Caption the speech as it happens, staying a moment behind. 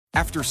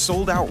After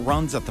sold-out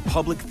runs at the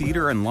Public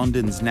Theatre and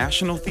London's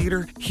National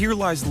Theatre, Here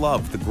Lies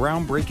Love, the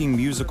groundbreaking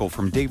musical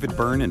from David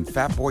Byrne and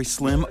Fatboy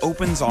Slim,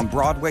 opens on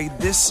Broadway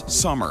this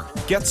summer.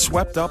 Get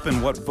swept up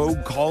in what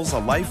Vogue calls a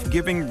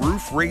life-giving,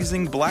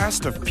 roof-raising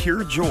blast of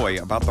pure joy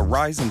about the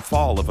rise and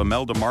fall of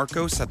Imelda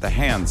Marcos at the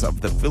hands of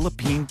the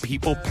Philippine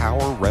People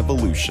Power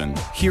Revolution.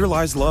 Here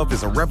Lies Love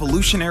is a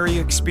revolutionary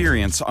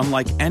experience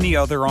unlike any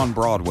other on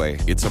Broadway.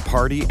 It's a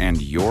party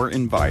and you're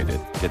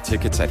invited. Get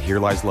tickets at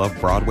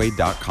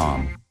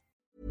HereLiesLoveBroadway.com.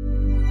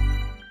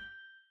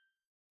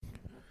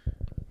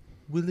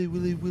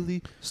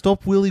 Willy.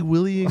 Stop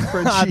willy-willying,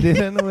 Frenchie. I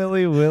didn't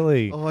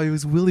willy. Oh, he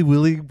was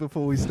willy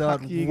before we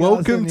start. You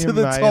Welcome guys to and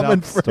the your Tom and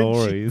made-up Frenchie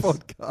stories.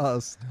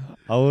 podcast.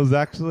 I was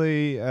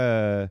actually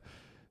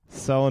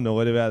so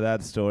annoyed about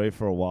that story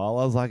for a while.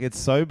 I was like, it's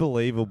so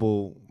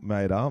believable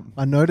made up.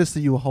 I noticed that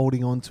you were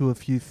holding on to a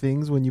few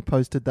things when you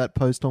posted that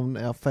post on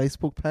our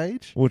Facebook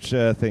page. Which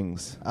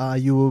things?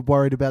 You were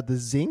worried about the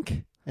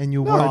zinc. And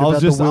you're No, worried I was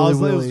about just, the it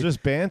willy. was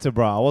just banter,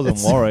 bro. I wasn't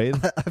worried.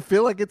 I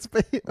feel like it's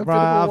been a bit of Bro, a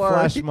I worry.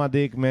 flashed my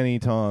dick many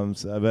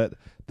times, but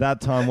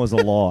that time was a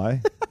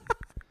lie.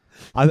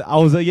 I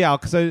was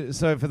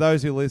So for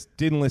those who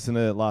didn't listen to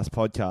the last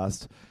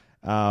podcast,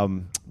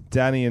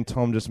 Danny and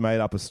Tom just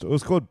made up it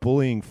was called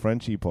Bullying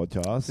Frenchie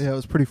Podcast. Yeah, it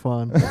was pretty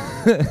fun.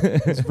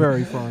 It was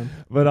very fun.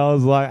 But I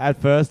was like, at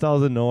first I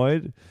was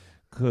annoyed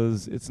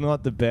because it's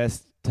not the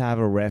best to have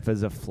a rep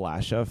as a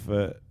flasher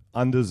for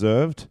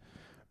undeserved.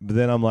 But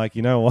then I'm like,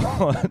 you know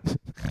what?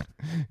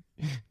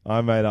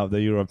 I made up that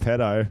you were a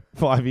pedo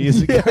 5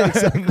 years ago. Yeah,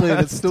 exactly.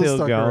 And it's still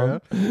stuck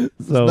going. around.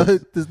 So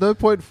There's no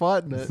point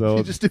fighting it. so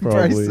You just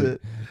embrace probably-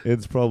 it.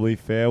 It's probably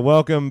fair.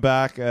 Welcome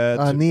back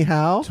Ni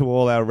hao. to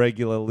all our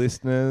regular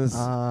listeners.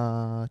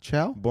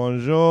 Ciao.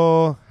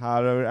 Bonjour,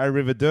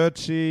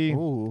 arrivederci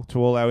Ooh. to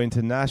all our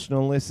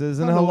international listeners,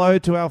 and Hello. hello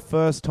to our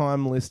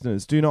first-time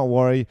listeners. Do not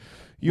worry,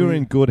 you're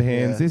in good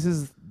hands. Yeah. This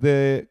is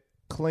the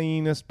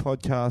cleanest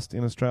podcast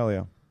in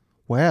Australia.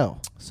 Wow.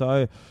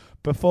 So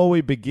before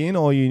we begin,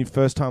 all you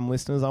first-time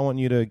listeners, I want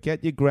you to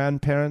get your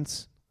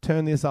grandparents,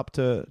 turn this up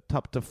to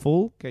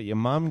full, get your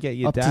mum, get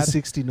your Up dad. to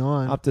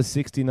 69. Up to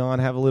 69,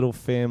 have a little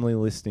family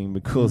listening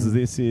because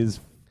this is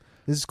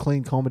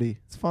clean comedy.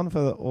 it's fun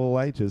for all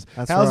ages.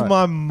 That's How's right.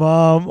 my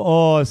mum?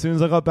 Oh, as soon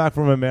as I got back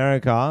from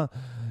America,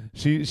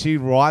 she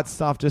writes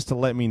stuff just to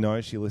let me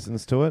know she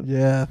listens to it.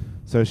 Yeah.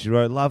 So she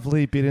wrote,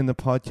 lovely bit in the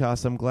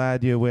podcast. I'm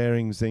glad you're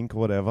wearing zinc or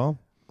whatever.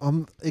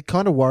 It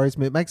kind of worries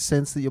me. It makes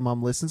sense that your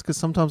mum listens because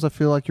sometimes I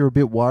feel like you're a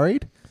bit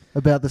worried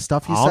about the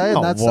stuff you I'm say. not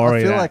And that's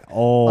worried I feel at like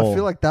all. I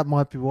feel like that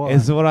might be why.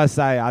 It's what I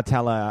say. I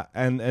tell her,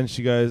 and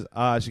she goes,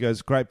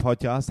 great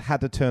podcast.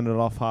 Had to turn it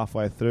off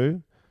halfway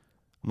through.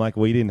 I'm like,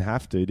 well, you didn't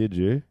have to, did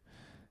you?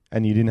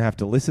 And you didn't have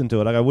to listen to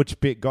it. I go, which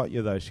bit got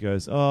you though? She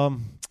goes,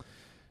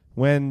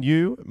 when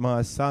you,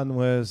 my son,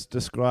 was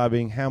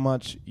describing how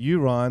much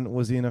urine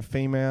was in a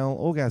female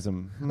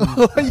orgasm.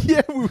 Oh,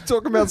 yeah, we were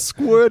talking about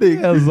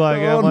squirting. I was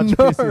like, how much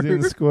no. piss is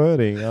in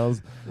squirting? I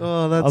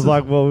was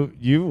like, well,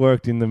 you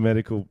worked in the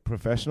medical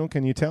professional.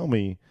 Can you tell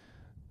me?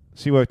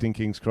 She worked in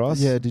King's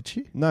Cross. Yeah, did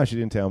she? No, she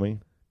didn't tell me.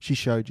 She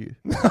showed you.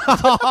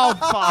 Oh,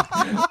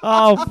 fuck.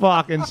 Oh,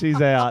 fuck. And she's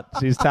out.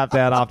 She's tapped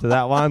out after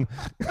that one.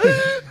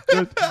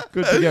 Good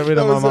to get rid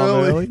of my mum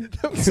early.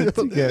 Good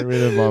to get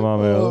rid of my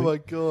mum early. Oh, my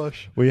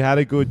gosh. We had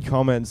a good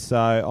comment. So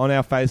on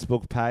our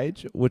Facebook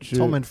page, which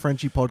Tom and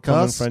Frenchie Tom and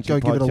podcast. Frenchie Go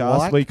give it a podcast,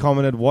 like. we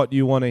commented what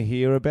you want to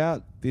hear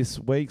about this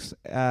week's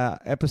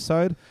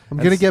episode. I'm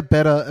going to get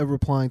better at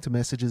replying to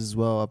messages as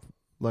well.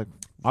 Like,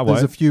 I there's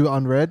won't. a few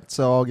unread,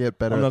 so I'll get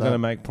better I'm at not that. going to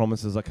make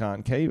promises I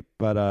can't keep,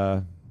 but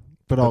I'll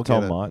Tom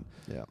get it. might.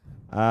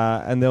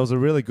 Yeah. And there was a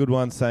really good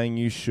one saying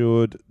you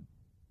should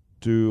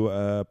do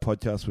a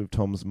podcast with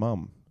Tom's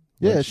mum.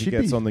 Yeah, when she she'd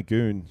gets be- on the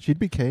goon. She'd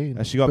be keen.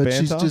 Has she got but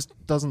banter? she just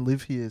doesn't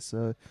live here,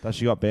 so... Does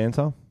she got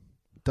banter?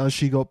 Does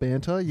she got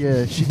banter?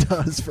 Yeah, she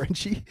does,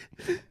 Frenchie.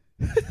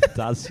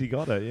 Does she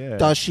got it? Yeah.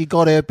 Does she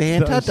got her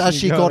banter? Does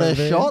she got her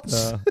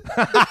shots?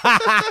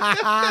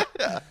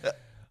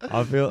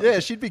 I feel Yeah,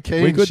 she'd be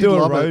keen. we could She'd do a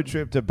love road it.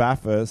 trip to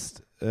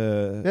Bathurst.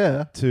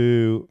 Yeah.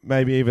 To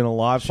maybe even a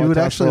live She podcast would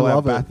actually for all our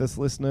love it. Bathurst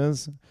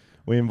listeners.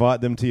 We invite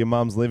them to your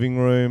mum's living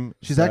room.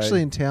 She's So-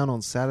 actually in town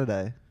on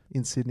Saturday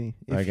in Sydney.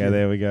 Okay,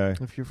 there we go.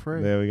 If you're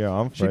free. There we go.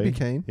 I'm She'd free. be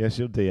keen. Yeah,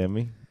 she'll DM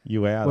me.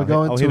 You out. We're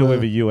going I'll to hit her a-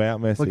 with a you out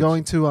message. We're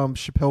going to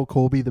Chappelle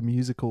Corby, the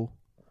musical.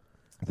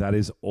 That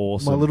is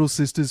awesome. My little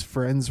sister's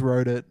friends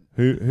wrote it.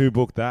 Who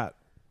booked that?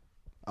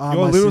 Your My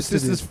little sister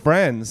sister's did.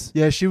 friends.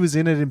 Yeah, she was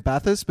in it in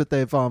Bathurst, but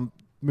they've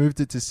moved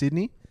it to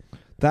Sydney.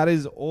 That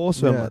is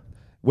awesome. Yeah.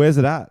 Where's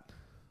it at?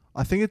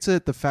 I think it's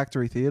at the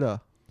Factory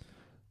Theatre.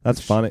 That's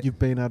which funny. You've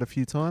been at a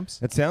few times.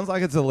 It sounds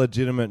like it's a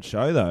legitimate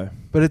show though.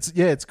 But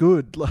it's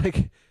good.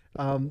 Like,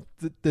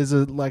 there's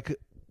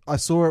I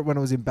saw it when I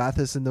was in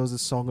Bathurst, and there was a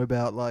song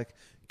about like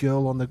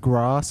 "Girl on the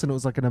Grass," and it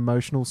was like an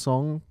emotional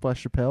song by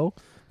Chappelle.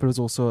 But it was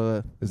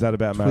also Is that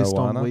about Twist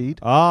marijuana? on weed.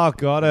 Oh,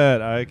 got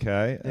it.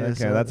 Okay. Yeah, okay,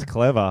 so that's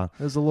clever.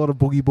 there's a lot of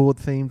boogie board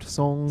themed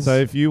songs. So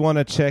if you want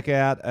to check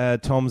out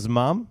Tom's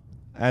mum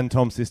and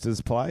Tom's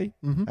sister's play,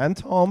 Mhm. and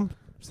Tom,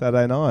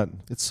 Saturday night.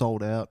 It's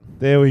sold out.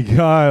 There we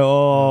go.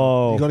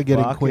 Oh, You gotta get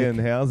in quick.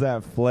 How's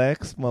that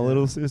flex? My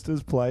little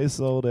sister's place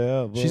sold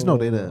out. She's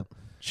not in it.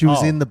 She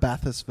was Oh. in the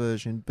Bathurst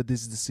version, but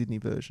this is the Sydney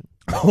version.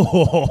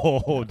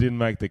 Oh, didn't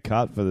make the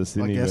cut for the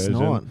Sydney version.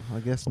 I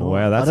guess not.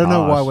 Wow, that's I don't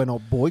know why harsh. we're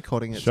not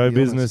boycotting it. Show to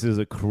be business honest. is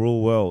a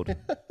cruel world.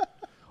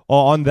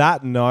 On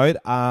that note,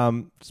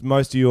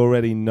 most of you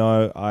already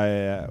know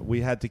we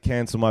had to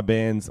cancel my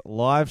band's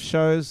live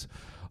shows.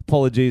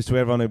 Apologies to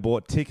everyone who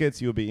bought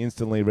tickets. You'll be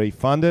instantly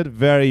refunded.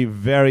 Very,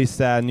 very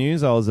sad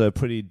news. I was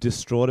pretty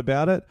distraught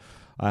about it.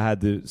 I had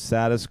the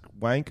saddest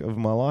wank of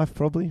my life,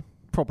 probably.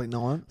 Probably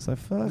not. So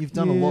fuck You've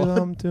done a lot.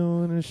 I'm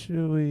doing a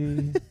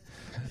shoey.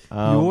 You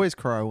always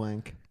cry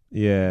wank.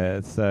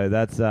 Yeah, so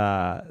that's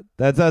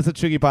a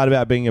tricky part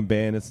about being a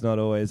band. It's not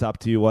always up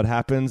to you what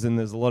happens, and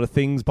there's a lot of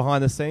things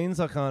behind the scenes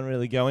I can't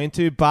really go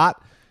into. But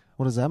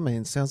What does that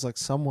mean? Sounds like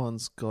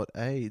someone's got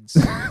AIDS.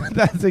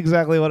 that's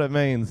exactly what it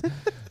means.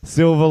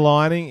 Silver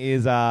lining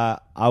is I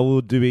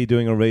will be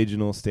doing a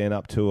regional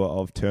stand-up tour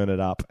of Turn It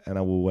Up, and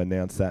I will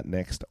announce that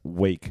next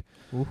week.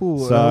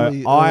 Ooh, So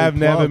early I have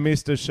plug. never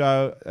missed a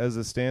show as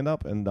a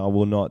stand-up, and I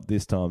will not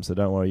this time. So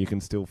don't worry, you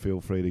can still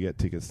feel free to get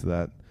tickets to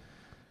that.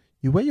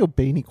 You wear your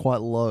beanie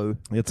quite low.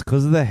 It's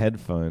because of the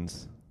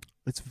headphones.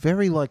 It's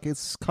very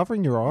it's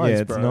covering your eyes, Yeah,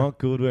 it's bro. not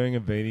good wearing a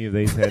beanie with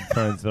these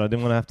headphones, but I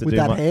didn't want to have to With do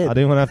that my head. I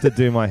didn't want to have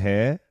to do my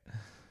hair.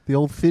 The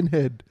old thin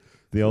head.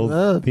 The old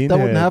thin that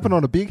wouldn't head. happen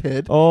on a big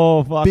head.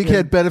 Oh, fuck. Big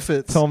head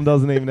benefits. Tom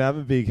doesn't even have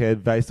a big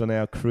head based on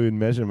our crude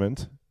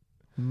measurement.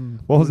 Mm.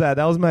 What was that?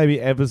 That was maybe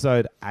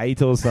episode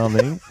 8 or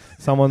something.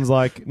 Someone's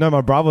like, no,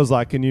 my brother was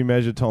like, can you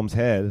measure Tom's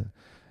head?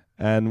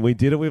 And we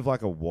did it with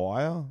like a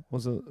wire.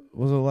 Was it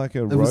like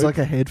a rope? It was like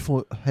a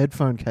headphone cable or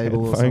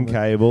headphone something.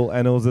 cable,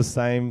 and it was the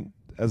same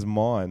as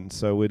mine.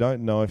 So we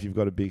don't know if you've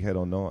got a big head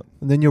or not.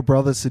 And then your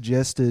brother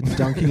suggested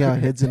dunking our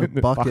heads in a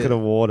bucket. of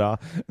water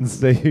and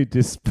see who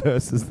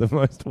disperses the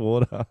most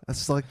water.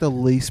 That's like the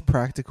least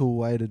practical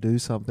way to do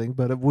something,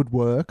 but it would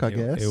work, I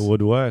guess. It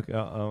would work.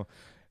 I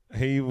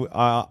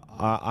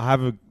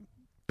have a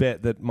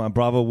bet that my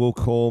brother will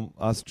call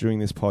us during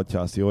this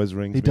podcast. He always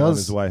rings He me on does.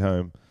 his way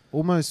home.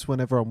 Almost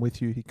whenever I'm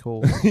with you, he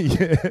calls.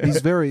 Yeah.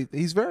 He's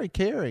very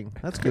caring.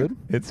 That's good.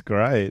 It's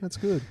great. That's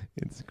good.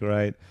 It's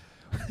great.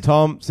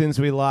 Tom, since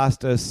we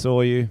last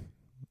saw you,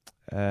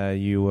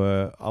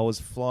 I was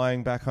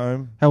flying back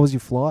home. How was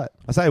your flight?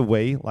 I say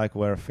we, like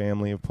we're a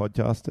family of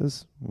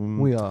podcasters.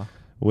 We are.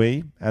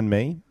 We and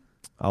me.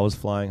 I was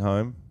flying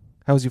home.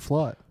 How was your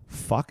flight?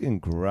 Fucking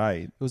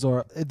great. It was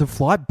alright. The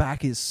flight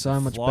back is so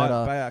much Flight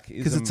better back is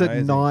because it's at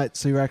amazing. night,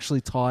 so you're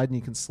actually tired and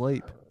you can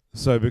sleep.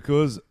 So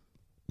because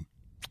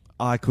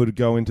I could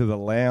go into the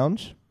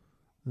lounge.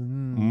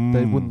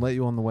 They wouldn't let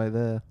you on the way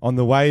there. On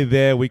the way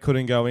there, we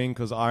couldn't go in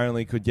because I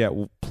only could get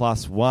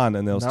 +1,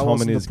 and there was That Tom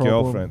wasn't and the his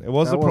problem. girlfriend. It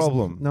was That a wasn't-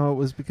 problem. No, it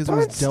was because Don't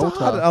it was Delta.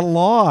 start a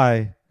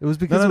lie. It was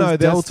because No, it was there's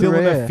Delta still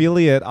an Air.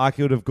 affiliate I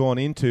could have gone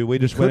into. We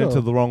just went could've.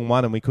 into the wrong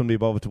one, and we couldn't be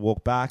bothered to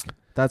walk back.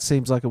 That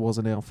seems like it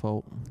wasn't our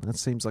fault. That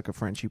seems like a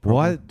Frenchie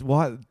problem.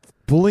 Why?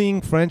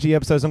 Bullying Frenchie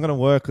episodes not going to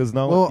work because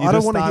no. Well, you're I don't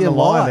just wanna starting hear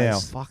to lie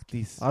lies. now. Fuck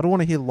this. I don't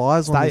want to hear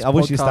lies on this I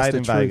wish you podcast stayed in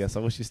of truth. Vegas. I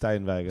wish you stayed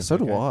in Vegas. So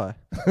do okay? I.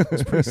 It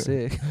was pretty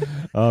sick.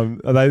 Are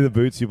they the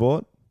boots you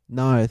bought?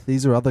 No,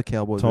 these are other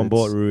cowboy Tom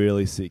boots. bought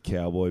really sick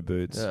cowboy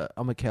boots.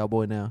 I'm a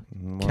cowboy now.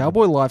 Mm,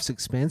 Cowboy life's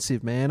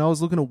expensive, man. I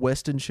was looking at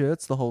Western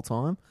shirts the whole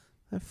time.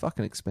 They're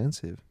fucking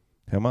expensive.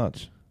 How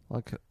much?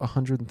 Like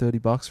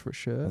 $130 for a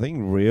shirt. I think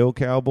real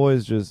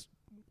cowboys just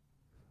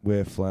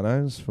wear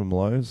flannels from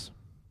Lowe's.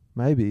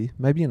 Maybe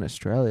in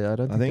Australia. I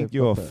don't. I think they've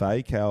you're a got that.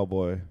 fake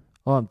cowboy.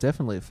 Oh, I'm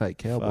definitely a fake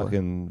cowboy.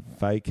 Fucking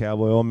fake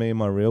cowboy. Or me and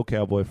my real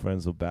cowboy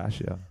friends will bash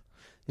you.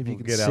 If you We'll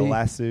can get see, our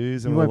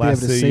lassos and you we'll won't be able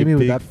to lasso see your me with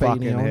big that beanie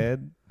fucking on.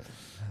 head.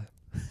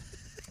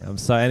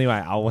 So anyway,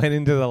 I went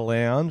into the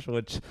lounge,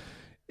 which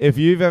if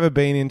you've ever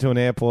been into an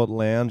airport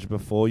lounge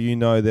before, you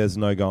know there's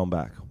no going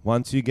back.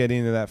 Once you get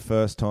into that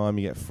first time,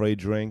 you get free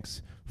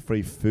drinks,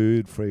 free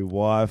food, free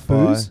Wi-Fi.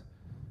 Booze?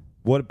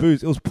 What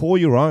booze? It was pour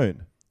your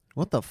own.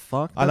 What the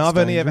fuck? And That's I've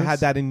only ever dangerous.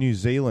 had that in New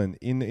Zealand.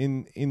 In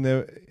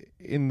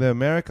the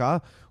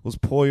America, it was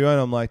pour your own.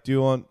 I'm like,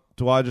 do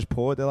I just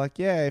pour it? They're like,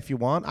 yeah, if you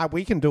want.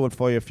 We can do it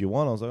for you if you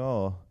want. I was like,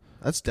 oh.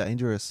 That's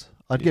dangerous.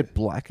 I'd get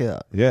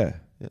blackout. Yeah.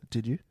 Yeah,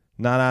 did you?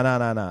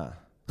 No.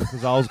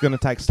 Because I was going to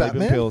take sleeping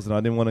Batman? pills and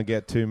I didn't want to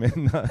get too many.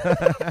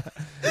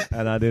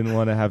 And I didn't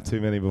want to have too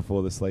many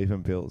before the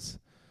sleeping pills.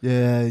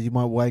 Yeah, you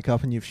might wake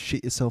up and you've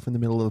shit yourself in the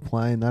middle of the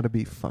plane. That'd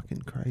be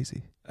fucking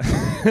crazy.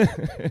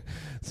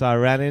 So I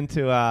ran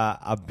into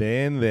a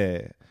band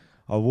there.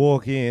 I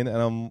walk in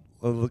and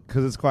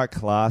because it's quite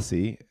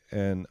classy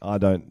and I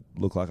don't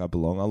look like I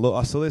belong.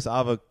 I saw this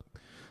other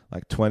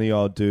like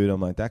 20-year-old dude.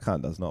 I'm like, that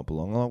cunt does not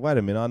belong. I'm like, wait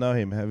a minute, I know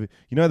him.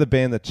 You know the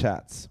band The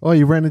Chats? Oh,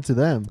 you ran into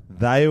them.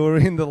 They were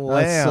in the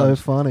lounge. That's so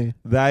funny.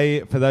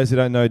 They, for those who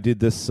don't know, did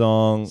this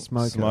song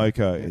Smoko.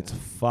 Smoko. It's a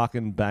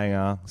fucking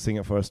banger. Sing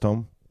it for us,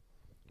 Tom.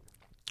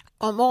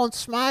 I'm on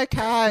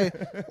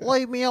Smoko.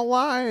 Leave me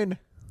alone.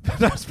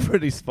 That's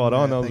pretty spot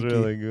on. Yeah, That was thank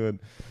really good.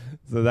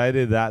 So they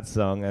did that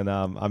song, and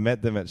I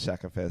met them at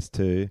Shaka Fest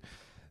too.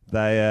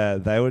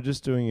 They were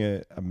just doing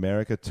a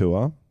America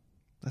tour.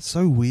 That's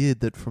so weird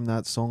that from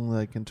that song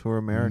they can tour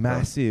America.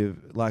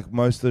 Massive. Like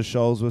most of the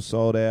shows were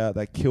sold out.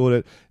 They killed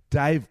it.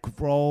 Dave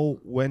Grohl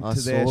went to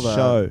their saw that.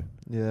 show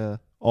Yeah.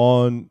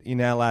 in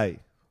LA.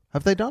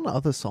 Have they done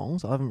other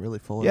songs? I haven't really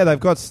followed. Yeah, they've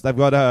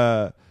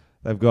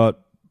got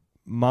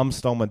Mum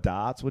Stole My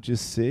Darts, which is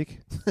sick.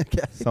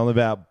 Okay. Something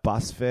about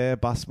bus fare,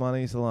 bus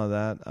money, something like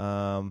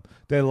that.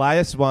 Their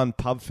latest one,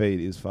 Pub Feed,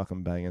 is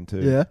fucking banging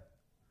too. Yeah.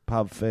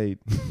 Pub Feed.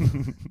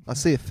 I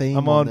see a theme.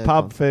 I'm on their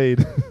Pub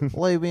Feed.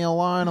 Leave me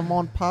alone. I'm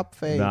on Pub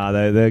Feed. Nah,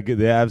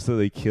 they're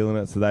absolutely killing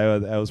it. So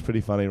it was pretty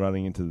funny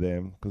running into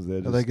them because they're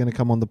just. Are they going to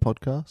come on the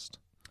podcast?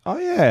 Oh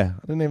yeah,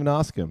 I didn't even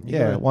ask them.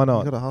 Why not?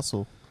 You got to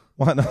hustle.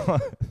 Why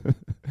not?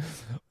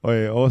 Oh,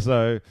 yeah.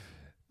 Also,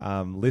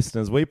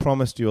 listeners, we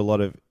promised you a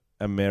lot of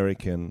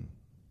American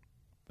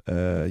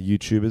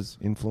YouTubers,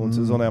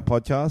 influencers on our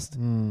podcast,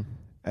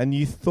 and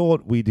you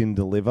thought we didn't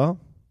deliver.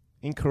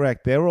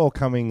 Incorrect. They're all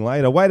coming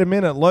later. Wait a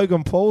minute.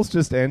 Logan Paul's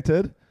just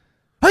entered.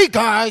 Hey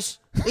guys,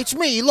 it's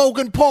me,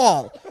 Logan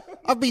Paul.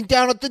 I've been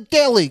down at the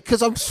deli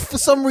because I'm for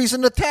some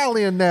reason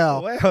Italian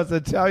now. Wow, it's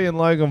Italian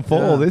Logan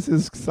Paul. Yeah. This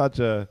is such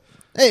a...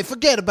 Hey,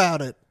 forget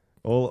about it.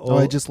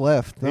 he just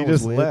left. He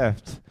just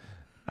left.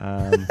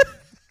 That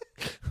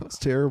was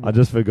terrible. I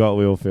just forgot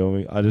we were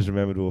filming. I just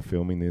remembered we were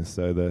filming this,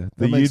 so the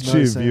makes no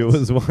YouTube sense.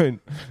 viewers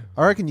won't...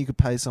 I reckon you could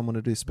pay someone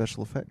to do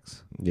special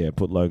effects. Yeah,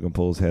 put Logan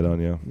Paul's head on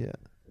you. Yeah.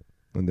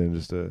 And then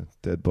just a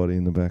dead body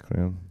in the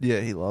background. Yeah,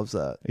 he loves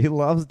that. He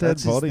loves dead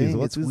That's his bodies. thing.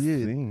 What's It's his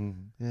weird.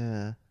 thing?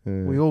 Yeah.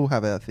 Yeah. We all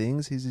have our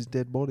things. He's his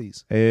dead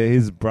bodies.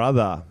 His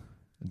brother,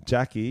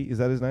 Jackie, is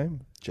that his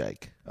name?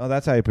 Jake. Oh,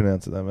 that's how you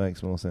pronounce it. That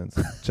makes more sense.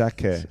 Jack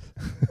Care.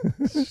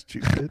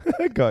 Stupid.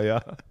 Got ya.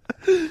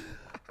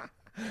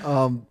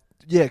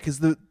 Yeah, because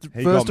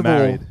He first got of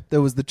married. all,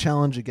 there was the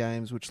Challenger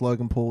Games, which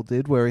Logan Paul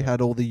did, where he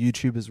had all the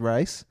YouTubers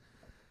race.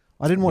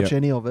 I didn't watch Yep.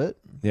 any of it.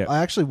 Yep. I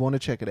actually want to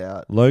check it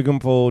out. Logan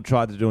Paul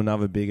tried to do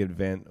another big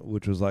event,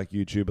 which was like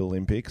YouTube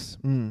Olympics.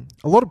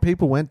 A lot of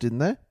people went, didn't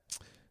they?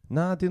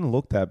 Nah, it didn't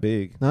look that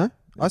big. No?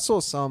 I saw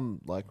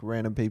some, like,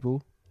 random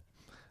people.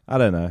 I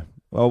don't know.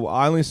 Well,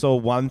 I only saw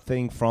one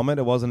thing from it.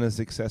 It wasn't as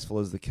successful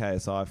as the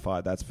KSI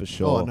fight, that's for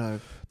sure. Oh, no.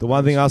 The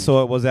one thing I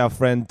saw was our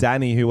friend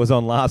Danny, who was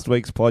on last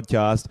week's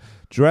podcast,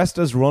 dressed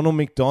as Ronald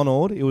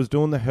McDonald. He was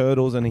doing the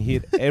hurdles and he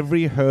hit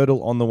every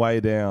hurdle on the way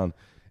down.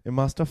 It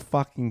must have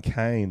fucking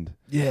caned.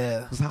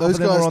 Yeah. Half Those of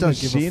them were guys on don't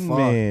the give shin, a fuck.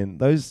 man.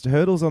 Those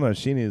hurdles on a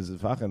shin is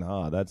fucking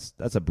hard.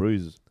 That's a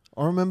bruise.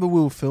 I remember we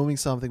were filming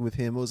something with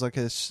him. It was like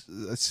a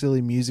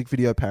silly music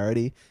video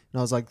parody. And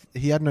I was like,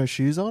 he had no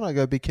shoes on. I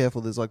go, be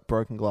careful. There's like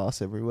broken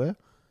glass everywhere.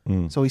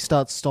 So he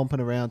starts stomping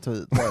around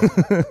to,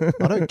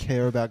 like, I don't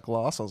care about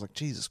glass. I was like,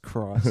 Jesus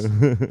Christ.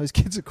 Those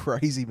kids are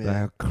crazy, man. They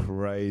are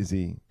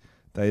crazy.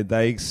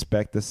 They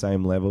expect the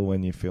same level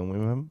when you're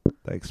filming them.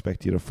 They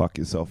expect you to fuck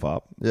yourself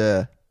up.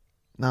 Yeah.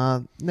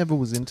 Nah, never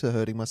was into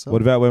hurting myself.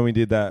 What about when we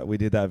did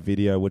that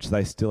video, which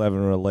they still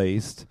haven't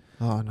released?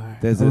 Oh, no.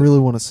 There's I really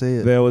want to see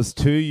it. There was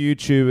 2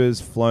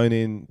 YouTubers flown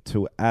in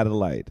to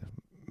Adelaide.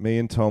 Me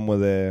and Tom were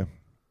there.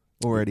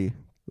 Already.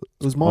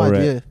 It was my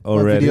idea.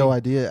 My video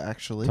idea,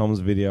 actually. Tom's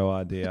video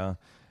idea.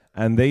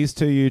 And these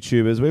 2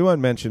 YouTubers, we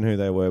won't mention who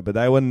they were, but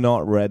they were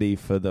not ready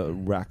for the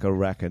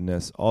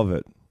racker-rackerness of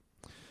it.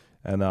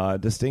 And I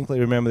distinctly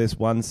remember this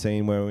one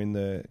scene where we're in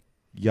the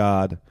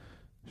yard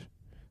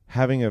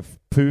having a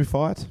poo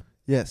fight.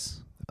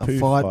 Yes. A Poo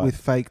fight fight. with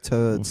fake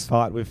turds.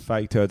 Fight with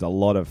fake turds, a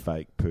lot of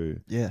fake poo.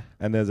 Yeah.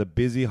 And there's a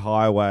busy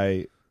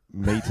highway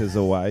meters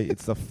away.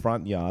 It's the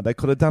front yard. They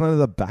could have done it in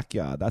the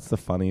backyard. That's the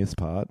funniest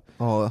part.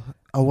 Oh,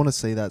 I want to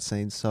see that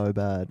scene so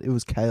bad. It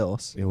was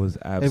chaos. It was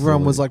absolutely...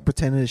 Everyone was like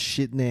pretending to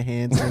shit in their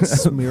hands and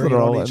smearing it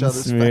on each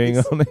other's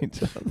face. on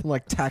each other.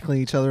 Like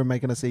tackling each other and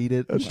making us eat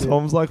it. And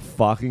Tom's like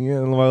fucking it.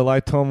 And we're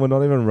like, Tom, we're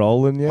not even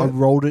rolling yet. I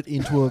rolled it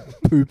into a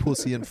poo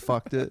pussy and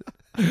fucked it.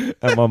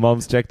 And my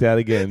mum's checked out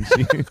again.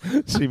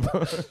 She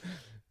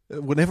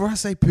Whenever I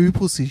say poo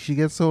pussy, she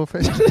gets so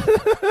offended.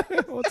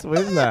 What's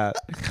with that?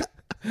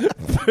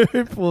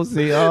 Poo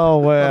pussy. Oh,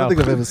 wow. I don't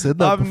think I've ever said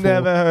that I've before.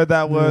 never heard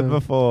that word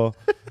before.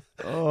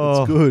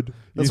 Oh, It's good.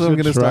 That's you what I'm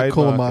should going to start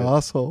calling my trademark it.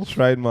 asshole.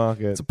 Trademark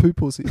it. It's a poo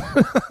pussy.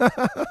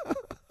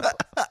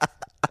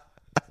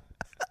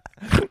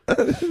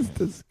 It's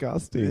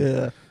disgusting.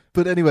 Yeah.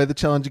 But anyway, the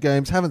Challenger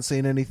Games, haven't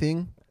seen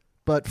anything.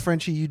 But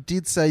Frenchie, you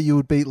did say you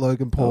would beat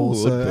Logan Paul,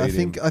 so I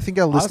think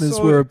our listeners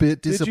were a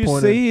bit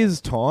disappointed. Did you see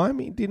his time?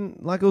 He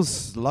didn't, like, it was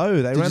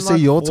slow. They Did ran you see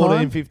like your 14,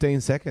 time?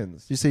 15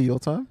 seconds. Did you see your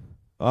time?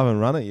 I haven't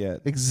run it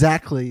yet.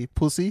 Exactly,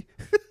 pussy.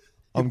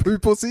 I'm Poo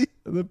pussy.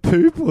 The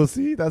poo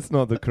pussy? That's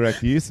not the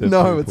correct use of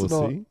No, poo it's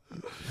pussy.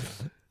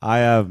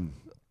 Not.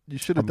 You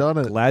should have done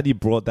it. Glad you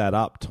brought that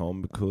up,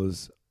 Tom,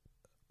 because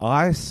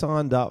I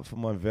signed up for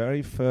my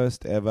very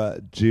first ever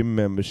gym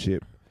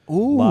membership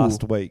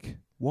last week.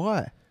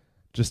 Why?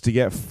 Just to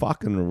get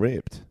fucking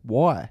ripped.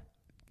 Why?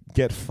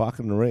 Get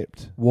fucking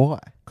ripped. Why?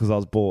 Because I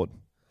was bored.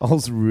 I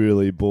was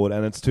really bored,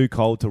 and it's too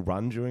cold to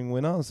run during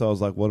winter, so I was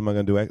like, what am I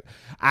going to do?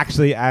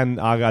 Actually, and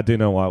I do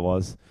know why it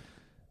was.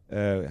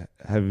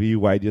 Have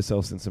you weighed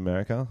yourself since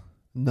America?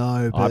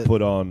 No, I but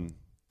put on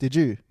did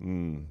you?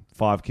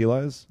 5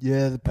 kilos.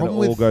 Yeah, And it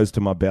all goes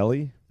to my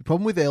belly. the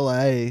problem with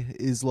LA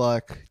is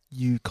like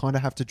you kind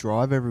of have to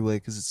drive everywhere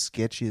because it's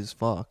sketchy as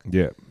fuck.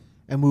 Yeah.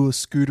 And we were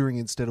scootering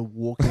instead of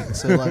walking,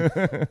 so like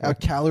our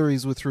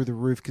calories were through the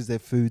roof because their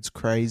food's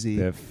crazy.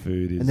 Their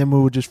food is... And then we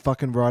were just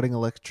fucking riding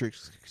electric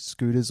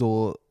scooters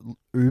or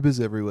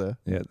Ubers everywhere.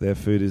 Yeah, their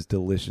food is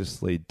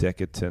deliciously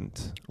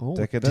decadent. Oh.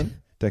 Decadent?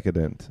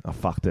 Decadent. I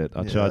fucked it.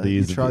 I Yeah, tried to you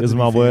use it. tried It was to be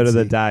my word of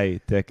the fancy.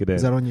 day. Decadent.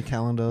 Is that on your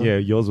calendar? Yeah,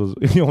 yours was...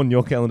 on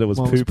your calendar was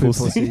Mine poo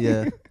pussy. pussy.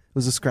 Yeah, it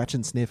was a scratch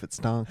and sniff. It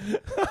stung.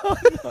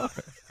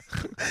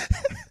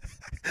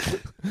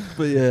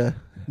 But yeah,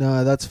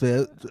 no, that's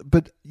fair.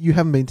 But you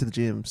haven't been to the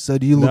gym, so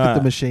do you look at No.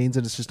 the machines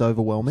and it's just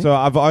overwhelming? So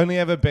I've only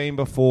ever been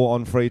before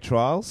on free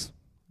trials.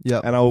 Yeah,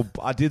 And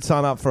I did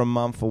sign up for a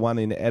month for one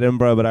in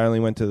Edinburgh, but I only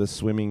went to the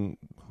swimming,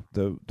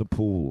 the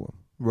pool.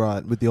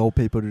 right, with the old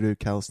people to do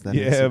calisthenics.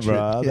 Yeah, and shit.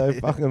 bro. Yeah, They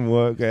fucking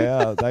work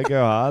out. They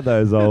go hard,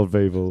 those old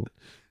people.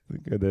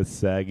 Look at their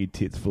saggy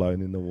tits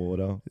floating in the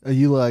water. Are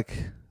you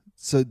like?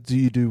 So do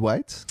you do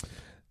weights?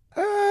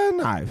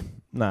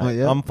 No. Oh,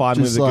 yeah? I'm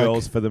fighting with Just the like-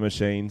 girls for the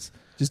machines.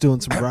 Just doing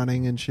some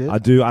running and shit. I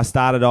do. I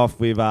started off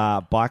with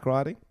bike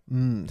riding.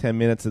 10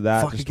 minutes of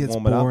that. Fuck, just it gets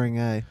warm it up. boring,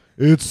 eh?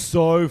 It's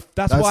so...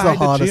 That's why the I hate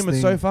the hardest gym.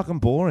 It's so thing. fucking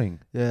boring.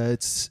 Yeah,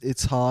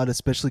 it's hard,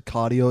 especially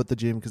cardio at the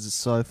gym because it's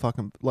so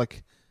fucking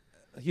like.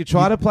 You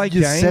try to play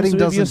your games setting with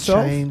doesn't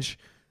yourself. change.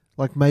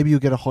 Like maybe you'll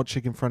get a hot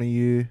chick in front of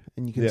you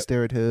and you can Yep.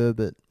 stare at her,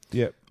 but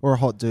Yep. or a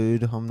hot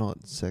dude. I'm not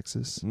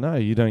sexist. No,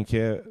 you don't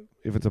care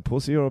if it's a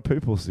pussy or a poo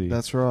pussy.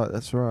 That's right.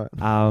 That's right.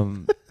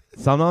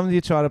 Sometimes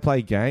you try to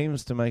play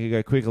games to make it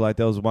go quicker. Like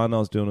there was one I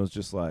was doing. It was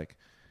just like,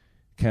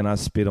 can I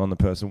spit on the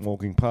person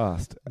walking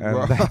past? And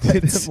Right. they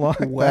didn't like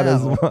that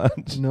as Wow.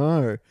 much.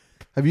 No.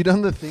 Have you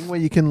done the thing where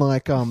you can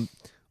like on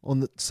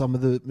some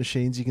of the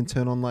machines you can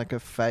turn on like a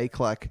fake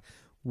like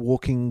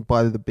walking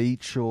by the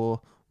beach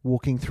or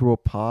walking through a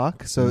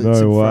park? So it's No in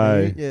front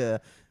way. of you. Yeah,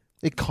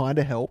 it kind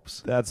of helps.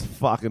 That's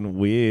fucking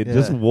weird. Yeah.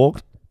 Just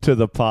walk to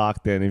the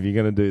park then if you're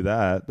going to do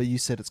that. But you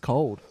said it's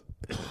cold.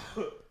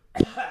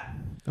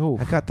 Oh,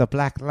 I got the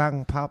black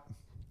lung, pup.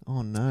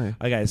 oh no.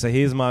 Okay, so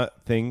here's my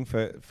thing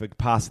for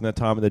passing the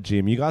time at the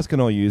gym. You guys can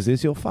all use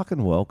this. You're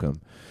fucking welcome.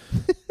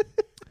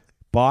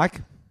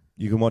 Bike,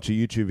 you can watch a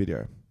YouTube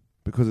video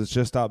because it's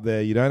just up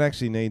there. You don't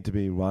actually need to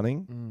be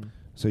running.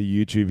 So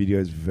YouTube video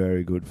is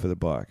very good for the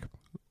bike.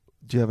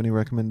 Do you have any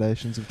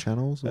recommendations of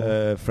channels?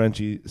 Or?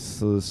 Frenchie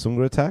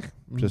Sungratak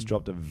just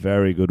dropped a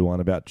very good one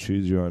about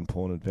choose your own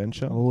porn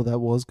adventure. Oh, that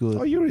was good.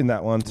 Oh, you're in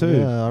that one too.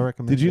 Yeah, I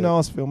recommend. Did you it. know I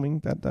was filming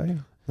that day?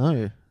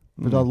 No,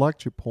 but I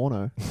liked your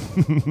porno.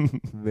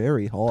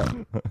 Very hot.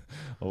 I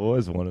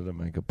always wanted to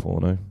make a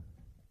porno.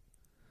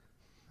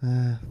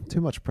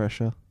 Too much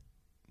pressure.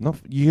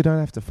 You don't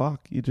have to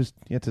fuck. You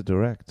have to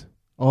direct.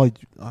 Oh,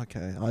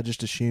 okay. I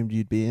just assumed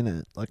you'd be in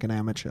it, like an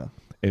amateur.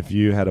 If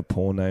you had a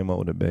porn name, what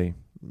would it be?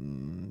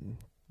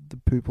 The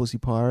Poo Pussy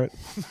Pirate.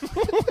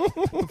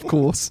 Of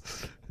course.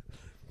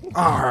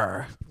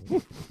 Arr!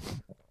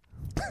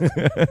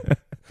 That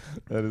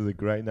is a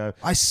great name.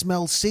 I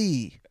smell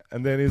sea.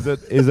 And then is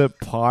it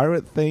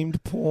pirate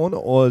themed porn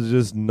or is it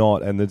just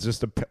not? And there's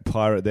just a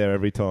pirate there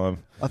every time.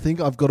 I think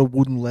I've got a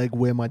wooden leg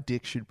where my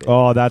dick should be.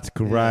 Oh, that's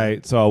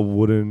great. So a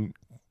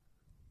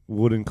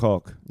wooden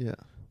cock. Yeah.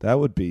 That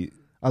would be.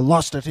 I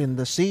lost it in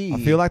the sea. I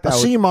feel like that a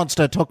sea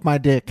monster took my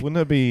dick. Wouldn't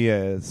it be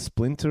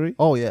splintery?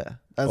 Oh yeah.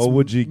 That's Or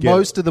would you get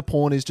most of the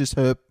porn is just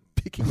her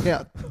picking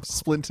out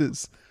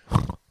splinters.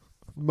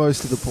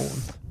 Most of the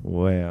porn.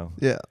 Wow.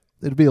 Yeah,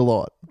 it'd be a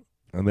lot.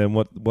 And then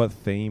what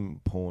theme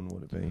porn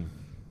would it be?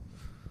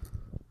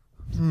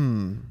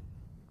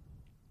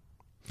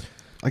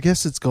 I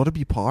guess it's got to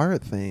be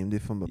pirate themed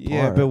if I'm a pirate.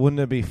 Yeah, but wouldn't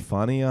it be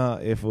funnier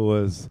if it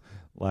was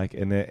like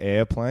in an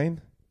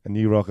airplane and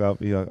you rock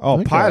up, you're like, oh,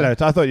 Okay.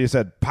 pilot. I thought you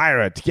said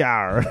pirate.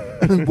 Yar.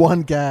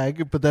 one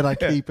gag, but then I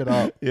keep it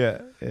up.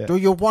 Yeah. Do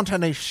you want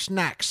any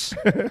snacks?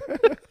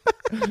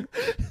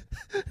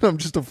 I'm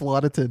just a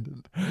flight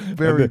attendant.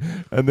 Very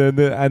And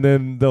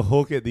then the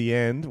hook at the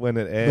end when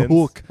it the ends.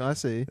 hook. I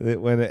see.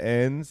 When it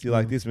ends, you're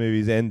like, this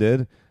movie's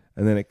ended,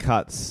 and then it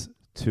cuts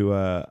to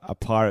a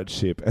pirate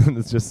ship, and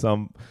it's just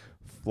some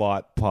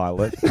flight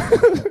pilot.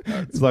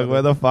 It's like,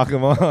 where the fuck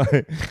am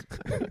I?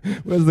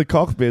 Where's the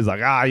cockpit? It's like,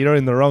 you're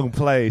in the wrong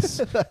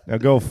place. Now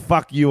go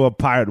fuck you, a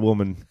pirate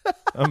woman,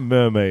 a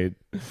mermaid.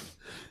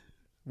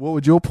 What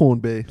would your porn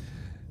be?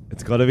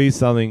 It's got to be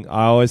something.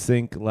 I always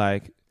think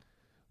like,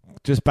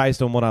 just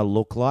based on what I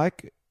look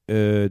like,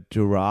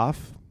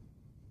 giraffe.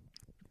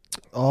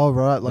 Oh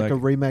right, like Like- a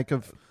remake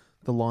of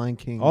The Lion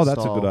King. Oh,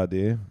 that's style. a good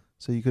idea.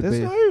 So you could There's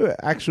be. no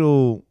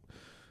actual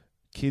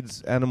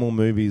kids animal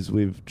movies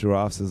with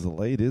giraffes as the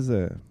lead, is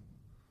there?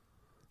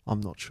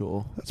 I'm not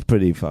sure. That's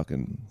pretty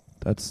fucking.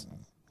 That's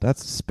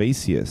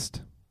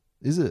speciest.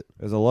 Is it?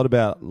 There's a lot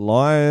about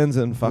lions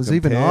and There's fucking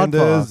even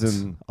pandas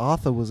aardvarks. and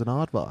Arthur was an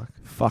aardvark.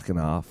 fucking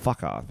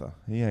fuck Arthur.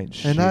 He ain't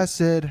shit. And I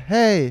said,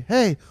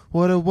 hey,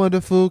 what a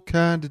wonderful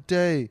kind of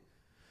day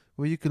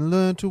where you can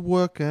learn to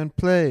work and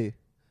play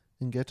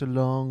and get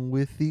along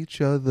with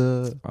each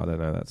other. I don't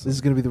know that song. This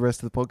is going to be the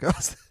rest of the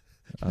podcast.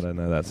 I don't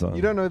know that song.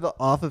 You don't know the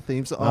Arthur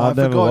theme song?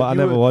 No, I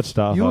never watched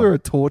Arthur. You were a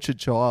tortured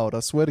child. I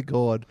swear to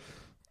God.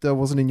 That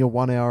wasn't in your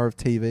 1 hour of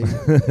TV.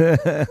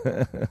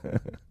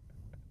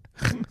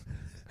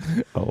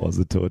 I was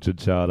a tortured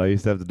child. I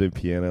used to have to do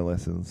piano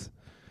lessons.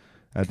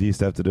 I used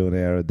to have to do an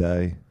hour a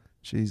day.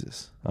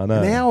 Jesus. I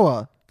know. An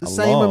hour. The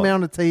same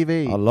amount of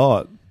TV. A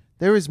lot.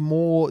 There is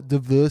more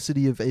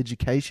diversity of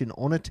education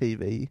on a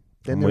TV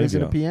than there is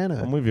in a piano.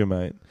 I'm with you,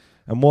 mate.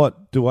 And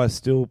what? Do I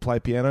still play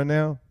piano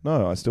now?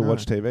 No, I still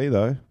watch TV,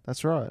 though.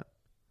 That's right.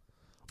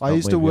 I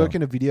used to work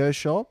in a video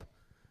shop,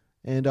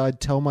 and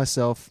I'd tell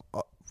myself,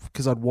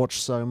 because I'd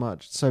watch so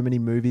many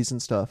movies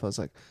and stuff, I was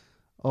like,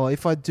 oh,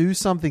 if I do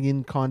something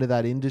in kind of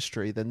that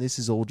industry, then this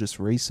is all just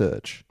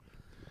research.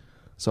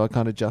 So I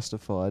kind of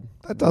justified.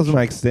 That doesn't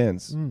make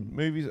sense.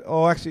 Movies.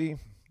 Oh, actually,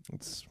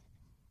 it's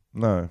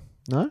no.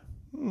 No?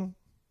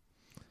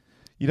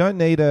 You don't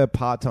need a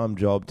part-time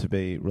job to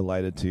be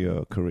related to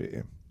your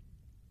career.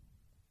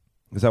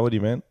 Is that what you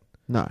meant?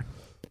 No.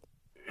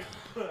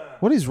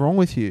 What is wrong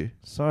with you?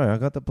 Sorry, I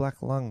got the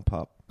black lung,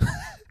 pup.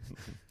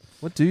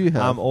 What do you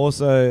have?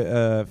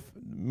 Also,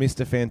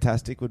 Mr.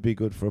 Fantastic would be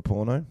good for a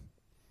porno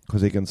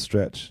because he can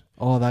stretch.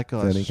 Oh, that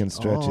guy. Then he can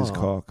stretch his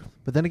cock.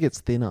 But then it gets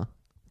thinner.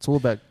 It's all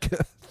about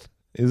girth.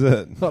 Is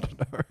it? I don't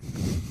know.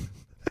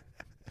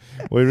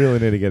 We really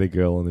need to get a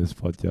girl on this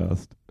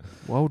podcast.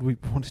 Why would we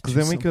want to do Because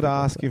then we could something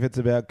ask if it's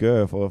about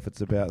girth or if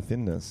it's about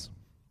thinness.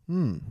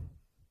 Hmm.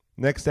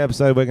 Next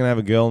episode, we're going to have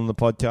a girl on the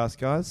podcast,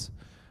 guys.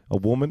 A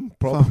woman.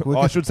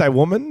 I should say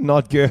woman,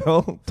 not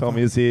girl.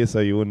 Tommy is here, so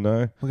you wouldn't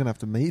know. We're going to have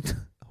to meet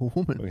a woman.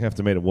 We're going to have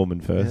to meet a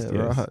woman first.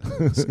 Yeah, yes. right.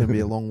 It's going to be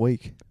a long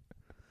week.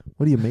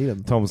 What do you meet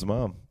him? Tom's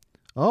mum.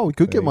 Oh, we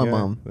could There get my you go.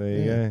 mum. There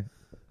you go.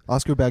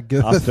 Ask her about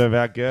girth. Asked her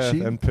about girth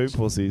She- and poop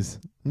pussies.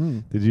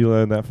 Mm, Did you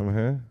learn that from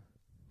her?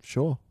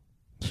 sure.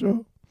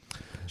 Sure.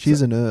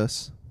 She's a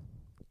nurse.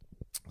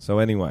 So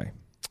anyway,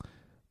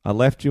 I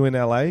left you in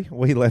LA.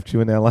 We left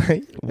you in LA.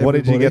 What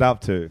did you Everybody. get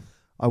up to?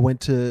 I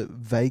went to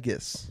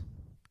Vegas.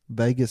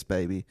 Vegas,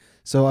 baby.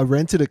 So I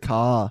rented a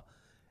car,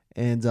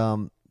 and I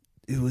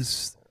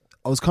was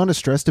kind of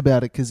stressed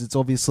about it because it's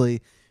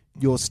obviously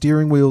your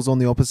steering wheel's on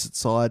the opposite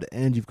side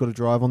and you've got to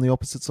drive on the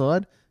opposite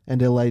side,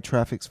 and LA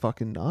traffic's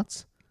fucking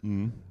nuts.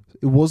 Mm.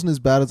 It wasn't as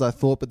bad as I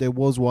thought, but there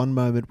was one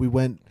moment we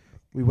went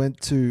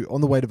to, on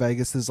the way to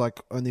Vegas, there's like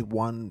only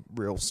one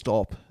real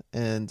stop,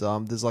 and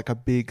there's like a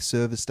big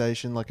service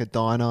station, like a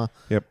diner,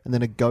 Yep. and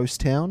then a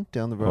ghost town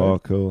down the road. Oh,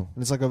 cool.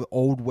 And it's like an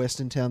old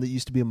western town that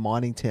used to be a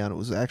mining town. It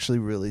was actually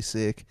really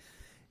sick.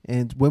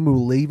 And when we were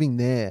leaving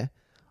there,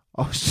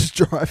 I was just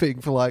driving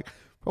for like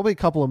probably a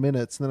couple of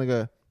minutes, and then I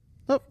go,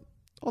 nope,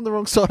 on the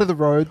wrong side of the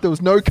road. There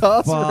was no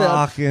cars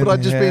around, Fucking but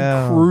I'd just been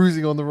hell.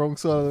 cruising on the wrong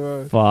side of the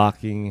road.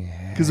 Fucking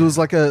hell. Because it was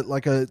like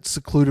a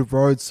secluded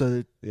road,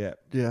 so Yeah.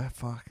 yeah,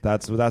 fuck.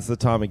 That's the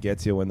time it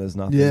gets you when there's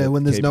nothing. Yeah, to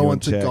when there's keep no you one in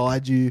to check.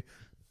 guide you.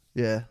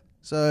 Yeah.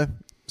 So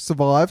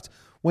survived.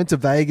 Went to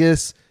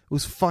Vegas. It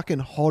was fucking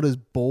hot as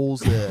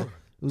balls there.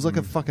 It was like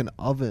a fucking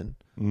oven.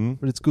 Mm.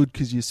 But it's good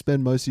because you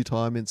spend most of your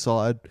time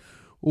inside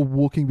or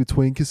walking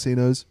between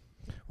casinos.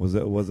 Was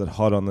it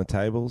hot on the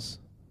tables?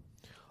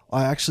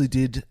 I actually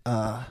did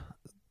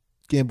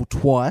gamble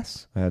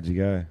twice. How'd you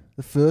go?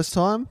 The first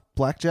time,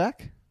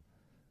 blackjack,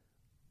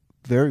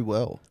 very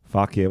well.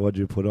 Fuck yeah! What'd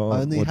you put on?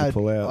 What'd you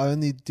pull out? I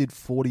only did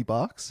 $40,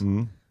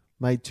 Mm.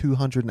 made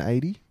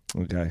 280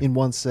 Okay. in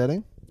one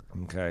setting.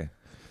 Okay.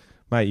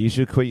 Mate, you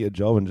should quit your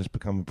job and just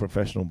become a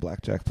professional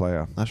blackjack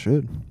player. I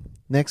should.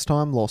 Next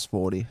time, lost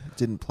 40.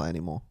 Didn't play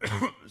anymore.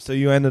 So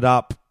you ended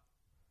up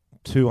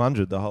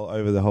 200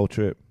 over the whole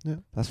trip. Yeah.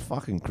 That's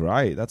fucking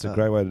great. That's a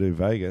great way to do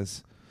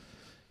Vegas.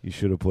 You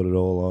should have put it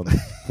all on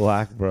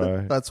black,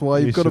 bro. That's why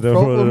you've got a should have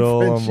problem, put it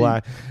all on Frenchie.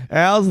 black.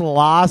 Ours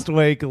last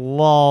week,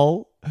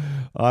 lol.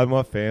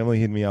 My family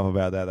hit me up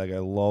about that. They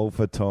go, lol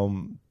for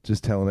Tom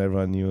just telling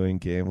everyone you were in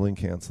gambling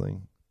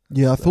counselling.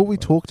 Yeah, I thought we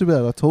talked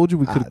about it. I told you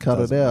we could have cut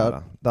it out.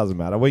 Matter. Doesn't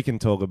matter. We can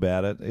talk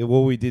about it.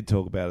 Well, we did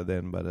talk about it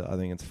then, but I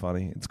think it's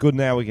funny. It's good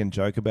now we can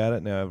joke about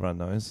it. Now everyone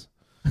knows.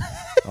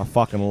 I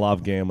fucking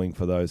love gambling.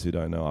 For those who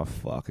don't know, I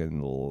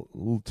fucking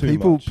too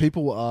much.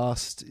 People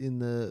asked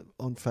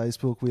on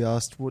Facebook. We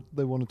asked what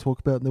they want to talk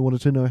about, and they wanted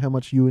to know how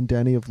much you and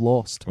Danny have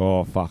lost.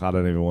 Oh fuck! I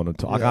don't even want to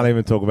talk. I Yeah. can't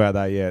even talk about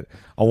that yet.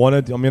 I'm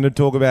going to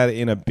talk about it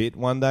in a bit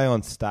one day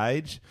on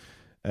stage,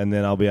 and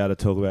then I'll be able to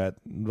talk about.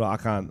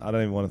 I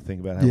don't even want to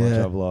think about how much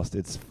Yeah. I've lost.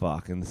 It's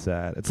fucking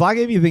sad. It's like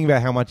if you think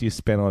about how much you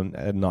spent on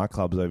at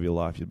nightclubs over your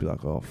life, you'd be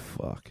like, oh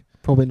fuck.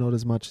 Probably not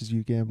as much as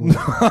you gamble.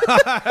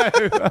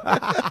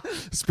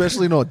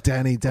 Especially not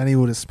Danny. Danny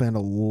would have spent a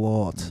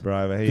lot.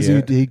 Bro, but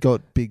Because he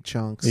got big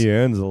chunks. he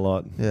earns a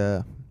lot.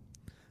 Yeah.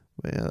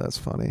 Yeah, that's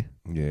funny.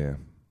 Yeah.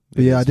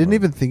 But yeah, I didn't fun.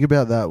 even think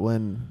about that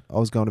when I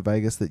was going to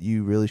Vegas, that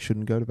you really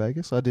shouldn't go to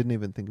Vegas. I didn't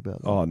even think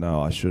about that. Oh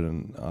no, I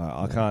shouldn't.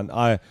 I can't.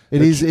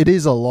 It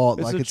is a lot.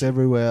 It's Like, a it's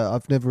everywhere.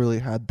 I've never really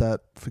had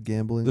that for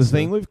gambling. The so-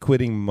 thing with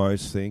quitting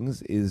most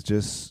things is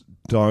just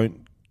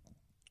don't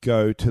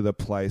go to the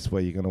place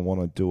where you're going to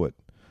want to do it.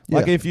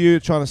 Like Yeah. if you're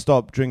trying to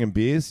stop drinking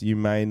beers, you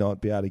may not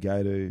be able to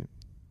go to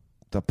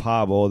the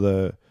pub or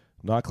the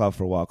nightclub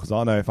for a while. Because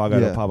I know if I go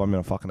to Yeah. a pub, I'm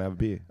going to fucking have a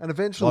beer. And Why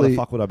eventually, the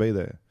fuck would I be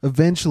there?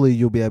 eventually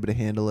you'll be able to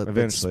handle it. but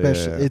Eventually,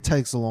 especially, yeah. it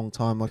takes a long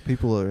time. Like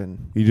people are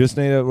in You just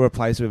need to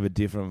replace it with a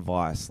different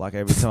vice. Like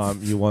every time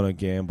you want to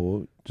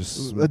gamble,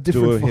 just A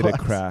different hit a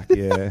vice. crack.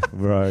 Yeah,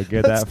 bro.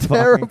 Get that That's fucking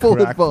terrible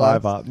crack advice.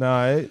 vibe up.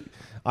 No,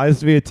 I used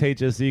to be a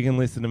teacher, so you can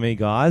listen to me,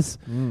 guys.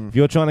 If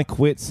you're trying to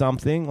quit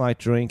something like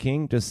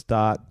drinking, just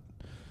start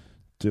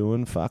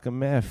doing fucking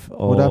meth.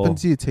 Or what happened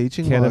to your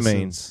teaching ketamine.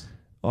 license?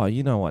 Oh,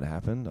 you know what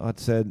happened? I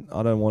said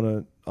I don't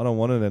want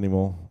it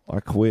anymore. I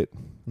quit.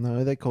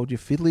 No, they called you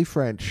Fiddly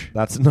French.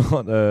 That's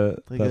not a.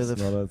 They go That's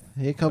the not a.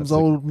 Here comes That's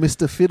a- old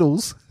Mr.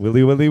 Fiddles.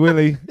 Willy willy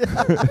willy.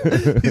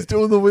 He's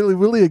doing the willy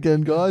willy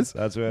again, guys.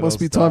 That's where it Must all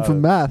be time for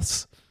started.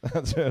 maths.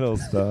 That's where it all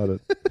started.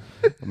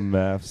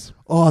 Maths.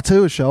 Oh, I'll tell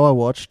you a show I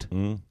watched,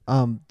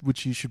 Mm.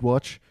 which you should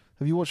watch.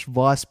 Have you watched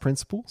Vice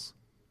Principals?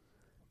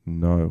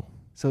 No.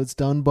 So it's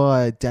done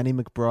by Danny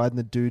McBride and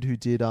the dude who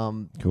did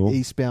Cool.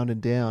 Eastbound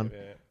and Down.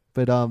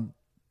 But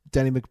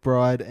Danny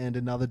McBride and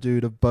another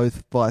dude are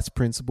both vice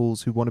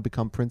principals who want to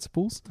become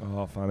principals.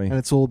 Oh, funny. And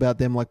it's all about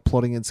them like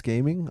plotting and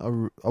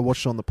scheming. I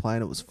watched it on the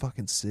plane. It was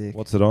fucking sick.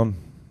 What's it on?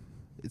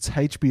 It's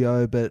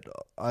HBO, but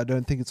I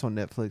don't think it's on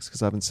Netflix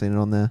because I haven't seen it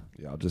on there.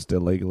 Yeah, I'll just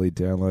illegally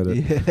download it.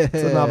 Yeah.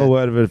 It's another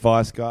word of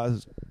advice,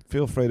 guys.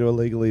 Feel free to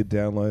illegally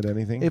download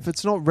anything. If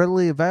it's not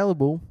readily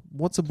available,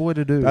 what's a boy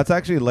to do? That's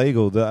actually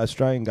legal. The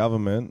Australian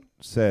government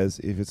says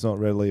if it's not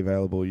readily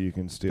available, you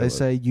can steal They it.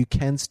 say you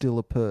can steal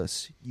a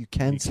purse. You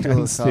can you steal can a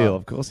car. steal.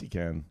 Of course you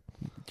can.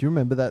 Do you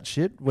remember that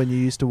shit when you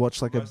used to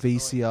watch like a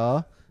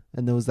VCR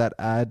and there was that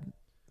ad?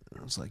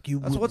 It was like you.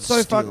 That's wouldn't what's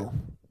so steal.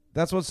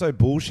 That's what's so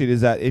bullshit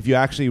is that if you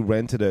actually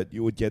rented it,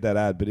 you would get that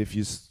ad. But if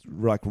you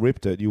like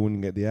ripped it, you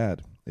wouldn't get the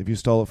ad. If you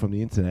stole it from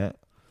the internet,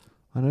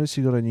 I noticed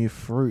you got a new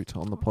fruit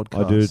on the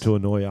podcast. I do it to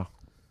annoy you.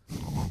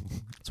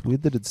 It's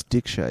weird that it's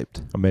dick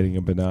shaped. I'm eating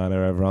a banana,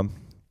 everyone.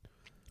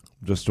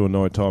 Just to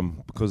annoy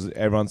Tom because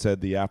everyone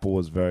said the apple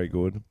was very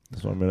good.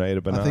 So I'm going to eat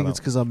a banana. I think it's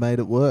because I made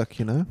it work.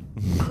 You know.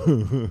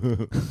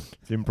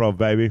 It's improv,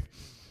 baby.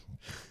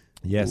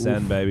 Yes, Oof.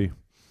 and baby.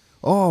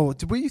 Oh,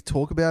 did we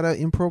talk about our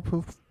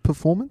improv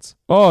performance?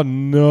 Oh,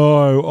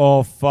 no.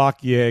 Oh, fuck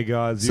yeah,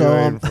 guys. So,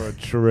 You're in for a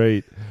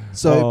treat.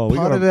 So we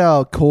part of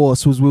our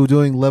course was we were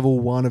doing level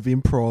 1 of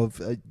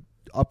improv,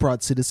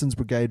 Upright Citizens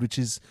Brigade, which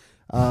is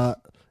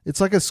it's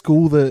like a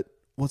school that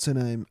what's her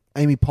name,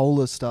 Amy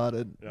Poehler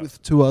started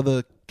with 2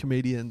 other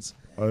comedians.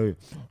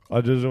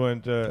 I just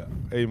went to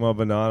eat my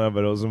banana,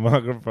 but it was a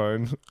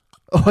microphone.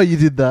 Oh, you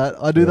did that?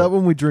 I do Yeah. that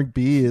when we drink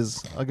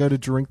beers. I go to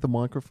drink the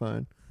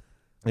microphone.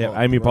 Yeah, Oh,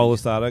 Amy great. Poehler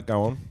started.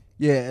 Go on.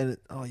 Yeah, and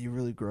you're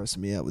really grossing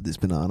me out with this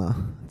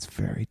banana. It's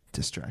very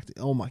distracting.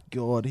 Oh my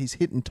god, he's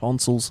hitting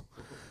tonsils.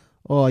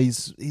 Oh,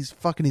 he's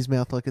fucking his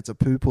mouth like it's a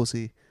poo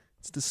pussy.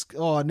 It's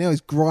now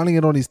he's grinding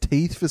it on his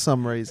teeth for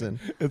some reason.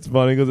 It's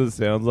funny because it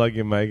sounds like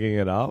you're making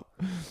it up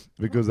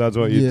because that's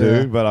what you Yeah.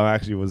 do, but I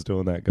actually was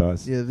doing that,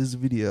 guys. Yeah, there's a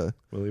video.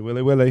 Willy,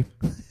 willy, willy.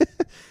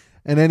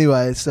 And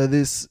anyway, so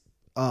this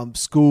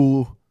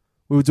school,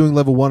 we were doing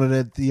level 1, and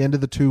at the end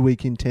of the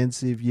 2-week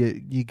intensive,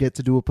 you get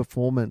to do a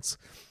performance.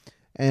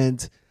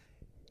 And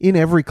in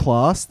every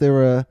class,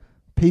 there are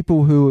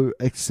people who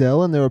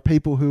excel, and there are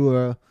people who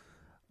are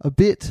a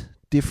bit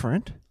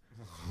different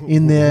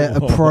in their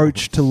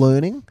approach to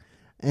learning.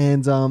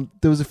 And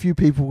there was a few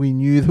people we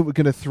knew that were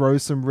going to throw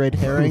some red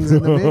herrings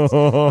in the mix,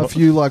 a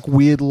few like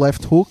weird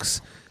left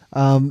hooks.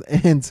 And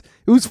it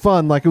was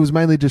fun. Like it was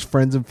mainly just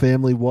friends and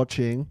family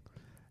watching.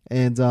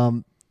 And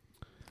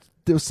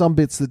there were some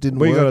bits that didn't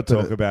We work. got to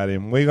but talk about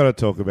him. We got to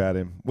talk about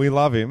him. We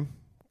love him.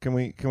 Can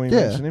we Yeah.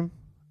 mention him?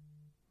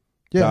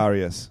 Yeah.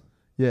 Darius.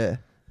 Yeah.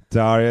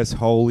 Darius,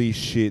 holy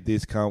shit,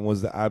 this cunt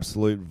was the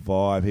absolute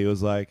vibe. He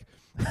was like,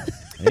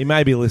 he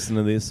may be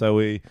listening to this, so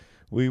we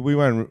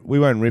won't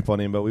rip on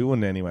him, but we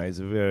wouldn't anyway. He's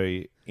a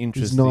very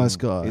interesting. He's a nice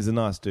guy. He's a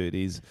nice dude.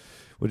 He's,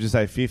 would you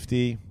say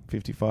 50,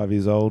 55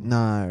 years old?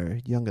 No,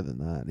 younger than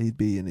that. He'd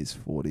be in his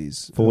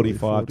 40s.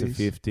 45 to 40s.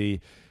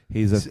 50.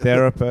 He's a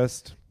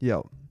therapist.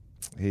 Yep.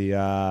 He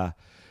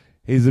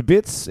was a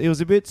bit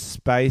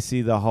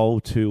spacey the whole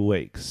 2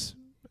 weeks.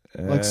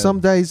 Like some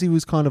days he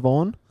was kind of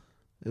on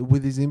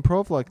with his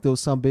improv. Like there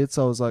was some bits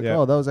I was like, Yeah.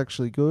 oh, that was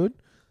actually good.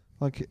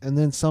 Like, and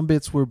then some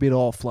bits were a bit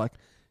off. Like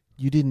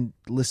you didn't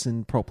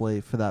listen properly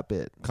for that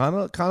bit. kind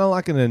of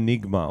like an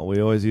enigma. We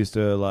always used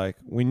to like,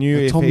 we knew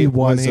A if Tommy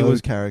when he Wiseau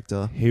was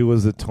character. he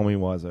was a Tommy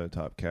Wiseau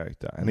type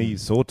character, and he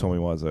saw Tommy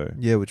Wiseau.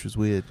 Yeah, which was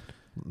weird.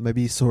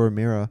 Maybe he saw a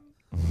mirror.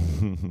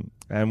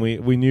 And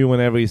we knew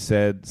whenever he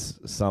said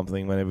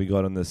something, whenever he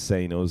got on the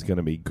scene, it was going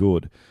to be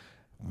good.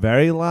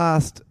 Very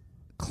last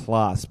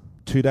class,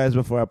 2 days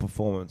before our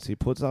performance, he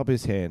puts up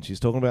his hand. She's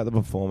talking about the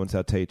performance,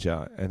 our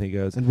teacher, and he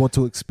goes, And what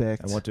to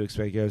expect. and what to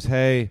expect. He goes,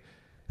 hey,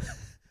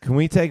 can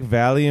we take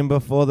Valium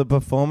before the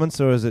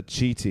performance, or is it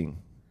cheating?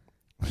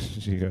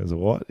 She goes,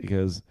 what? He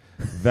goes,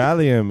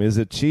 Valium, is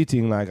it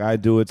cheating? Like I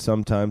do it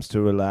sometimes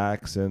to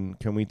relax, and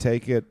can we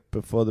take it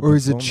before the Or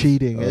performance? is it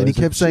cheating? Or And he is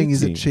it kept saying,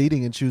 is it cheating?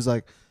 cheating? And she was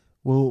like,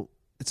 well,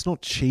 it's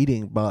not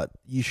cheating, but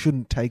you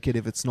shouldn't take it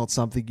if it's not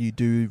something you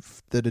do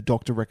that a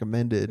doctor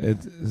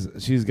recommended.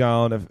 She's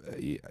going,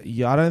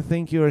 I don't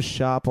think you're as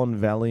sharp on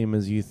Valium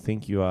as you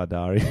think you are,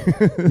 Dari.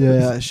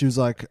 Yeah, she was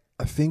like,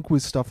 I think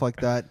with stuff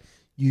like that,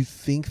 you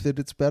think that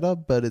it's better,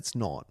 but it's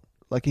not.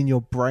 Like in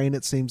your brain,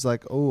 it seems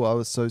like, oh, I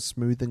was so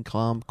smooth and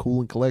calm, cool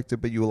and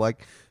collected, but you were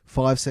like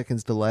 5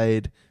 seconds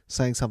delayed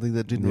saying something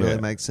that didn't really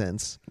make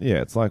sense. Yeah,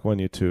 it's like when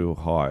you're too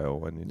high or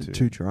when you're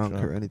too drunk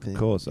or anything. Of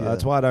course. Yeah.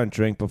 That's why I don't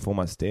drink before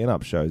my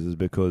stand-up shows, is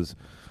because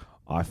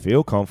I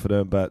feel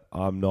confident, but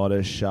I'm not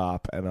as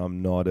sharp and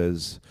I'm not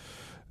as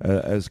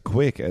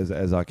quick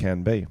as I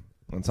can be.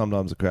 And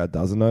sometimes the crowd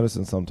doesn't notice,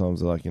 and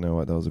sometimes they're like, you know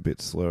what, that was a bit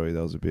slurry,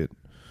 that was a bit...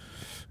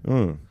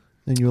 And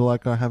you were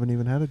like, I haven't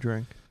even had a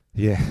drink.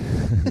 Yeah.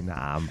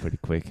 Nah, I'm pretty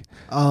quick.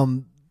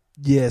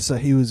 Yeah, so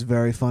he was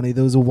very funny.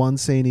 There was a one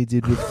scene he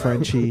did with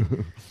Frenchie.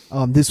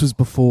 This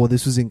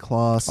was in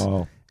class.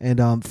 Oh.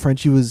 And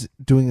Frenchie was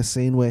doing a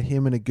scene where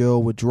him and a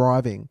girl were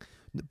driving,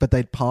 but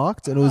they'd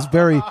parked, and it was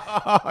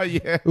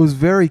it was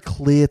very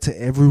clear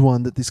to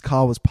everyone that this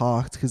car was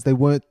parked because they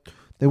weren't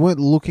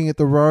looking at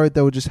the road.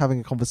 They were just having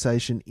a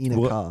conversation in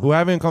a car. We're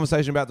having a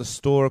conversation about the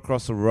store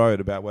across the road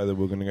about whether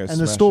we're going to go smash it up.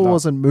 And the store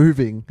wasn't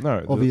moving.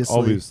 No,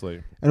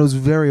 obviously. And it was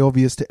very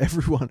obvious to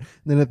everyone. And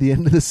then at the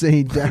end of the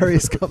scene,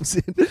 Darius comes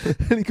in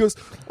and he goes,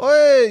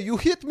 "Hey, you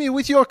hit me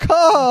with your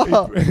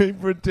car." He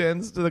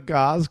pretends the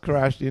car's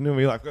crashed into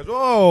me, like,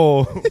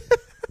 "Oh."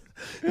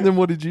 And then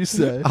what did you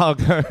say? I'll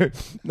go,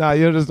 "No,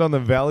 you're just on the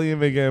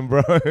Valium again,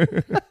 bro."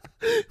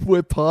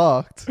 We're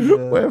parked.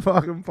 Yeah. We're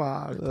fucking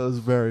parked. That was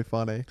very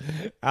funny.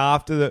 It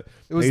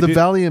was the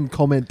Valium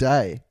comment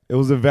day. It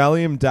was a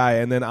Valium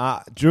day, and then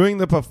during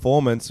the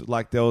performance,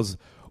 like there was,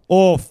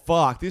 oh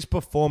fuck, this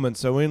performance.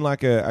 So we're in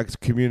like a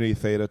community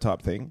theater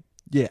type thing.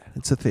 Yeah,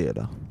 it's a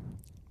theater.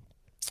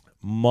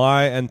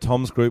 My and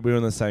Tom's group, we were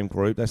in the same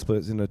group. They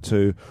split us into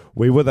two.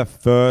 We were the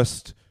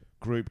first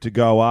group to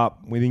go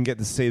up. We didn't get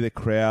to see the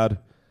crowd.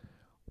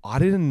 I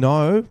didn't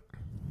know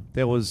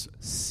there was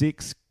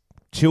 6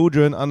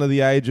 children under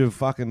the age of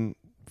fucking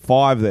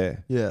 5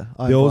 there. Yeah.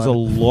 There was a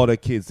lot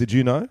of kids. Did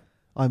you know?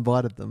 I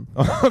invited them.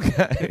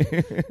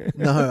 Okay.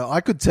 No,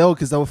 I could tell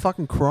because they were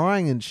fucking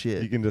crying and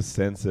shit. You can just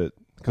sense it.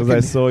 Because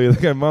they saw you.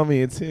 They go,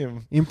 "Mummy, it's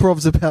him."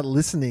 Improv's about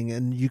listening,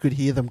 and you could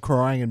hear them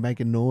crying and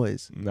making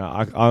noise. No,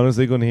 I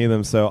honestly couldn't hear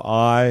them. So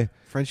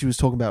Frenchie was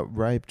talking about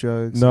rape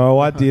jokes. No,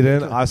 I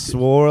didn't. I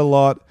swore a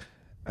lot.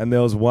 And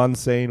there was one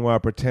scene where I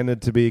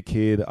pretended to be a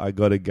kid. I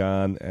got a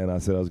gun, and I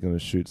said I was going to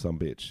shoot some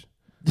bitch.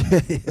 And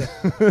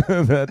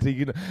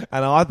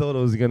I thought it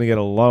was going to get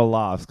a lot of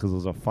laughs because it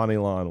was a funny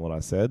line what I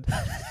said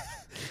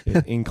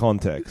in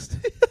context.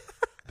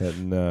 But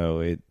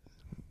no,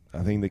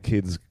 I think the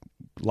kids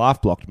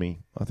laugh blocked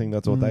me. I think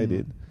that's what they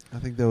did. I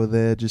think they were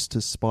there just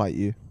to spite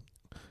you.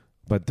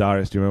 But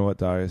Darius, do you remember what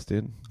Darius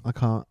did? I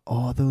can't.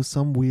 Oh, there was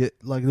some weird,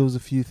 like there was a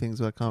few things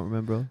that I can't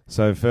remember.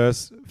 So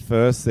first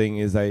thing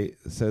is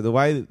so the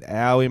way that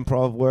our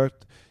improv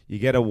worked, you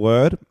get a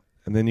word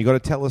and then you got to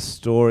tell a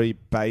story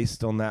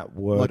based on that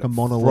word, like a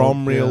monologue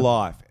from real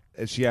life.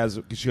 And she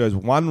goes,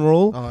 one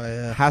rule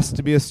has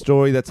to be a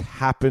story that's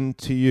happened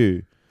to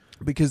you.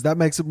 Because that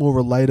makes it more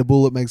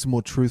relatable, it makes it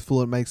more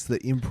truthful, it makes the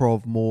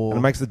improv more... And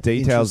it makes the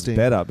details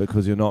better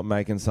because you're not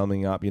making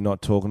something up, you're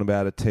not talking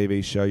about a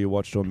TV show you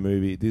watched or a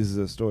movie. This is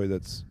a story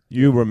that's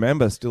you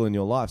remember still in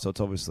your life, so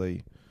it's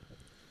obviously...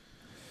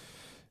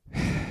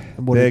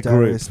 And what did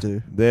Darius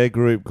do? Their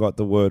group got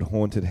the word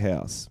haunted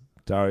house.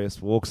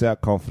 Darius walks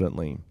out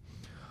confidently.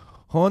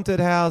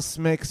 Haunted house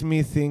makes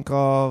me think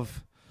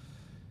of...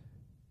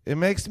 It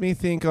makes me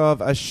think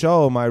of a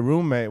show my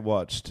roommate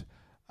watched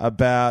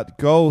about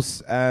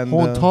ghosts and...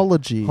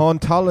 Hauntology.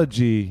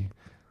 Hauntology.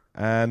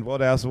 And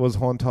what else was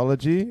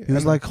hauntology? It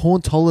was like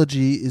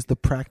hauntology is the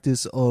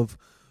practice of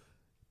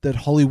that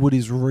Hollywood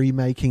is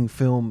remaking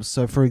films.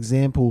 So, for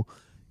example,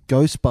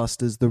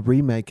 Ghostbusters, the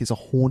remake, is a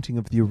haunting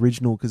of the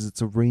original because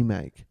it's a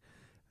remake.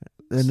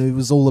 And it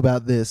was all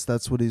about this.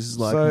 That's what he's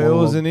like. So it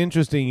was an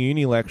interesting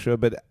uni lecture,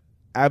 but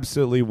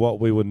absolutely what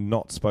we were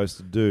not supposed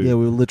to do. Yeah,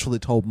 we were literally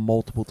told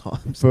multiple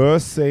times.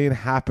 First scene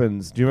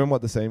happens. Do you remember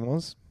what the scene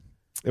was?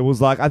 It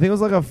was like, I think it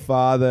was like a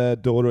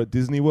father-daughter at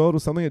Disney World or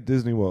something at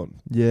Disney World.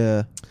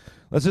 Yeah.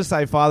 Let's just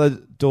say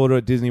father-daughter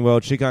at Disney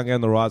World. She can't get on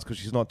the rides because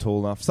she's not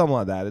tall enough. Something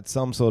like that. It's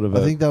some sort of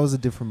I think that was a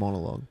different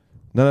monologue.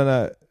 No.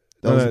 That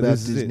was about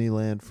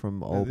Disneyland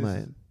from Old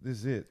Mate. This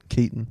is it.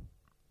 Keaton.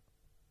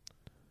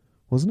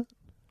 Wasn't it?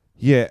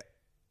 Yeah.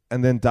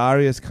 And then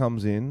Darius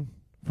comes in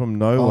from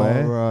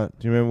nowhere. Oh, right.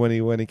 Do you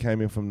remember when he came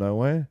in from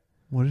nowhere?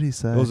 What did he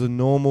say? It was a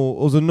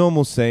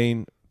normal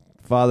scene.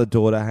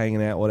 Father-daughter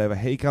hanging out, whatever.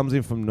 He comes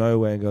in from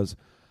nowhere and goes,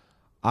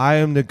 "I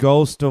am the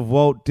ghost of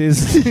Walt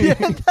Disney." Yeah,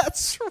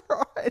 that's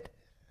right.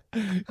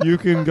 You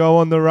can go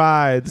on the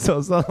ride.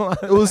 So something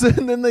like It was,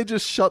 and then they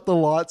just shut the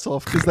lights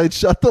off because they'd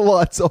shut the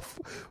lights off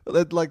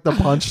at like the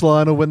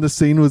punchline or when the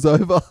scene was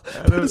over.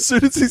 But as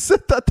soon as he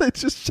said that, they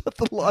just shut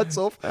the lights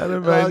off. And it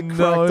And I made cracked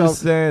no up.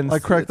 sense. I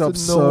cracked It's up a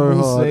so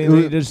normal hard. scene. It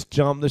He was- just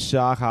jumped the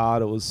shark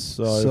hard. It was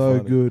so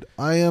funny. good.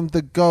 I am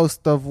the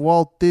ghost of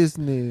Walt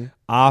Disney.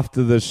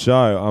 After the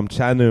show, I'm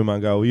chatting to him. I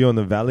go, "Were you on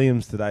the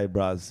Valiums today,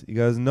 bruz?" He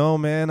goes, "No,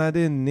 man, I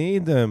didn't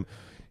need them.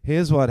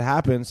 Here's what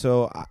happened.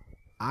 So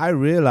I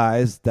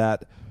realized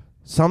that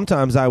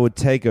sometimes I would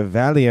take a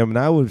Valium and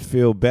I would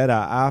feel better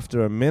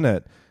after a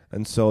minute.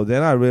 And so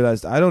then I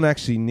realized I don't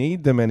actually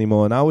need them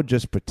anymore, and I would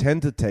just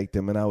pretend to take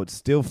them and I would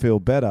still feel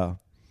better."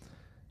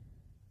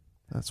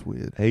 That's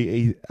weird.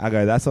 I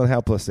go, "That's not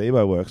how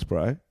placebo works,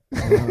 bro."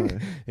 No.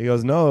 He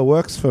goes, "No, it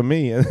works for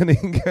me." And then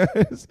he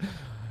goes,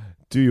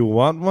 "Do you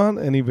want one?"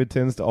 And he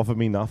pretends to offer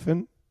me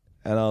nothing.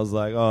 And I was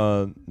like,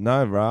 "Oh,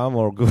 no, bro, I'm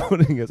all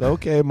good." He goes,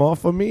 "Okay, more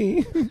for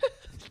me."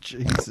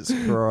 Jesus So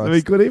he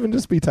Christ. could even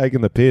just be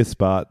taking the piss,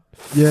 but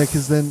Yeah,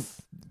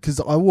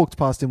 because I walked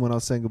past him when I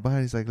was saying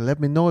goodbye. He's like,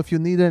 "Let me know if you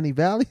need any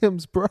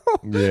Valiums, bro."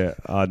 yeah,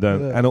 I don't.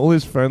 Yeah. And all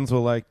his friends were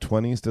like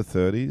 20s to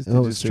 30s. Did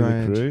Oh, you see the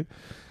strange. crew?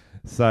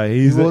 So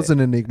He was an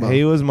enigma.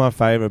 He was my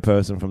favorite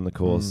person from the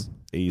course.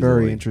 Easily.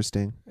 Very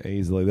interesting.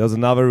 Easily. There was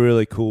another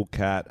really cool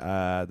cat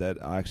that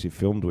I actually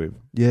filmed with.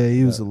 Yeah,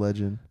 he was a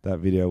legend. That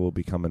video will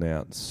be coming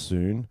out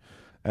soon.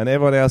 And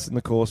everyone else in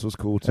the course was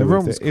cool too.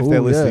 Everyone if was they're, cool, if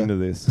they're listening yeah. to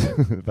this.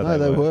 But No,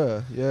 they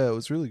were. Yeah, it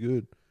was really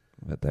good.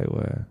 But they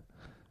were.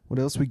 What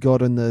else we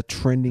got in the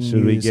trending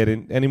Should we news? get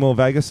in any more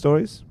Vegas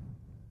stories?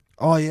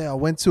 Oh yeah, I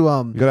went to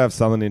You gotta have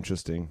something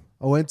interesting.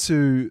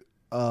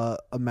 a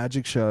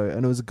magic show,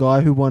 and it was a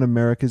guy who won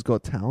America's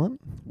Got Talent,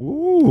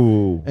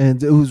 Ooh.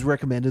 and it was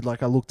recommended.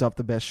 Like I looked up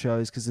the best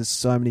shows because there's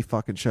so many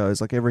fucking shows.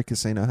 Like every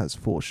casino has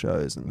 4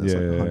 shows, and there's Yeah,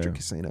 like yeah, 100 yeah.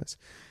 casinos,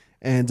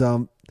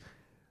 and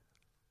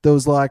there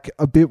was like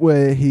a bit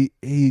where he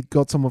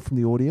got someone from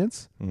the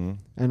audience, Mm.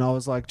 and I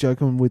was like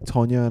joking with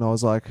Tonya, and I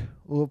was like,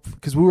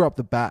 because we were up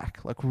the back,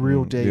 like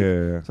real deep.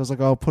 Yeah. So I was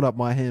like, I'll put up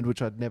my hand,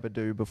 which I'd never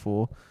do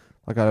before.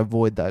 Like I'd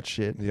avoid that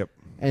shit. Yep.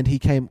 And he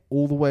came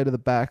all the way to the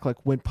back,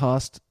 like went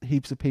past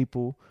heaps of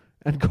people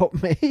and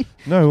got me.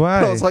 No way.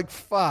 And I was like,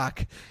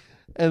 fuck.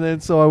 And then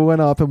so I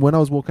went up, and when I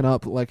was walking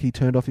up, like he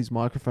turned off his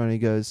microphone and he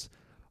goes,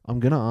 "I'm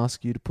going to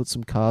ask you to put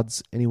some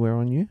cards anywhere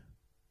on you,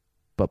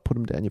 but put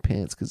them down your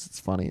pants because it's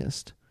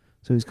funniest."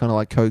 So he's kind of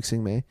like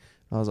coaxing me.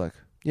 I was like,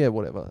 yeah,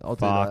 whatever. I'll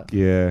do fuck that.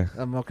 yeah.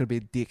 I'm not going to be a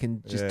dick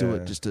and just do Yeah.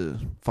 it just to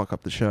fuck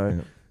up the show.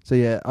 Yeah. So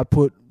yeah,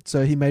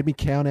 so he made me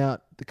count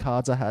out the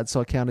cards I had. So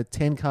I counted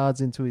 10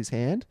 cards into his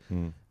hand.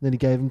 Mm. Then he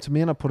gave them to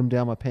me, and I put them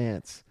down my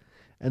pants.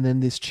 And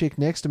then this chick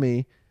next to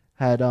me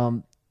had,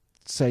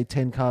 say,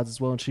 10 cards as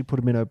well, and she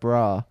put them in her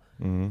bra.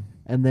 Mm.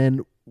 And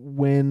then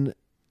when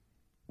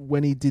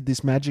he did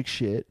this magic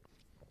shit,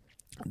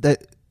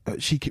 that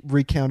she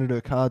recounted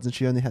her cards, and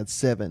she only had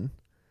 7.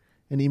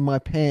 And in my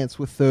pants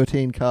were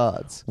 13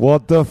 cards.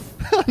 What the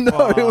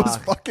No, it was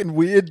Fuck. fucking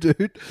weird,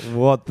 dude.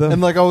 what the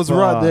And like I was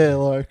right fuck? there,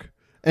 like,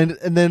 and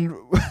then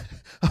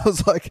I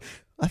was like,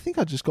 I think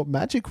I just got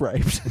magic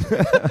raped.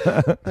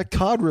 That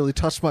card really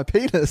touched my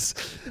penis.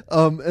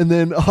 And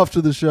then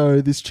after the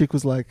show, this chick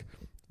was like,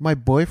 "My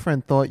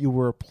boyfriend thought you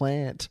were a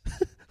plant."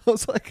 I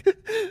was like,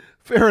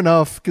 fair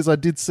enough, because I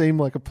did seem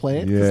like a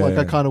plant. Because like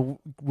I Yeah. kind of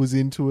was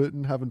into it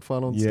and having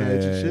fun on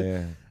stage and shit.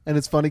 Yeah. And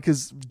it's funny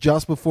because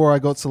just before I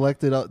got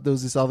selected, there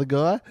was this other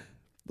guy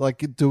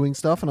like doing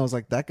stuff, and I was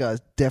like, that guy's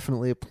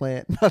definitely a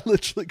plant. And I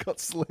literally got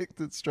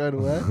selected straight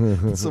away.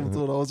 Someone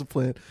thought I was a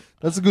plant.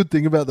 That's a good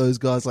thing about those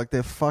guys. Like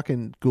they're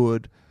fucking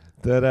good.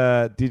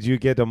 That did you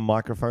get a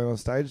microphone on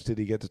stage? Did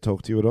he get to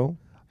talk to you at all?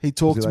 He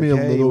talked Was to he me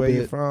like, a "Hey, little where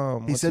you bit.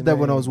 from? He What's said your that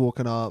when I name?" was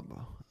walking up,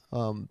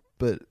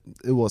 but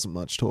it wasn't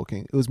much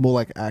talking. It was more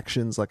like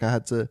actions. Like I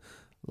had to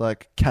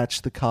like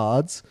catch the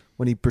cards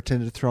when he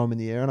pretended to throw them in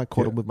the air, and I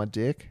caught Yeah. him with my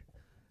dick.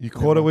 You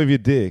caught it with your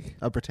dick.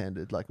 I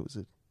pretended like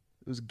it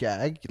was a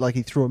gag. Like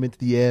he threw them into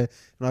the air,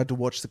 and I had to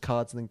watch the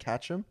cards and then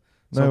catch them.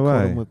 So No I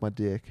caught way. him with my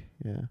dick.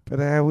 Yeah, But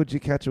how would you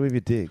catch it with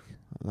your dick?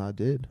 and I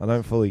did. I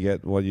don't fully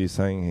get what you're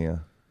saying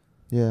here.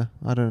 Yeah,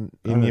 I don't.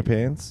 In your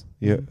pants?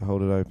 Yeah,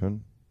 hold it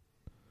open.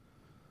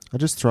 I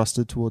just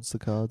thrusted towards the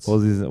cards. What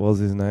was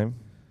his name?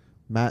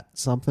 Matt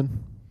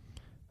something.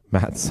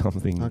 Matt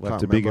something. I Left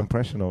can't a big remember.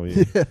 impression of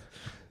you. Yeah.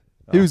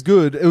 He was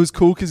good. It was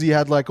cool because he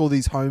had like all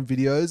these home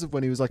videos of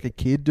when he was like a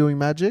kid doing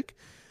magic.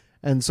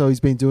 And so he's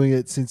been doing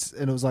it since,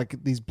 and it was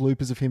like these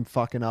bloopers of him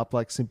fucking up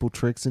like simple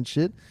tricks and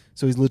shit.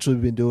 So he's literally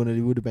been doing it.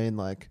 He would have been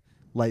like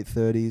late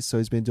 30s. So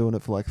he's been doing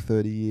it for like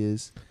 30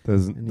 years.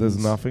 There's And there's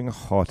he's- nothing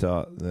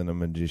hotter than a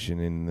magician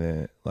in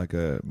there, like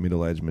a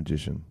middle-aged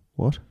magician.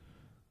 What?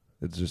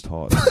 It's just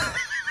hot.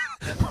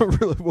 I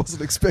really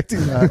wasn't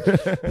expecting that.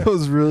 That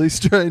was really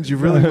strange. You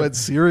really went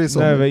serious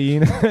on No, me. but you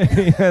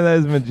know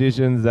those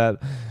magicians that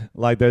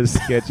like those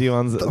sketchy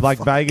ones. Like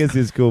Vegas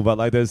is cool, but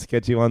like those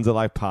sketchy ones at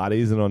like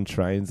parties and on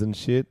trains and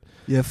shit.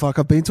 Yeah, fuck.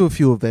 I've been to a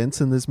few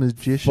events and there's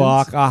magicians.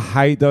 Fuck, I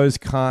hate those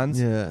cunts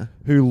Yeah.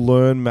 who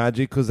learn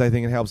magic because they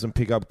think it helps them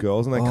pick up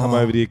girls and they come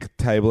over to your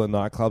table at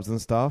nightclubs and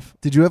stuff.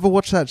 Did you ever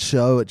watch that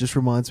show? It just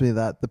reminds me of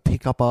that. The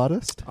Pickup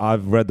Artist.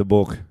 I've read the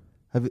book.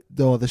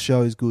 The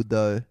show is good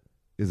though.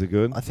 Is it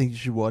good? I think you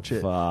should watch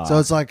it. Fuck. So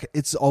it's like,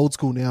 it's old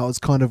school now. It's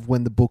kind of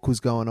when the book was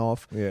going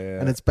off. Yeah.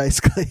 And it's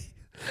basically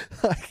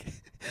like,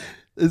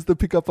 is the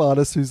pickup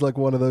artist who's like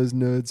one of those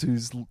nerds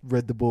who's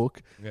read the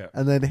book. Yeah.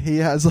 And then he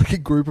has like a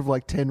group of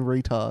like 10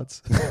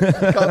 retards.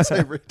 I can't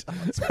say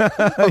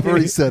retards. I've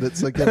already said it,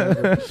 so get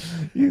over it.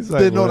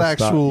 They're not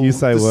actual stuff. You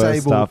say disabled.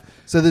 worse stuff.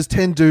 So there's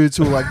 10 dudes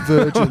who are like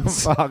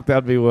virgins. Fuck,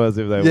 that'd be worse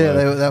if they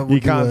were. That would you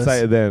be can't worse.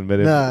 say it then, but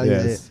yes.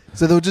 Yeah.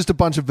 So there were just a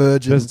bunch of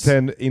virgins. Just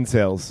 10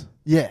 incels.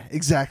 Yeah,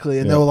 exactly.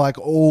 And they were like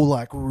all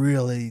like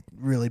really,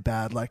 really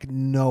bad, like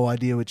no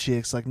idea with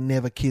chicks, like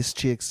never kiss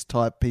chicks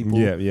type people.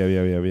 Yeah.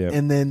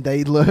 And then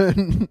they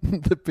learn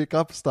to pick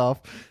up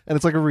stuff, and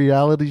it's like a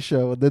reality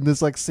show. And then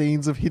there's like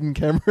scenes of hidden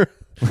camera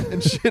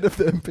and shit of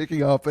them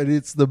picking up, and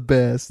it's the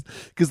best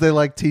because they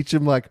like teach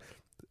them like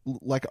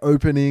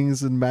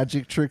openings and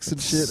magic tricks and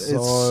shit.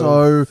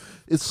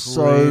 It's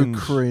so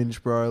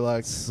cringe, bro.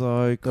 Like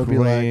so they'll cringe, be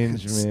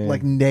like, man.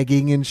 like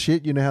negging and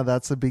shit. You know how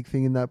that's a big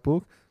thing in that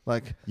book.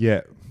 Like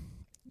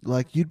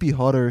like you'd be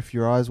hotter if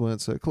your eyes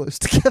weren't so close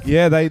together.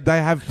 Yeah, they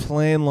have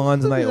plan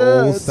lines and they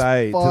all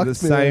say to the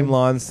same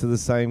lines to the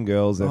same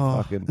girls. They're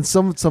fucking. And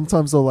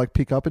sometimes they'll like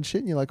pick up and shit,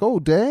 and you're like, oh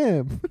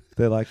damn.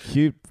 They're like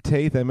cute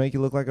teeth. They make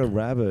you look like a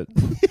rabbit.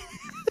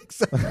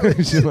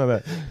 Shit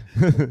like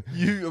that.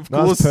 You of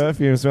nice course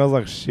perfume smells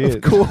like shit.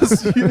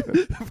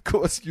 Of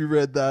course you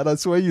read that. I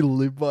swear you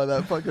live by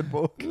that fucking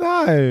book.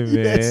 No, man.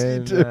 Yes,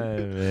 you do.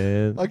 No,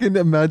 man. I can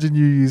imagine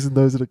you using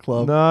those at a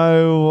club.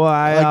 No way.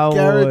 I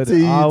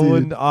guarantee I you,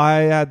 wouldn't.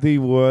 I had the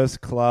worst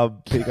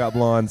club pickup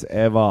lines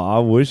ever. I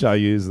wish I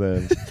used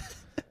them.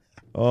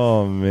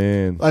 Oh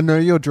man. I know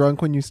you're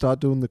drunk when you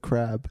start doing the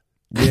crab.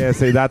 Yeah,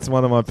 see, that's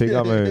one of my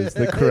pickup moves,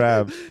 the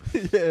crab.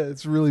 Yeah,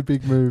 it's a really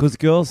big move. Because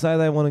girls say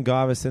they want a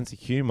guy with a sense of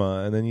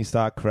humour, and then you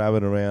start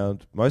crabbing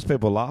around. Most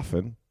people are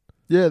laughing.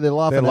 Yeah, they're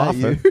laughing at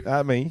you.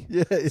 At me.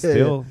 Yeah.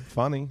 Still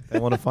funny. They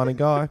want a funny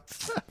guy.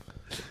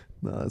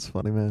 No, that's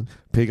funny, man.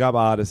 Pickup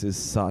artist is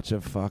such a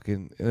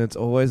fucking... And it's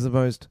always the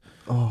most...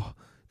 Oh,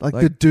 like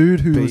the dude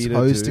who was beater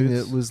hosting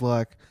dudes. it was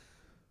like...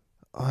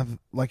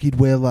 he'd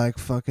wear like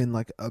fucking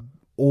like a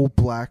all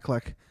black,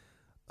 like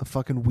a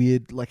fucking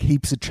weird, like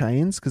heaps of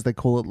chains, because they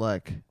call it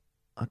like...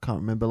 I can't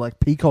remember, like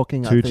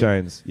peacocking. 2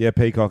 chains. Yeah,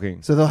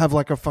 peacocking. So they'll have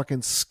like a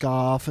fucking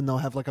scarf and they'll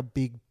have like a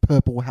big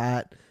purple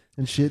hat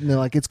and shit, and they're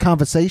like, it's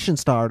conversation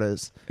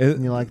starters.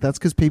 And you're like, that's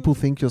because people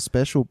think you're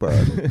special, bro.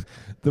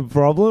 The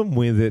problem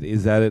with it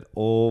is that it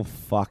all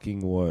fucking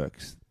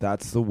works.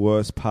 That's the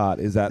worst part,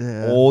 is that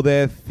all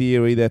their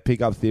theory, their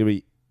pickup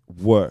theory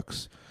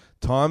works.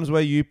 Times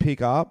where you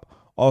pick up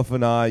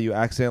often are you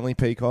accidentally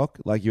peacock,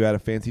 like you had a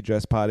fancy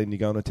dress party and you're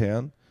going to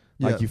town.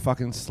 Like you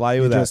fucking slay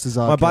with that.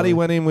 My buddy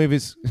went in with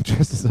his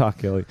dressed as R.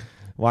 Kelly.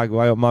 Like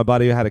my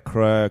buddy had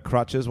a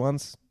crutches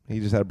once. He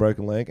just had a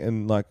broken leg,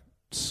 and like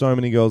so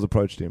many girls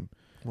approached him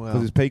because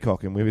he's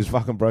peacocking with his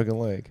fucking broken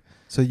leg.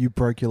 So you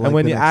broke your leg. And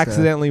when you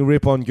accidentally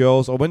rip on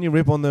girls, or when you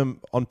rip on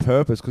them on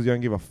purpose because you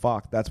don't give a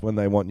fuck, that's when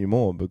they want you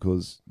more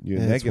because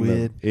you're negging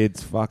them.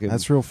 It's fucking.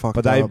 That's real fucked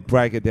up. But they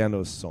break it down to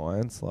a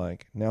science.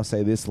 Like, now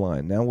say this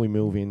line. Now we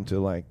move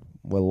into like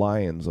we're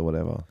lions or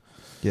whatever.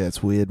 Yeah,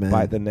 it's weird, man.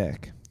 Bite the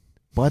neck.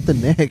 Bite the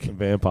neck.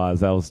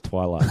 Vampires. That was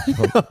Twilight.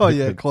 Oh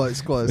yeah, close.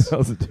 That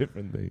was a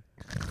different thing.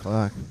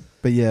 Fuck.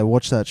 But yeah,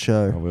 watch that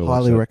show.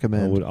 Highly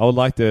recommend. I would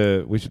like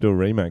to. We should do a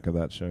remake of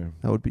that show.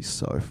 That would be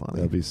so funny.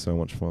 That'd be so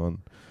much fun.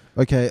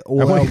 Okay,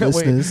 all our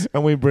listeners.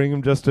 And we bring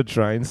them just to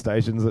train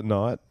stations at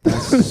night.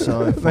 That's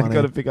so funny. They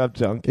got to pick up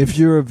junkies. If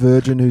you're a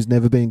virgin who's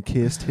never been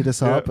kissed, hit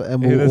us up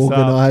and we'll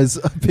organise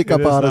a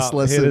pickup artist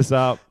lesson. Hit us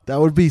up. That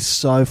would be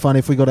so funny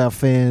if we got our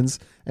fans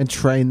and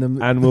train them.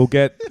 And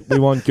we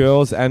want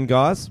girls and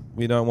guys.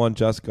 We don't want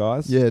just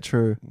guys. Yeah,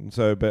 true.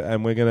 So,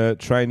 and we're going to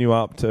train you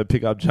up to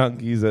pick up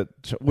junkies at...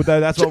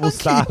 that's what we'll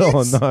start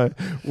on. No,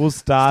 we'll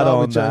start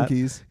on with that.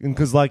 junkies.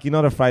 Because like you're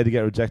not afraid to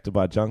get rejected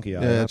by a junkie,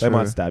 are you? Yeah, They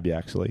might stab you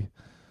actually.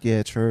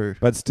 Yeah, true.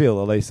 But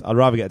still, at least I'd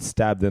rather get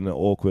stabbed than an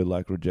awkward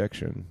like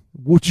rejection.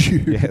 Would you?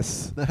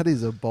 Yes. That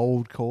is a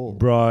bold call.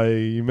 Bro,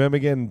 you remember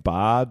getting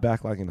barred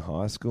back like in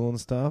high school and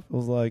stuff? It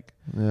was like,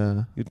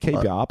 it'd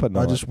keep you up at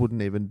night. I just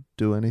wouldn't even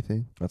do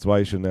anything. That's why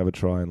you should never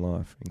try in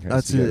life in case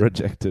That's you it. get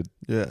rejected.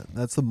 Yeah,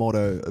 that's the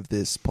motto of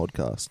this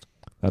podcast.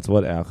 That's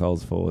what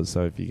alcohol's for.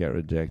 So if you get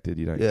rejected,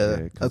 you don't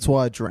care. That's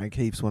why I drank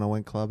heaps when I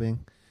went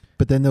clubbing.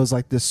 But then there was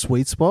like this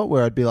sweet spot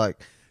where I'd be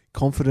like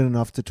confident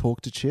enough to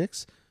talk to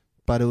chicks,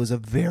 but it was a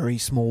very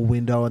small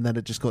window, and then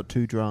it just got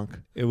too drunk.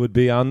 It would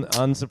be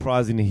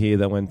unsurprising to hear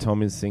that when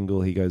Tom is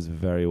single, he goes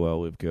very well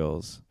with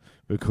girls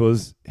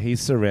because he's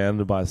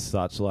surrounded by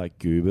such like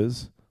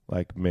goobers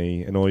like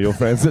me, and all your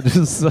friends are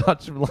just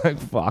such like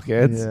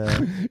fuckheads.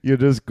 Yeah. You're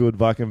just good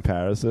by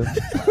comparison.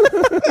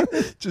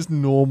 Just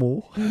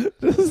normal.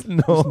 Just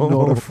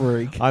normal. Not a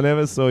freak. I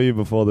never saw you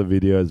before the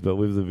videos, but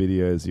with the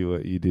videos,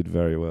 you did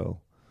very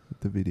well.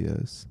 The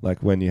videos.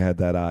 Like when you had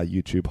that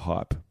YouTube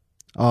hype.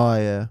 Oh,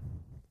 yeah.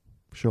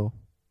 Sure.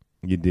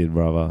 You did,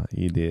 brother.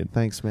 You did.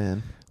 Thanks,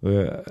 man.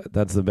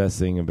 That's the best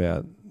thing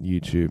about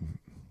YouTube.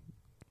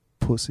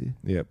 Pussy.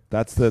 Yep.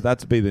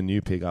 That's be the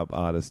new pickup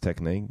artist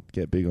technique.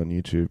 Get big on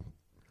YouTube.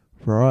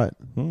 Right.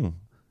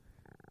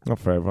 Not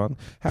for everyone.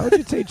 How would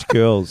you teach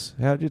girls?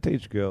 How would you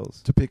teach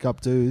girls? To pick up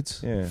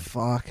dudes? Yeah.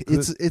 Fuck.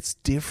 It's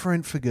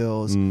different for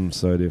girls.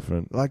 So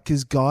different. Like,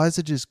 because guys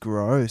are just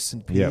gross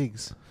and Yep.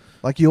 pigs.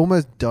 Like, you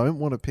almost don't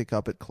want to pick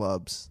up at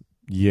clubs.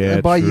 Yeah,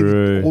 and by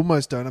true. you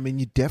almost don't, I mean,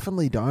 you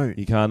definitely don't.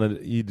 You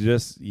can't. You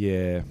just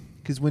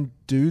Because when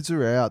dudes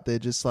are out, they're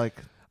just like...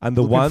 And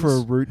the looking ones for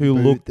a root who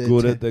boot, look they're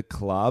good at the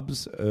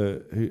clubs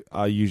who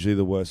are usually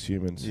the worst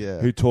humans. Yeah.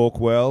 Who talk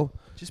well.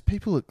 Just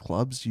people at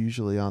clubs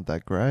usually aren't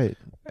that great.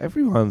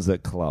 Everyone's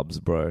at clubs,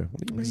 bro.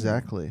 What do you mean?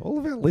 Exactly. All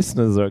of our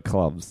listeners are at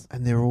clubs.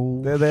 And they're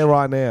all... They're there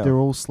right now. They're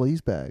all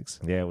sleaze bags.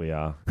 Yeah, we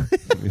are.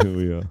 Yeah,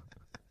 we are.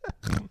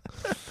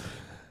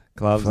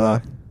 Clubs Fuck.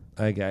 are.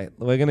 Okay,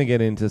 we're going to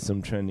get into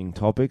some trending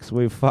topics.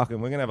 We're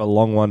going to have a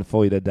long one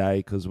for you today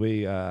because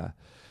we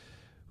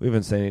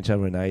haven't seen each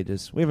other in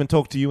ages. We haven't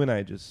talked to you in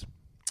ages.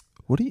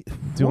 What do you... Do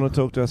you want to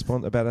talk to us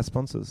about our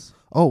sponsors?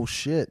 Oh,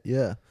 shit,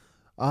 yeah.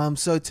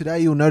 So today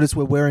you'll notice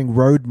we're wearing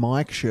Rode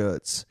mic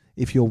shirts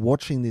if you're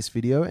watching this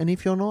video. And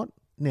if you're not,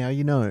 now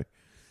you know.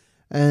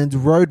 And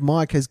Rode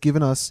mic has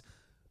given us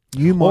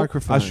new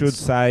microphones. I should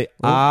say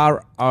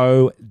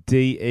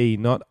RODE,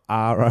 not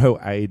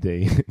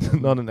ROAD.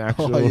 Not an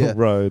actual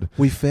road.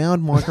 We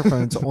found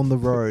microphones on the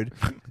road.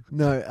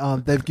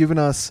 No, they've given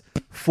us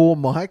 4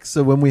 mics,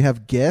 so when we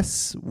have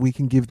guests, we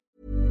can give...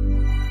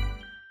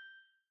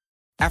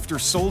 After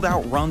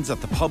sold-out runs at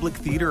the Public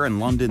Theatre and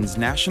London's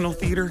National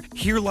Theatre,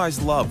 Here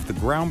Lies Love, the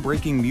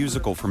groundbreaking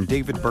musical from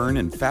David Byrne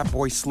and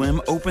Fatboy Slim,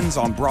 opens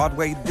on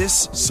Broadway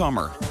this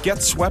summer.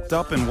 Get swept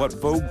up in what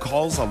Vogue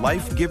calls a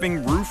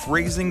life-giving,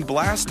 roof-raising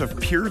blast of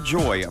pure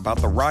joy about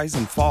the rise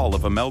and fall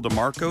of Imelda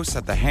Marcos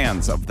at the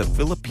hands of the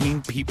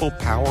Philippine People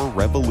Power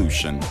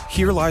Revolution.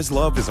 Here Lies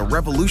Love is a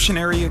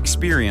revolutionary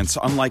experience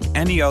unlike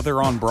any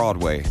other on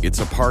Broadway. It's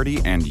a party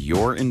and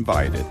you're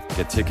invited.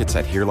 Get tickets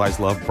at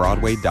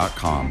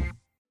HereLiesLoveBroadway.com.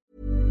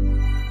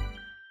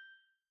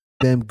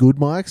 Damn good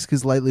mics,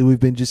 because lately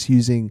we've been just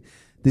using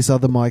this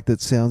other mic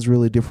that sounds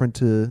really different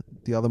to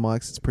the other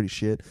mics. It's pretty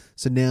shit.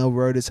 So now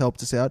Rode has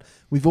helped us out.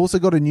 We've also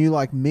got a new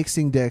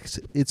mixing deck.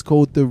 It's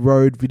called the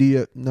Rode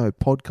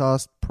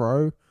Podcast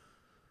Pro.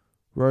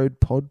 Rode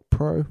Pod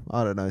Pro?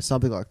 I don't know,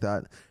 something like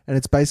that. And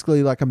it's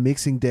basically like a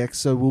mixing deck,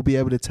 so we'll be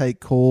able to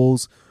take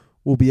calls,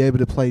 we'll be able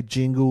to play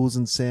jingles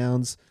and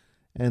sounds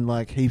and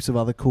heaps of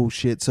other cool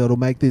shit. So it'll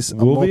make this a lot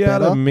better. We'll be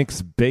able to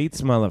mix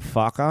beats,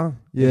 motherfucker.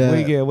 Yeah.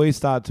 If we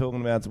start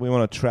talking about we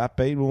want a trap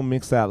beat, we'll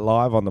mix that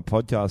live on the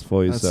podcast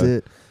for you. That's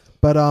it.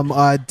 But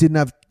I didn't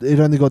have it.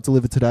 Only got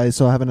delivered today,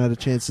 so I haven't had a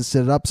chance to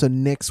set it up. So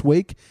next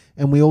week,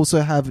 and we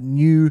also have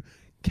new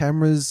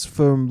cameras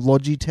from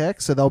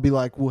Logitech. So they'll be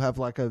we'll have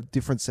a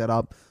different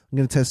setup. I'm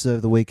going to test it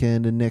over the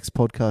weekend, and next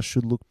podcast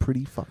should look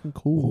pretty fucking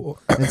cool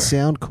and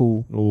sound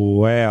cool.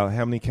 Wow,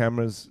 how many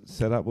cameras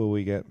set up will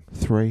we get?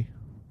 3.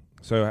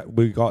 So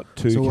we got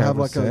 2 cameras. So we'll have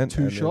a sent,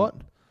 2-shot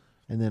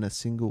and then a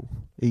single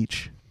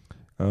each.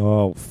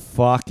 Oh,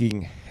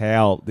 fucking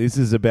hell. This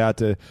is about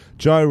to...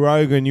 Joe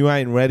Rogan, you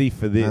ain't ready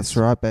for this. That's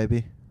right,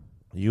 baby.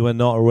 You are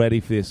not ready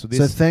for this.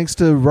 So thanks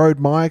to Rode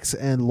mics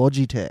and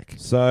Logitech.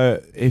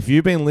 So if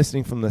you've been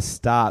listening from the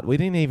start, we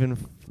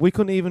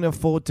couldn't even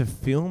afford to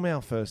film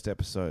our first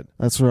episode.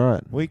 That's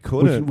right. We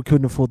couldn't. We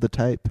couldn't afford the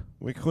tape.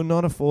 We could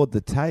not afford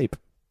the tape,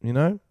 you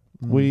know?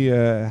 We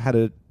had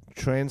a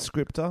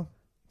transcriptor.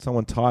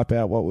 Someone type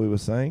out what we were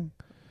saying.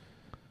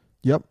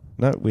 Yep.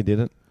 No, we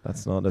didn't.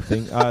 That's not a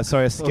thing.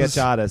 Sorry, a sketch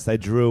artist. They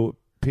drew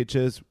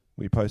pictures.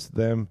 We posted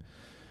them.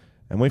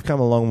 And we've come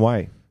a long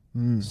way.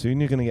 Soon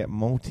you're going to get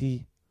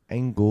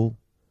multi-angle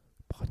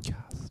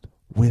podcast.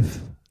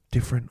 With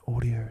different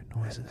audio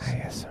noises.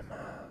 ASMR.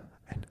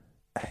 And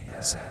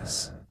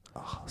ASS.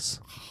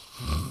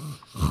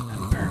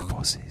 And bird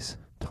pussies.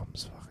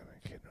 Tom's fucking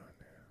a kid right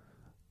now.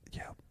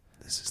 Yep.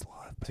 This is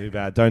live. Too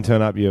bad. Don't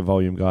turn up your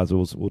volume, guys.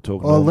 We'll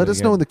talk. Let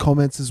us know in the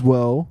comments as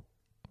well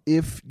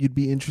if you'd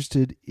be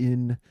interested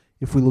in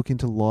if we look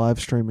into live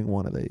streaming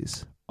one of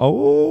these.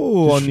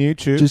 Oh, on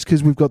YouTube. Just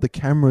because we've got the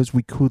cameras,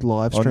 we could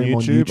live stream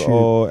on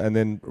YouTube. And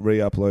then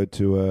re-upload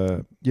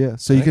to... yeah,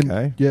 so you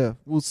can... Yeah,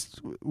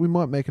 we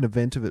might make an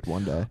event of it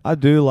one day. I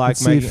do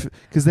like making...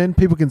 Because then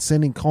people can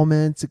send in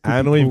comments.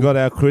 And we've got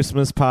our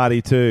Christmas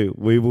party too.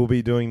 We will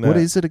be doing that. What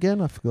is it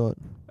again? I forgot.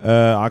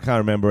 I can't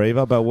remember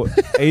either,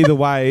 but either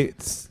way,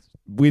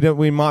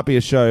 we might be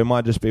a show. It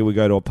might just be we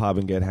go to a pub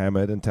and get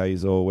hammered and tell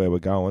you all where we're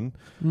going.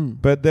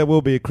 But there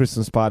will be a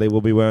Christmas party.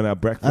 We'll be wearing our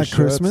breakfast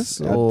shirts. At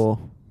Christmas? Or...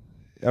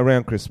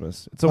 Around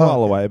Christmas. It's a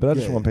while away, but I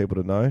just want people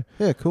to know.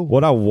 Yeah, cool.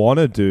 What I want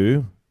to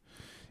do,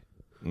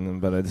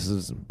 but this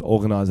is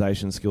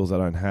organisation skills I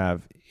don't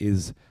have,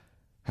 is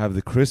have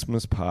the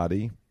Christmas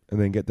party and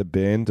then get the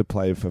band to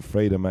play for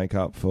free to make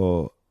up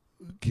for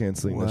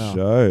cancelling the Wow.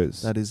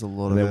 shows. That is a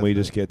lot and of then we effort.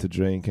 just get to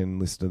drink and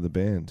listen to the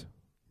band.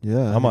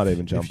 Yeah. I might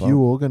even jump if up. you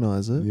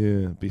organise it.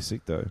 Yeah, be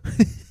sick though.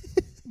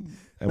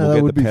 And No, that we'll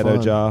get would the be pedo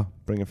fun. jar,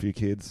 bring a few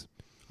kids.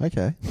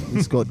 Okay.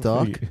 It's got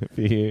dark.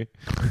 for you.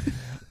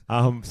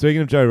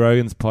 Speaking of Joe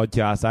Rogan's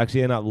podcast, I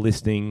actually ended up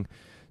listening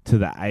to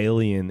the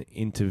Alien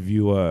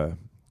interviewer.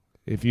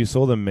 If you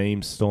saw the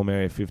meme Storm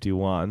Area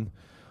 51,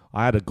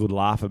 I had a good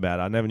laugh about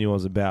it. I never knew what it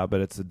was about,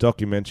 but it's a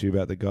documentary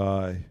about the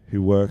guy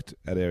who worked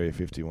at Area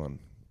 51.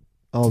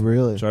 Oh,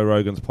 really? Joe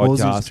Rogan's What was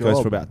his podcast goes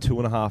job? for about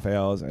 2.5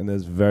 hours, and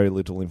there's very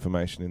little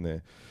information in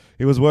there.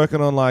 He was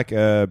working on like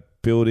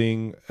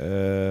building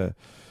an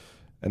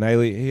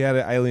alien. He had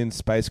an alien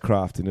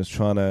spacecraft and was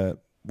trying to,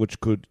 which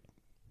could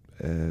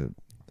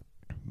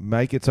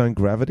make its own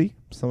gravity,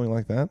 something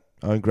like that,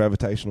 own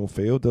gravitational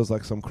field. There was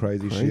like some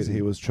crazy shit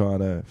he was trying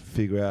to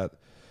figure out.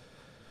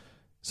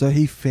 So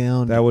he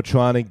found... They were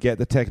trying to get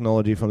the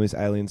technology from this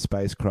alien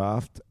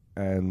spacecraft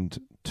and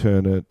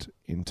turn it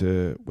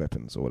into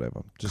weapons or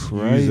whatever. Just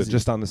use it,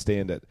 just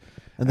understand it.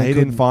 And he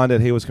didn't find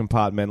it. He was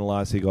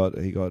compartmentalized.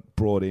 He got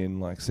brought in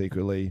like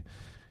secretly.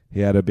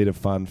 He had a bit of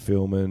fun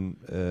filming.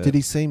 Did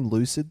he seem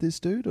lucid, this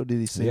dude, or did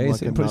he seem he like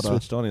seemed pretty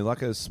switched on. He's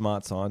like a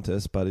smart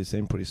scientist, but he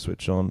seemed pretty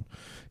switched on.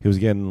 He was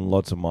getting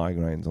lots of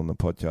migraines on the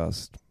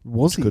podcast.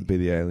 Was he? Could be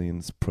the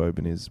aliens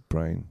probing his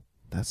brain.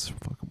 That's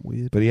fucking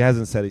weird. But he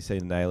hasn't said he's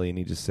seen an alien.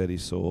 He just said he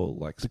saw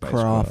like The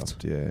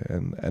spacecraft. craft. Yeah,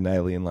 and an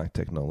alien like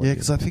technology. Yeah,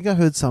 because I think I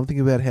heard something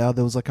about how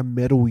there was like a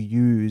metal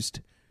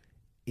used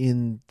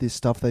in this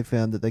stuff they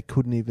found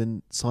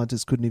that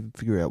scientists couldn't even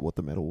figure out what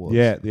the metal was.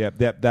 Yeah,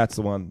 that's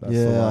the one. That's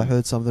the one. I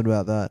heard something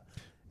about that.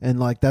 And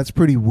like that's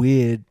pretty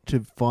weird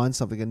to find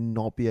something and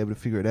not be able to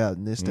figure it out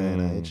in this day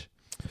and age.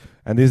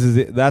 And this is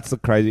it. That's the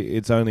crazy.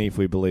 It's only if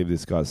we believe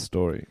this guy's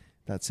story.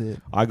 That's it.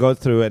 I got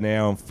through an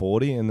hour and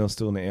 40, and there's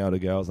still an hour to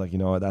go. I was like, you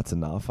know what, that's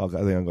enough. I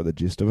think I got the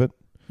gist of it.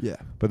 Yeah.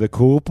 But the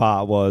cool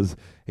part was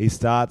they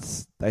start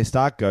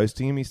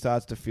ghosting him. He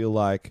starts to feel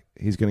like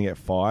he's going to get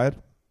fired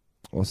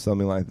or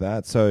something like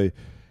that. So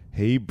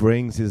he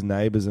brings his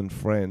neighbors and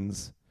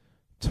friends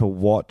to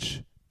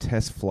watch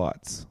test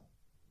flights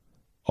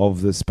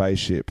of the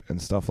spaceship and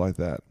stuff like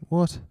that.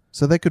 What?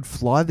 So they could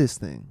fly this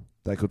thing?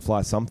 They could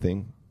fly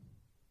something.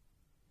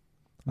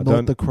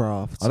 Not the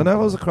craft. I don't know if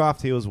it was a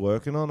craft he was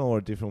working on or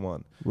a different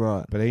one.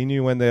 Right. But he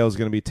knew when there was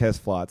going to be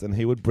test flights, and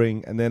he would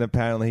bring, and then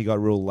apparently he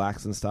got real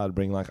lax and started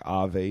bringing like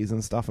RVs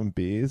and stuff and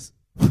beers.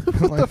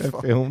 Like they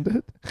filmed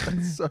it.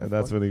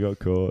 That's when he got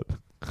caught.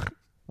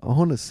 I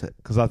want to say,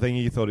 because I think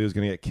he thought he was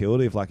going to get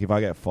killed. If I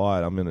get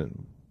fired, I'm going to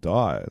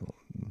die.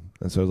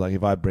 And so it was like,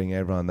 if I bring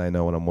everyone, they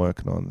know what I'm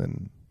working on,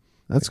 then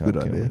that's a good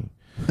idea. Me.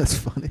 That's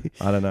funny.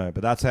 I don't know,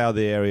 but that's how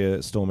the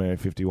Storm Area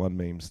 51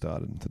 meme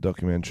started. The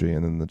documentary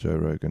and then the Joe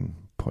Rogan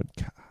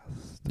podcast.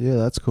 Yeah,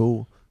 that's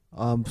cool.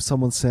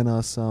 Someone sent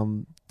us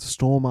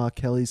Storm R.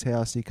 Kelly's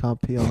house. He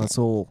can't pee on us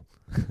all,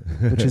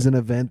 which is an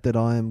event that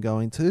I am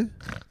going to.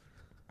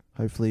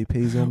 Hopefully he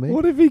pees on me.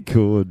 What if he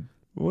could?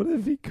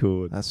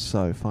 That's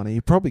so funny.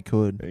 He probably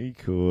could. He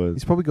could.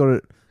 He's probably got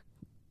it.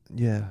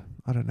 Yeah,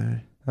 I don't know.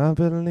 I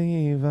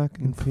believe I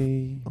can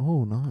pee.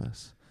 Oh,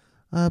 nice.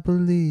 I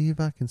believe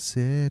I can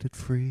set it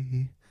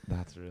free.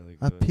 That's really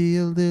good. I pee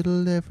a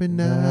little every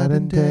night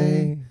and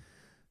day.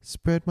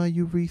 Spread my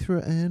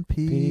urethra and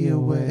pee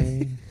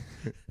away.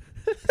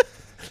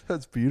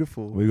 That's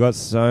beautiful. We've got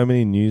so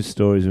many news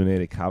stories we need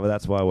to cover.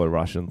 That's why we're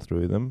rushing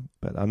through them.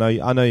 But I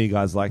know you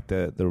guys like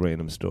the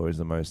random stories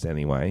the most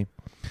anyway.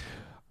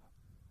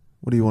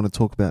 What do you want to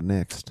talk about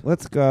next?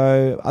 Let's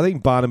go. I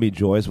think Barnaby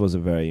Joyce was a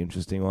very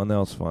interesting one. That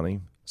was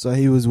funny. So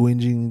he was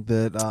whinging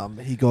that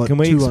he got... Can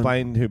we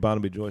explain who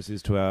Barnaby Joyce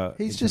is to our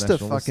He's just a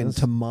fucking listeners?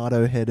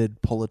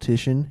 tomato-headed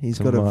politician. He's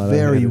got a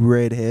very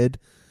red head.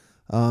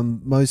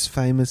 Most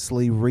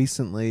famously,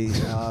 recently,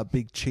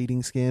 big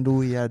cheating scandal.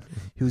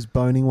 He was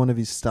boning one of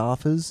his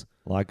staffers.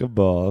 Like a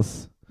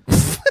boss.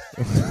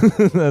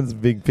 That's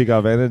big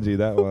pickup energy,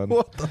 that one.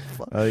 What the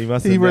fuck? He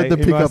must He have read the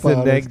pickup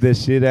negged the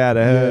shit out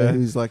of her. Yeah, he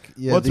was like,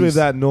 what's with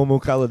that normal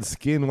coloured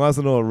skin?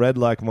 Wasn't all red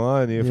like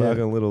mine, you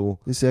fucking little...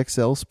 This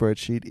Excel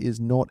spreadsheet is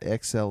not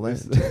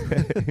excellent.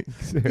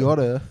 You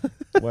gotta...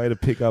 Way to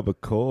pick up a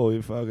call,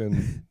 you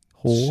fucking...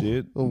 Whore.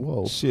 Shit. Oh,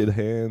 whoa. Shit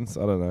hands.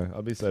 I don't know.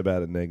 I'd be so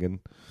bad at negging.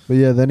 But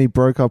yeah, then he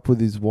broke up with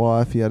his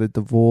wife. He had a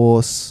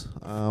divorce.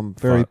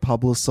 Very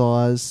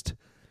publicised.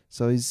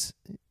 So he's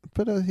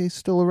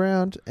still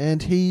around.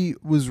 And he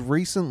was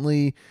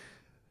recently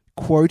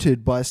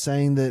quoted by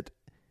saying that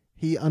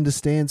he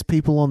understands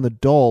people on the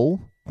dole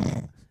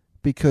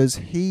because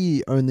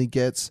he only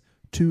gets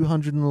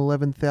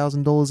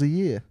 $211,000 a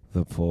year.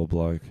 The poor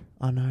bloke.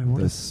 I know.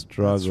 The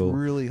struggle. That's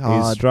really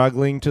hard. He's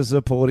struggling to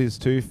support his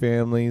two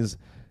families.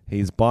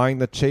 He's buying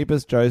the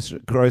cheapest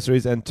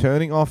groceries and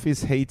turning off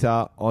his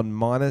heater on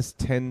minus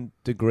 10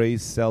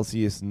 degrees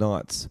Celsius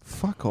nights.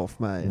 Fuck off,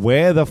 mate.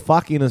 Where the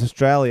fuck in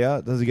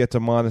Australia does he get to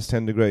minus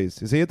 10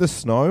 degrees? Is he at the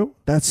snow?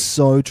 That's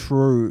so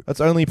true.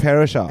 That's only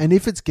Perisher. And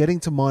if it's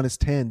getting to minus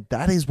 10,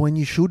 that is when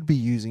you should be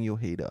using your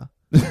heater.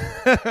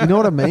 You know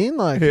what I mean?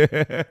 Like,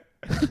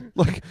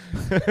 like,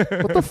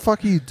 what the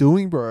fuck are you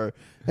doing, bro?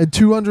 And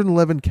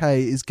 211K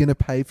is gonna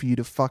pay for you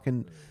to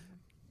fucking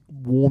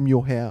warm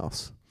your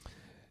house.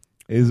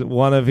 Is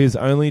one of his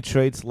only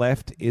treats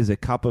left is a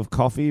cup of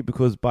coffee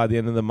because by the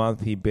end of the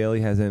month he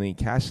barely has any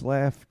cash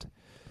left.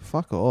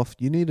 Fuck off.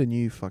 You need a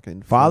new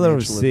fucking Father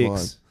of financial 6.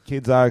 advice.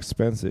 Kids are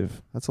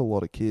expensive. That's a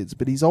lot of kids.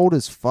 But he's old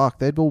as fuck.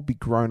 They'd all be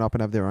grown up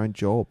and have their own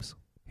jobs.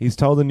 He's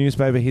told the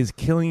newspaper he's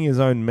killing his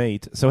own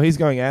meat. So he's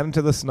going out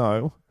into the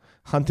snow,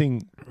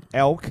 hunting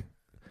elk.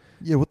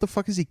 Yeah, what the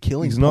fuck is he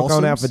killing? He's not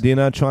going out for possums?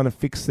 dinner, trying to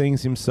fix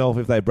things himself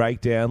if they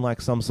break down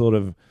like some sort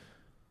of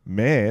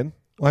man.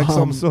 Like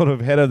some sort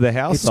of head of the It's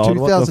household.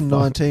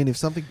 2019. If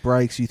something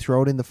breaks, you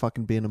throw it in the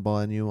fucking bin and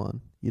buy a new one.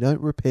 You don't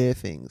repair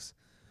things.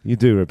 You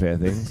do repair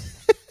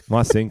things.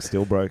 My sink's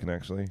still broken,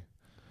 actually.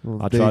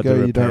 Well, I there tried you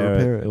go, to you don't repair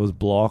repair it. it. It was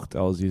blocked.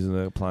 I was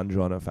using a plunger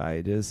on it for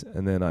ages,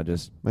 and then I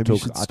just Maybe you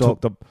took. should I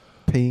stop took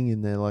the. peeing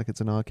in there like it's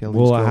an R. Kelly's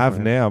Well, I have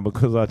girlfriend. now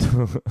because I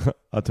took,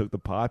 I took the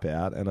pipe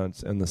out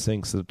and the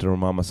sink so to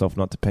remind myself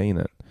not to pee in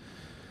it.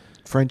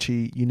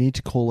 Frenchie, you need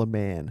to call a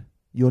man.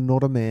 You're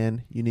not a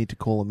man. You need to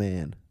call a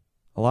man.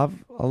 I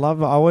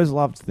always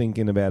loved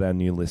thinking about our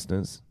new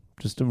listeners.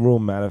 Just a real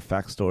matter of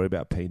fact story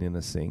about peeing in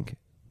a sink.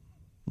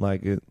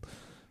 Like it.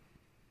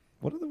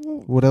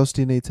 What else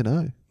do you need to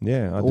know?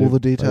 Yeah, All the I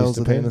details used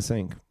to are pee in there. the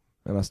sink,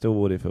 and I still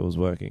would if it was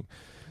working.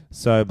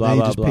 So blah Now you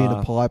blah just pee in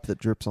blah. a pipe that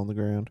drips on the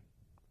ground.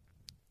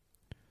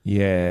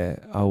 Yeah,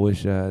 I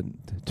wish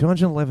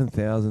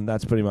 211,000.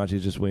 That's pretty much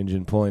he's just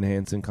whinging. Pauline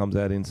Hanson comes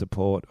out in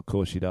support. Of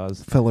course she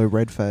does. Fellow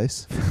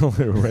redface.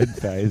 Red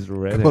face,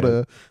 red. Got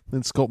a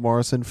then Scott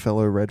Morrison,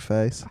 fellow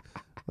redface.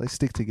 They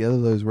stick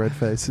together, those red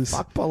faces.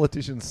 Fuck,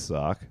 politicians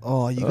suck.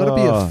 Oh, you got to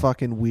be a Oh.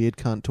 fucking weird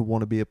cunt to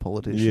want to be a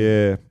politician.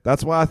 Yeah,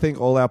 that's why I think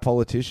all our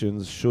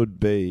politicians should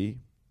be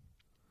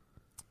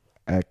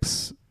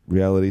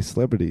ex-reality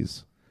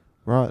celebrities.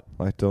 Right.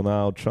 Like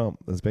Donald Trump.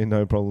 There's been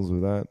no problems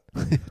with that.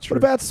 What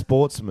about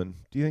sportsmen?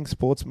 Do you think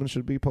sportsmen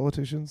should be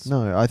politicians?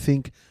 No, I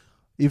think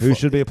Who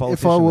should be a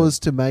politician? if I was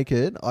to make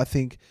it, I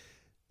think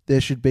there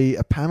should be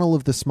a panel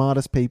of the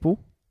smartest people.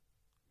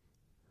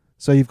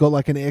 So you've got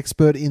like an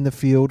expert in the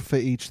field for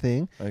each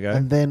thing. Okay.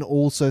 And then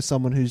also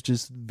someone who's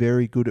just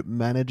very good at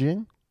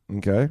managing.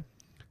 Okay.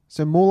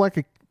 So more like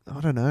a, I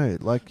don't know,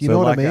 like, you So know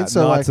what like I mean? a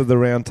So Knights like, of the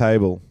Round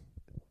Table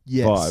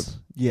yes. vibe.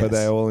 Yes. But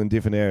they're all in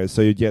different areas.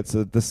 So you'd get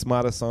the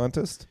smarter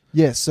scientist.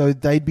 Yes, so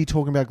they'd be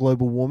talking about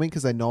global warming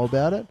because they know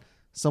about it.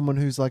 Someone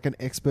who's like an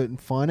expert in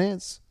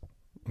finance,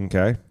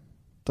 Okay.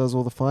 does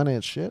all the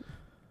finance shit.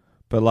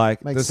 But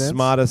like Makes the sense.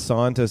 smartest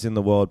scientist in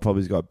the world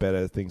probably's got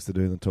better things to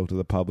do than talk to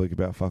the public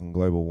about fucking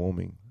global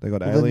warming. They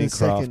got Well, then alien the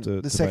craft second,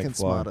 to the second make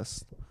fly.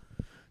 smartest.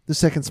 The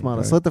second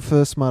smartest. Okay. Let the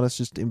first smartest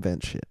just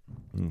invent shit.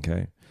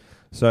 Okay.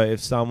 So if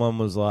someone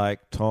was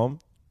like, Tom,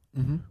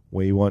 Mm-hmm.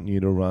 we want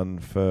you to run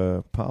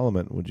for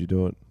parliament, would you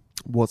do it?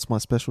 What's my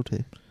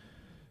specialty?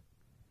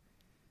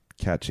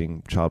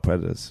 Catching child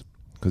predators.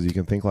 Because you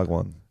can think like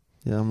one.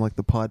 Yeah, I'm like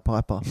the Pied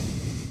Piper.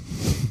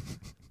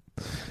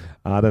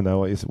 I don't know.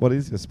 What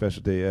is your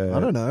specialty? I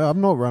don't know. I'm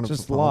not running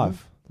Just for parliament.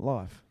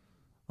 Life.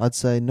 I'd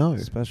say no.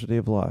 Specialty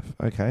of life.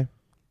 Okay.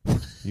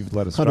 You've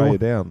let I Australia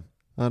don't- down.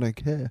 I don't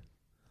care.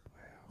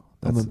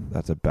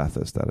 That's a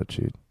Bathurst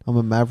attitude. I'm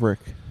a maverick.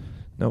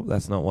 Nope,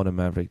 that's not what a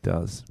maverick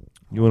does.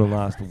 You want to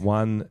last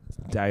one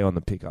day on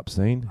the pickup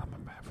scene? I'm a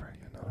maverick.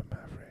 You're not a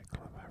maverick.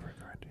 I'm a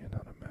maverick. You're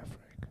not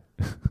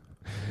a maverick.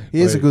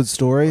 Here's a Wait, good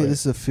story. wait.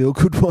 This is a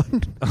feel-good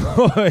one.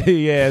 Oh,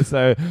 yeah,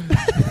 so...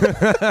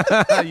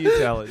 you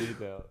tell it.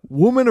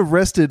 Woman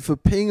arrested for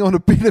peeing on a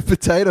bin of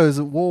potatoes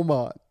at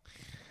Walmart.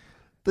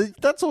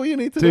 That's all you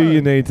need to know. Do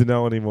you need to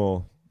know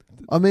anymore?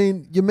 I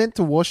mean, you're meant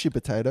to wash your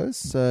potatoes,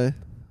 so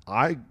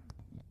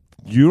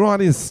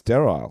Urine is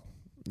sterile.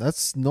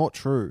 that's not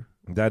true.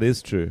 That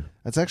is true.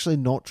 That's actually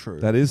not true.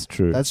 That is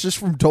true. That's just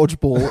from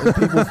dodgeball, and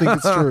people think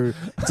it's true.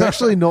 It's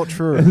actually not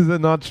true. Is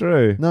it not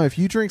true? No, if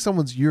you drink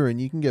someone's urine,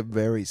 you can get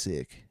very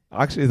sick.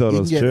 I actually thought You it can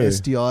was get true.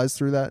 STIs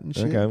through that and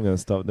shit. Okay, I'm going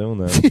to stop doing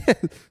that.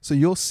 Yeah, so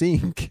your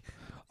sink is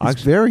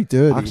Actu- very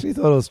dirty. I actually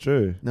thought it was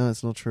true. No,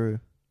 it's not true.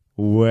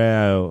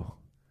 Wow.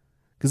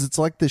 Because it's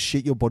like the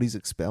shit your body's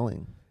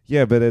expelling.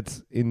 Yeah, but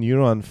it's in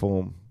urine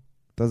form.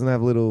 Doesn't it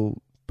have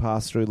little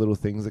pass-through little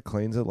things that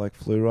cleans it, like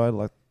fluoride,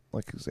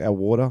 like our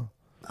water?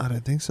 I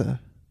don't think so.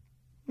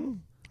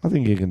 I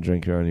think you can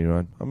drink your own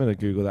urine. I'm going to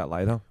Google that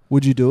later.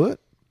 Would you do it?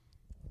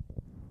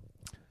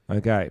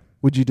 Okay.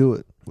 Would you do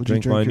it? Would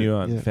Drink you my own your-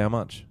 urine. yeah. For how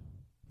much?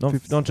 Not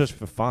 50 not just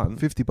for fun.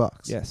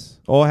 $50. Yes.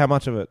 Or how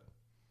much of it?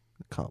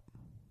 A cup.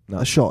 No.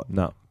 A shot.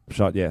 No.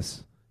 Shot,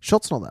 yes.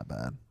 Shot's not that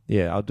bad.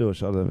 Yeah, I'll do a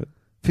shot of it.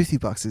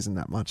 $50 isn't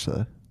that much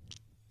though.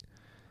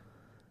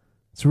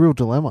 It's a real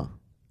dilemma.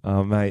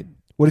 Mate,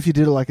 What if you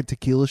did it like a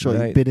tequila shot? You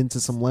Mate. bit into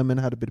some lemon,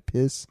 had a bit of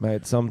piss,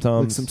 like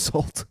sometimes some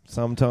salt.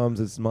 sometimes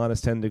it's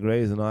minus 10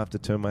 degrees and I have to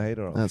turn my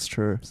heater off. That's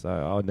true. So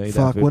I'll need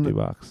Fuck, that when-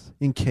 $50.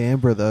 In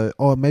Canberra though,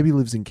 maybe he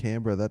lives in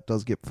Canberra. That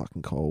does get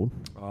fucking cold.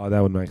 Oh, that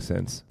would make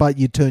sense. But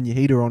you'd turn your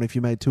heater on if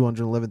you made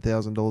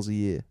 $211,000 a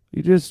year.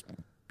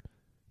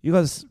 You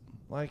guys,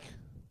 like,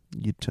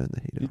 You'd turn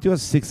the heat You up. do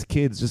have 6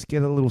 kids. Just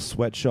get a little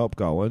sweatshop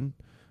going,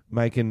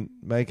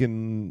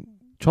 making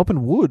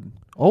Chopping wood.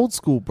 Old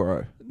school,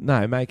 bro.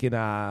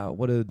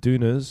 what are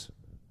doonas?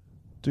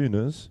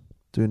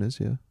 Doonas,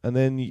 yeah. And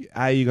then you're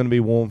going to be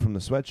warm from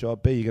the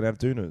sweatshop. B, you're going to have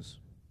doonas.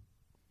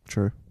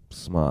 True.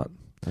 Smart.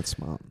 That's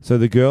smart. So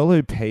the girl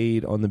who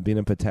peed on the bin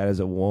of potatoes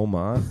at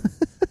Walmart,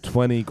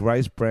 20,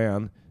 Grace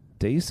Brown,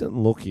 decent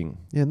looking.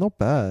 Yeah, not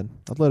bad.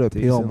 I'd let her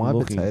peel on Decent my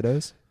looking.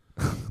 potatoes.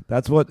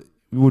 That's what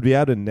we would be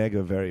able to neg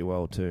her very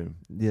well too.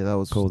 Yeah, that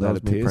was Call that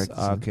that was a me piss.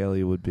 practicing. R.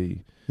 Kelly would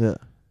be. Yeah,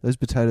 those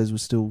potatoes were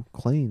still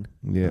clean.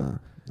 Yeah. Nah,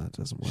 that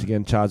doesn't work. She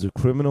getting charged with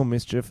criminal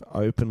mischief,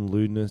 open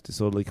lewdness,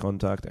 disorderly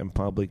conduct, and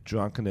public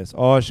drunkenness.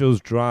 Oh, she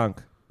was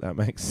drunk. That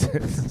makes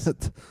sense.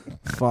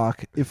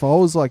 Fuck. If I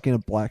was like in a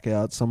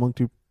blackout, someone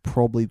could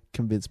probably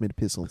convince me to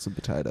piss on some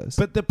potatoes.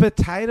 But the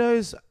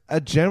potatoes are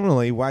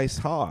generally waist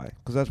high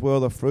because that's where all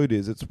the fruit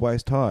is. It's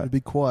waist high. It'd be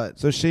quiet.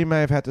 So she may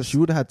have had to She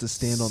would have had to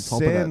stand on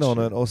top of that stand on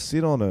shit. it or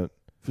sit on it.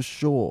 For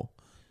sure.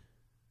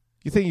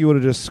 You think you would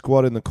have just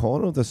squatted in the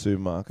corner of the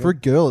supermarket? For a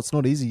girl, it's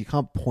not easy. You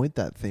can't point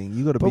that thing.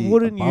 You got to but be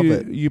wouldn't above you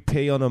it. you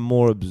pee on a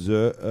more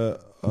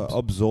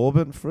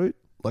absorbent fruit?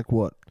 Like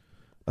what?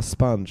 A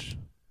sponge.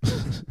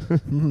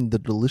 The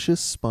delicious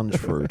sponge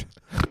fruit.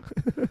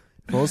 If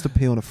I was to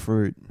pee on a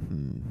fruit,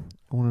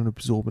 I want an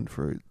absorbent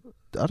fruit.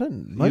 I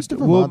don't. Most of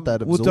them aren't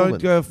that absorbent. Well,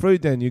 don't go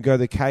fruit then. You go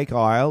the cake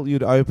aisle.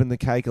 You'd open the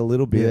cake a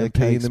little bit and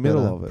pee in cake's the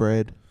middle better. of it.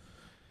 Bread.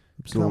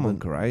 Come on, Absorbent.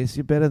 Grace.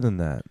 You're better than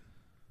that.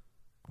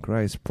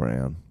 Grace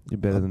Brown. You're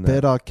better than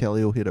Bet that. R.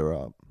 Kelly will hit her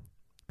up.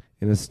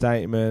 In a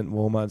statement,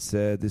 Walmart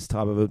said this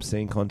type of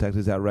obscene contact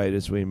is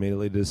outrageous. We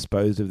immediately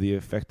disposed of the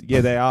effect.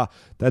 Yeah, they are.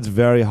 That's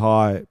very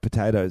high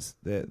potatoes.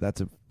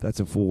 That's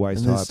a full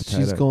waist And high potato.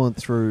 she's gone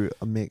through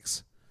a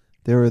mix.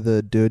 There are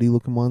the dirty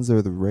looking ones, there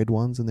are the red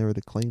ones, and there are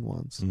the clean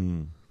ones.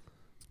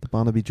 The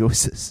Barnaby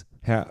Joyces.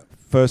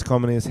 First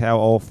comment is how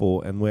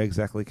awful, and where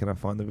exactly can I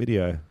find the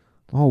video?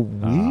 Oh,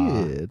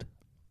 weird.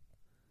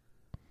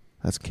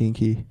 That's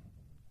kinky.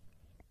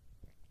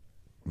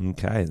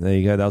 Okay, there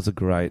you go. That was a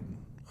great.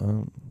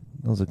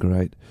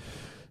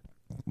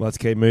 Let's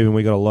keep moving.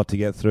 We got a lot to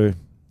get through.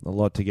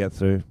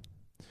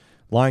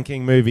 Lion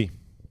King movie.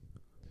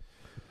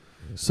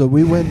 So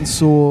we went and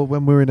saw,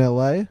 when we were in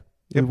LA, we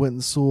Yep. went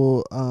and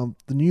saw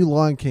the new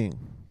Lion King.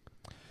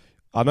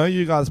 I know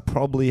you guys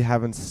probably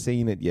haven't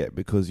seen it yet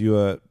because you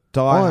are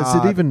diehard. Oh,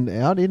 is it even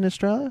out in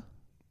Australia?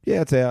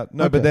 Yeah, it's out.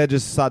 No, Okay. but they're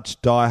just such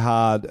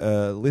diehard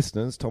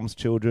listeners, Tom's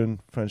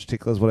children, French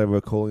ticklers, whatever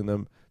we're calling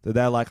them, that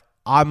they're like,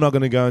 I'm not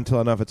going to go until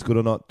I know if it's good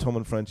or not. Tom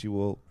and Frenchie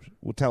will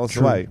tell us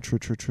the way.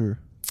 True.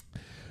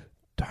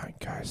 Don't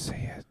go see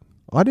it.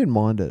 I didn't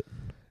mind it.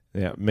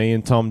 Yeah, me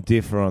and Tom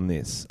differ on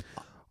this.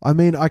 I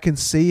mean, I can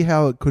see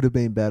how it could have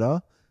been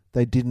better.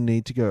 They didn't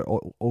need to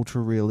go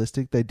ultra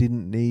realistic. They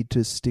didn't need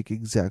to stick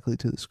exactly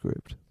to the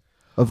script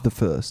of the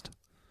first.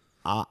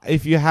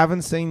 If you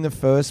haven't seen the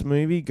first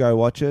movie, go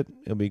watch it.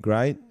 It'll be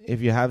great.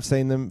 If you have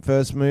seen the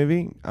first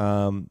movie,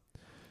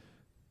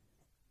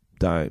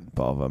 don't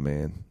bother,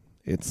 man.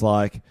 It's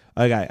like,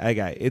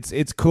 okay.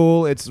 It's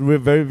cool. It's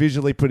very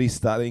visually pretty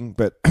stunning.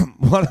 But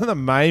one of the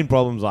main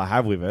problems I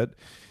have with it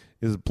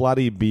is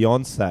bloody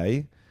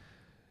Beyonce.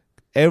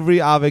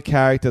 Every other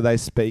character they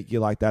speak,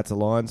 you're like, that's a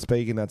lion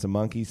speaking, that's a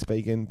monkey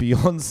speaking.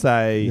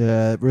 Beyonce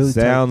Yeah, it really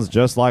sounds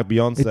just like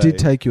Beyonce. It did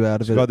take you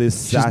out of She's it. got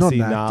this She's not sassy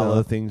an actor.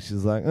 Nala thing.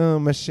 She's like, oh,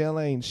 Michelle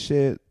ain't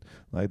shit.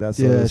 Like that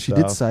sort Yeah, of she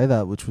stuff. did say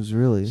that, which was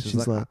really.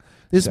 She's like,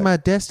 "This is she's my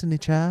destiny,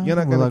 child." You're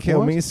not And we're going like, to kill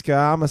 "What?" me,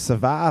 Scar. I'm a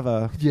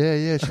survivor.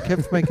 Yeah. She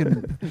kept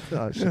making.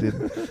 No, she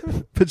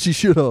didn't. But she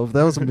should have.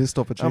 That was a missed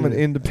I'm opportunity. an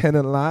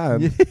independent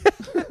lion.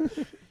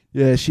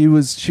 Yeah, she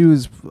was.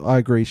 I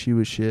agree. She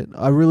was shit.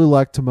 I really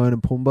liked Timon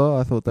and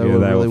Pumbaa. I thought they were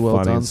really well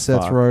funny done. as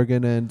Seth fuck.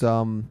 Rogen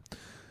and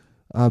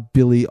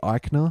Billy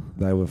Eichner.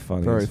 They were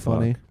funny. Very as fuck.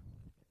 funny.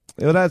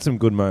 It had some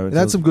good moments. It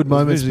had some good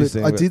moments, visually but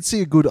seeing I it. did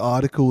see a good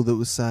article that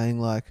was saying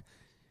like,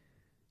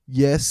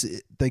 yes,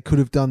 they could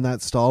have done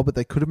that style, but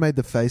they could have made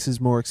the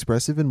faces more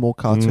expressive and more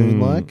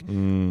cartoon-like.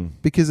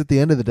 Because at the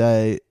end of the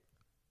day,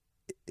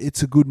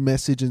 it's a good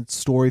message and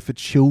story for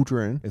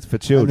children. It's for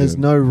children. And there's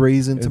no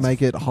reason to It's-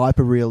 make it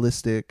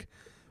hyper-realistic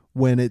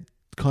when it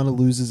kind of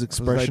loses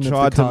expression They of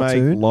tried the to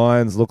cartoon. make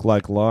lions look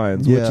like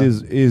lions, Yeah.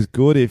 which is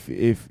good if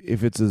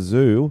it's a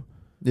zoo.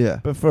 Yeah.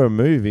 But for a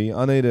movie,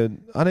 I need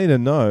to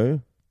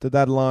know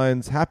that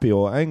lion's happy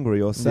or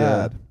angry or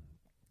sad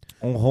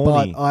or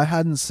horny. But I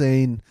hadn't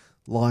seen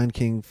Lion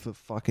King for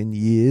fucking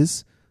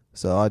years,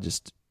 so I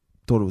just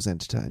thought it was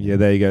entertaining. Yeah,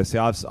 there you go. See,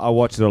 I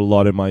watched it a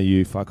lot in my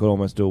youth. I could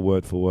almost do it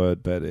word for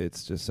word, but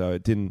it's just so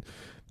it didn't.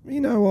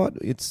 You know what?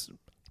 It's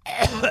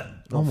not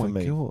Oh for my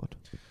me. god.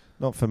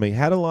 Not for me.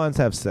 How do lions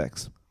have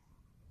sex?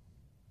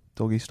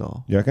 Doggy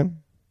style. You reckon?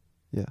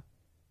 Yeah.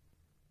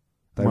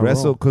 They Am I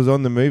wrestle wrong? because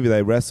on the movie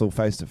they wrestle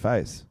face to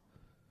face.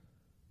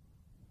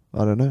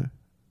 I don't know.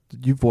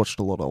 You've watched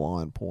a lot of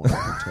lion porn,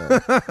 I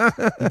can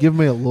tell. You give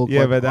me a look.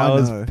 Yeah, like, but that I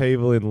was know.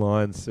 people in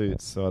lion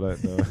suits, so I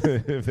don't know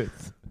if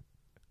it's.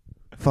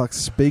 Fuck,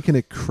 speaking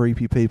of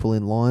creepy people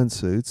in lion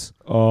suits,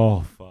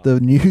 Oh fuck! the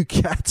new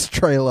Cats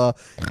trailer.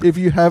 If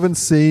you haven't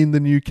seen the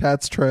new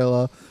Cats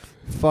trailer,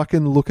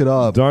 fucking look it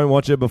up. Don't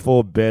watch it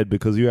before bed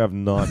because you have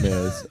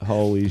nightmares.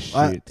 Holy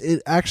shit.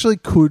 It actually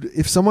could.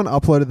 If someone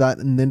uploaded that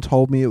and then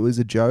told me it was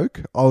a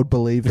joke, I would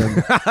believe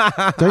them.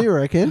 Don't you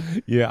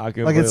reckon? Yeah, I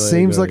can. Like, it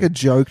seems like a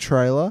joke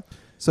trailer.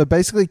 So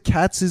basically,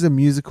 Cats is a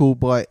musical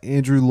by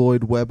Andrew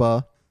Lloyd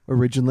Webber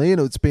originally,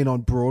 and it's been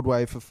on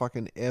Broadway for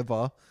fucking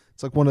ever.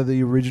 It's like one of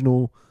the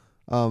original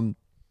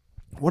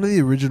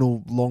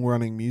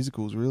long-running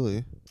musicals,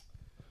 really.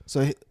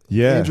 So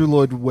yeah, Andrew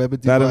Lloyd Webber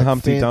did that like and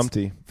Humpty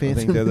Dumpty. I think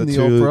Phantom they're the in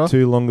the Opera.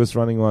 two longest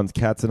running ones.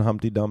 Cats and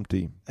Humpty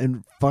Dumpty.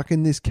 And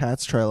fucking this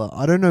Cats trailer.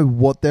 I don't know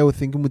what they were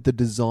thinking with the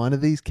design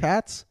of these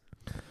cats.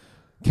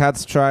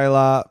 Cats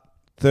trailer,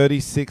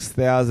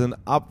 36,000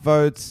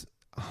 upvotes,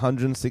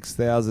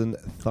 106,000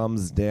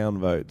 thumbs down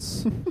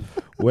votes.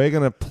 We're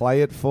going to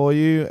play it for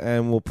you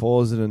and we'll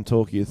pause it and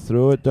talk you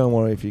through it. Don't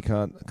worry if you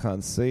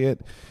can't see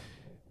it.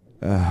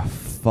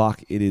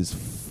 Fuck, it is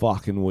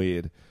fucking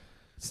weird.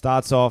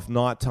 Starts off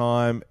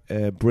nighttime,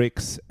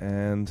 bricks,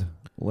 and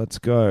let's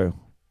go.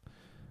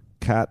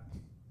 Cat.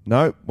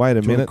 No, wait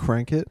a minute.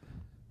 Crank it.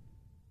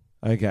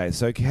 Okay,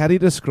 so how do you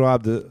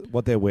describe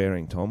what they're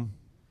wearing, Tom?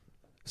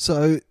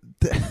 So,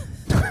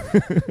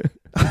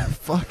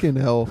 fucking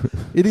hell.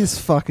 It is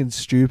fucking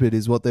stupid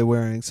is what they're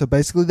wearing. So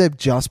basically they've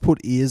just put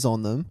ears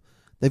on them.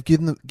 They've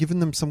given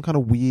them some kind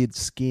of weird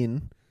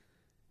skin.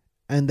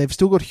 And they've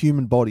still got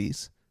human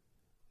bodies.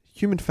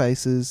 Human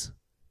faces,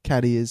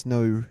 cat ears,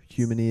 no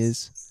human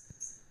ears.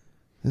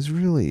 It's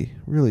really,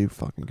 really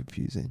fucking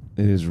confusing.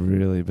 It is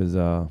really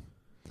bizarre.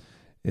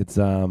 It's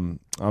I'm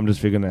just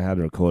figuring out how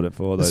to record it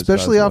for all those.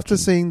 Especially guys after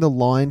watching. seeing The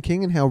Lion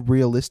King and how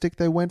realistic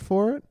they went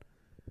for it.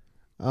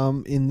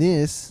 In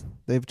this,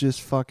 they've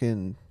just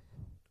fucking,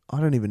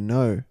 I don't even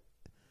know.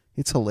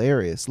 It's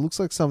hilarious. It looks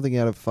like something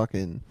out of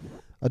fucking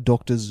a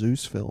Dr.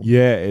 Zeus film.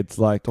 Yeah, it's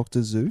like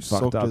Dr. Zeus?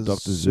 fucked up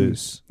Dr.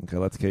 Zeus. Okay,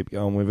 let's keep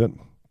going with it.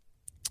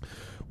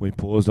 We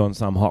paused on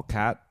some hot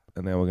cat,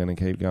 and now we're going to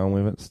keep going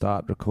with it.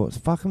 Start record.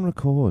 Fucking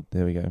record.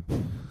 There we go.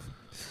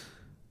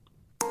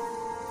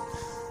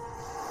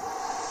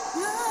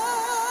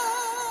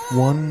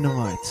 One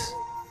night,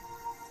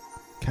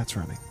 cat's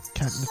running.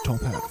 Cat in a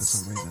top hat for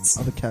some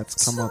reason. Other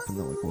cats come up and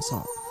they're like, "What's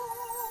up?"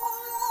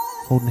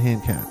 Holding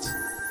hand cats.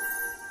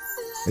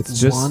 It's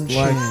just one like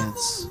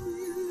chance.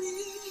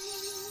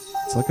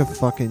 It's like a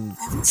fucking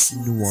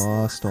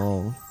noir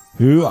style.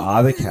 who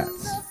are the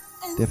cats?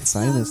 They're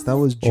famous. That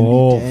was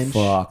Judi Dench.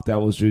 Fuck, that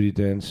was Judi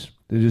Dench.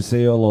 Did you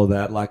see all of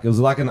that? Like, it was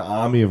like an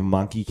army of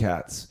monkey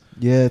cats.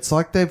 Yeah, it's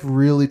like they've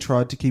really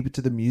tried to keep it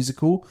to the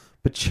musical,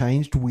 but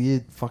changed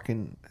weird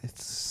fucking...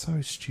 It's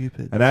so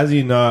stupid. And as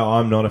you know,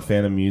 I'm not a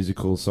fan of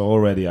musicals, so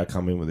already I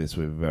come in with this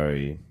with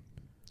very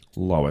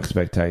low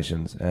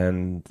expectations,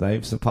 and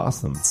they've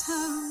surpassed them.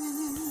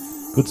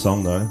 Good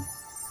song, though.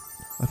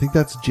 I think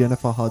that's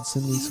Jennifer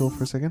Hudson we saw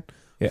for a second.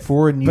 Yeah.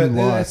 For a New But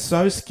they're Life.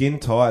 so skin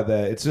tight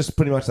there. It's just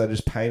pretty much they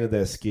just painted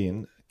their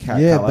skin cat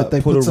Yeah, color, but they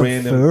put some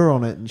fur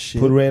on it and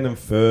shit. Put random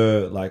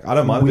fur. Like, I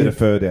don't mind a bit of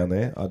fur down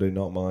there. I do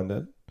not mind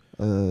it.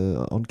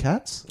 On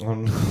cats?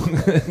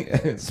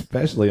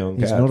 Especially on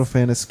He's cats. not a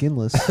fan of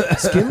skinless.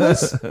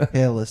 Skinless?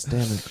 Hairless, damn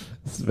it.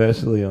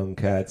 Especially on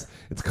cats.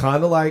 It's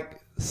kind of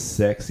like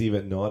sexy,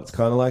 but not. It's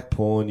kind of like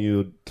porn.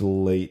 You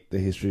delete the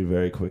history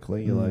very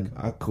quickly. You're like,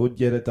 I could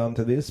get it done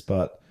to this,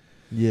 but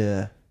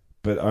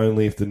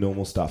only if the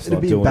normal stuff's It'd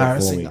not be doing it for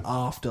embarrassing me.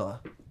 after.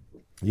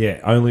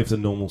 Yeah, only if the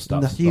normal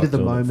stuff's heat not of the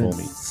doing moment.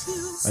 it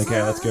for me.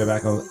 Okay, let's go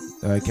back on.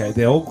 Okay,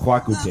 they're all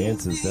quite good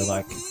dancers. They're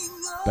like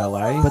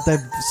ballet. But they've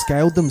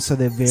scaled them so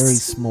they're very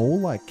small,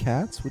 like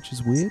cats, which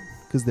is weird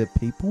because they're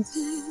people.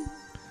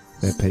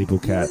 They're people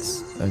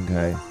cats.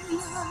 Okay.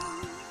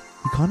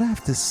 You kind of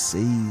have to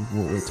see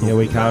what we're talking about. Yeah,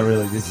 we can't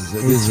really. This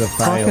is a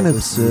fail. fucking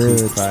This is a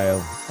big absurd. fail.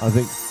 I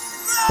think.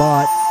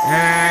 But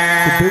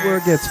the bit where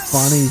it gets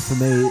funny for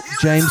me,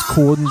 James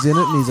Corden's in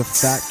it and he's a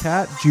fat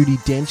cat. Judi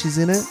Dench is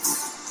in it.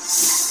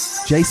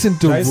 Jason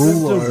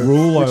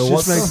Derulo, which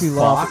what just makes the me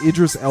laugh. fuck?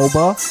 Idris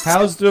Elba.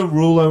 How's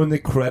Derulo in the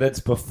credits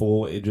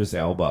before Idris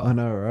Elba? I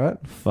know, right?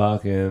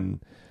 Fucking.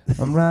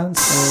 I'm riding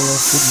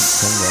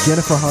solo.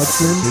 Jennifer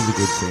Hudson. She's a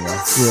good singer.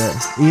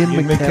 Yeah. Ian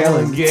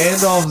McKellen.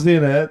 Gandalf's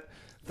in it.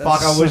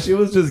 Fuck, I wish it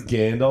was just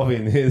Gandalf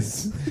in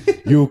his.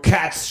 You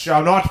cats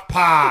shall not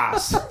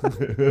pass.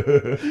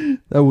 That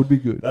would be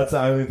good. That's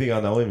the only thing I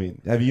know him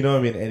in. Have you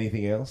known him in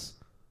anything else?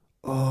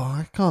 Oh,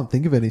 I can't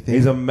think of anything.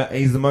 He's one of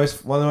the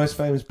most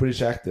famous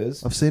British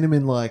actors. I've seen him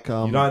in like...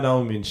 You don't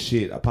know him in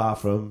shit apart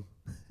from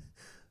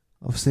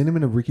I've seen him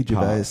in a Ricky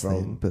Gervais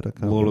thing, but I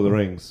can't Lord of the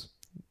remember. Rings.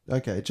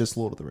 Okay, just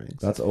Lord of the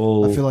Rings. That's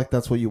all. I feel like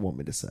that's what you want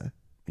me to say.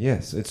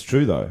 Yes, it's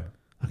true though.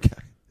 Okay.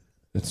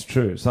 It's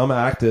true. Some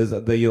actors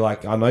that you're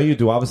like, I know you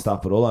do other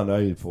stuff, but all I know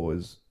you for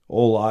is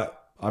all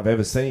I've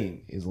ever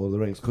seen is Lord of the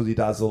Rings because he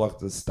does all like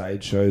the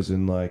stage shows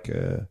and like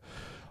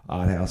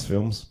art house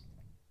films.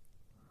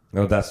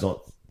 No, that's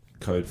not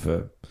code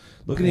for.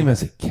 Look at him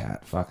as a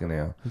cat. Fucking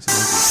hell. I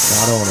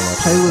don't want to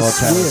watch Taylor it. Oh,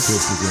 Taylor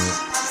Swift. Swift is in it.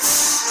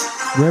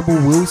 Rebel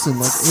Wilson,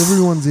 like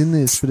everyone's in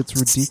this, but it's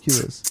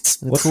ridiculous.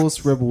 And of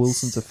course, Rebel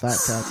Wilson's a fat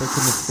cat. They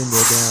couldn't have thinned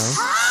her down.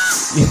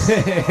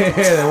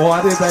 Yeah,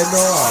 why did they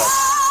not?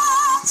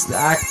 It's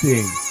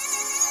acting.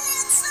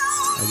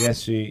 I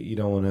guess you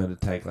don't want her to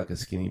take like a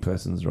skinny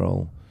person's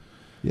role.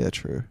 Yeah,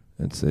 true.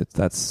 That's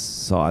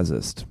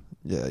sizest.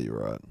 Yeah, you're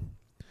right.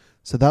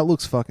 So that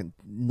looks fucking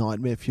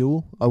nightmare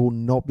fuel. I will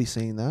not be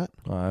seeing that.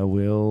 I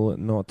will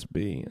not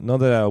be.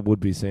 Not that I would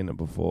be seeing it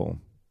before.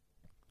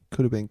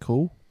 Could have been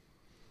cool.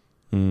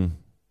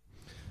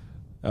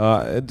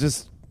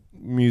 Just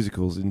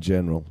musicals in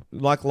general.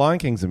 Like Lion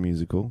King's a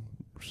musical,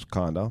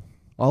 kinda.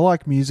 I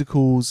like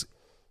musicals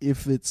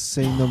if it's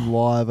seeing them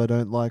live. I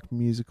don't like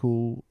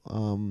musical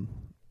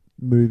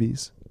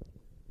movies.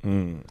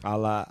 So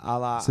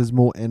there's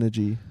more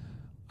energy.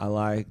 I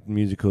like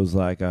musicals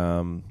like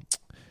Straight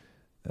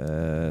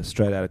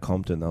Outta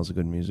Compton. That was a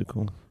good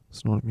musical.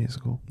 It's not a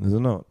musical. Is it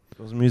not?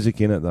 There was music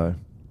in it though.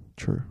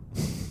 True.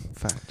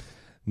 Fact.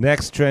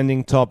 Next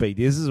trending topic.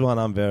 This is one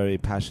I'm very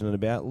passionate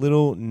about.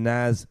 Lil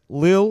Nas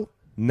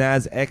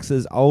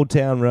X's Old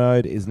Town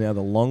Road is now the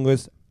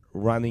longest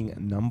running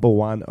number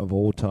one of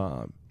all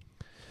time.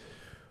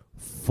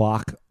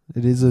 Fuck.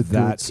 It is a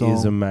good song. That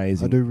is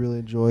amazing. I do really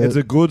enjoy it. It's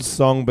a good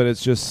song, but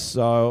it's just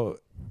so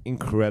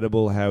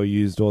incredible how he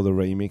used all the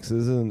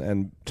remixes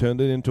and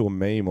turned it into a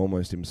meme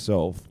almost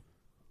himself.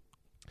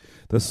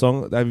 The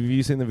song, have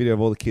you seen the video of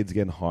all the kids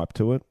getting hyped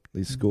to it?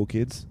 These school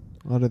kids?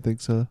 I don't think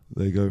so.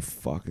 They go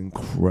fucking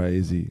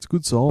crazy. It's a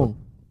good song.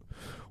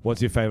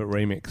 What's your favourite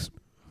remix?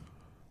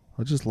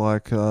 I just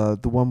like the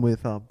one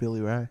with Billy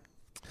Ray.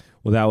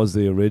 Well, that was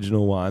the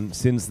original one.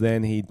 Since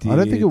then, he did... I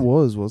don't think it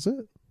was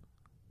it?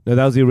 No,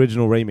 that was the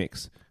original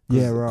remix.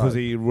 Yeah, right. Because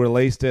he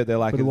released it. They're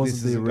like, But it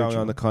this isn't going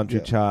on the country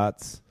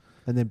charts.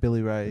 And then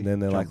Billy Ray. And then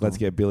they're like, let's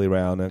get Billy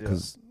Ray on it.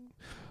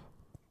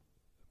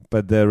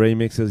 But the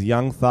remix is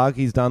Young Thug,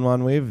 he's done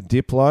one with.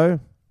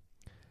 Diplo.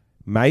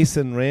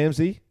 Mason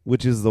Ramsey,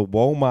 which is the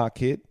Walmart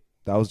kid.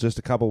 That was just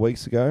a couple of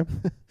weeks ago.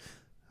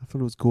 I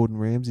thought it was Gordon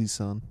Ramsay's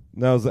son.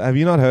 No, have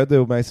you not heard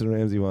the Mason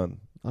Ramsey one?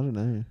 I don't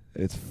know.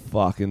 It's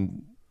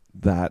fucking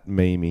that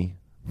memey.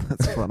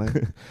 That's funny.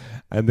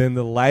 And then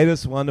the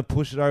latest one to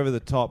push it over the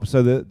top.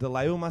 So the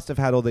label must have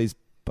had all these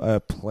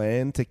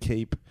planned to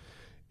keep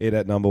it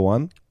at number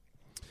one.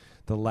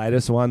 The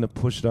latest one to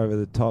push it over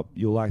the top,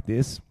 you'll like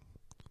this.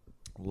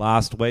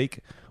 Last week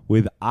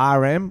with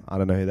RM. I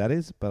don't know who that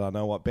is, but I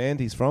know what band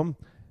he's from.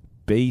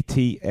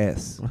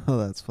 BTS. Oh,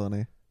 that's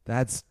funny.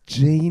 That's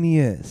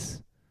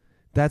genius.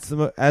 That's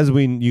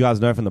you guys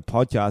know from the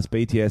podcast,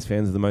 BTS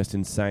fans are the most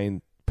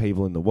insane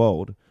people in the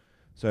world.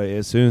 So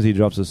as soon as he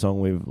drops a song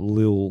with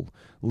Lil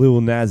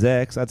Nas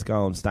X, that's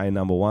going to stay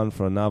number one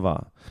for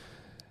another.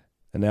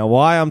 And now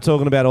why I'm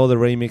talking about all the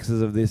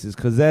remixes of this is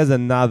because there's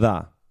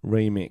another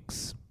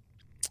remix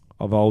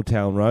of Old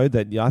Town Road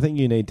that I think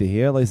you need to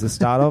hear, at least the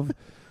start of.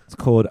 It's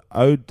called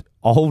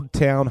Old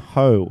Town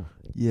Ho.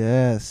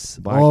 Yes.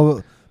 By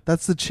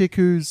that's the chick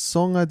whose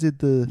song I did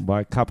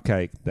by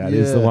Cupcake. That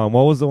is the one.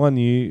 What was the one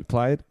you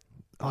played?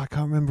 I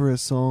can't remember her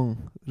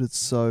song, but it's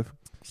so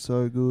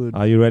good.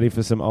 Are you ready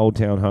for some Old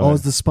Town Ho? Oh,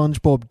 it's the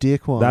SpongeBob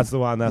Dick one. That's the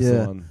one. That's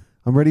the one.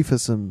 I'm ready for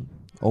some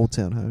Old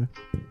Town Ho.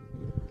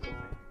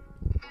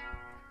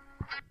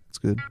 It's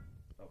good.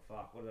 Oh,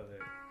 fuck. What did I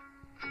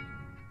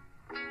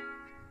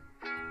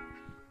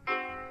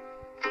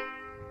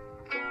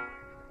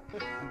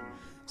do?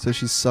 So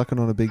she's sucking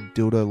on a big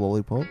dildo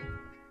lollipop.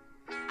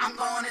 I'm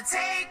gonna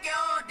take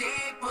your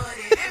dick, put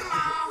it in my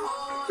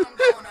hole. I'm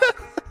gonna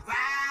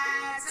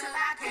ride till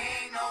I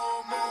can't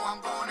no more. I'm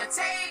gonna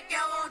take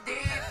your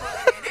dick,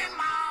 put it in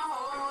my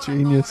hole.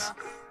 Genius.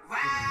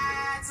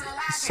 Ride till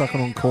I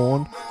Sucking on can't no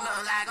corn. more.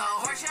 Look like a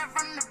horse shit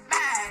from the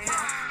back.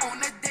 On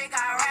the dick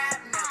I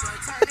rap, never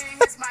turning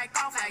his mic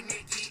off like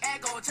Nicki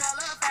Echo, tell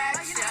her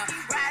facts. Yeah,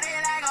 ride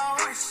it like a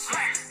horse.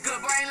 Yeah,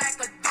 good brain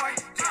like a dork.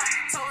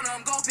 Yeah, told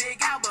him go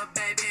pick out, but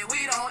baby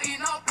we don't eat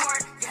no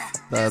pork. Yeah,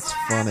 That's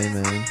funny,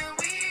 man.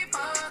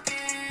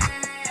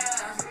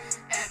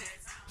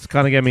 It's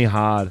kind of get me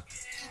hard.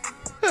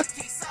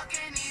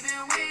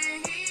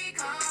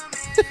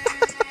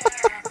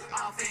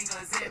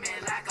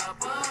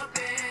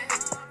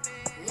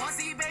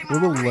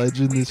 What a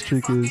legend this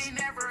chick is.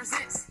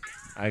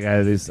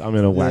 Okay, I'm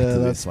gonna whack to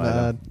that's this later.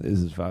 mad. This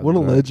is fucking What a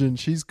great. legend.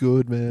 She's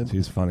good, man.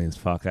 She's funny as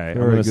fuck. Eh? I'm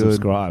Very gonna good.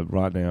 subscribe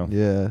right now.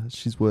 Yeah,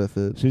 she's worth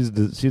it. She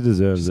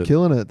deserves She's it.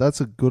 killing it.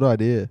 That's a good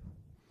idea.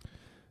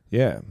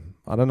 Yeah,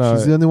 I don't know.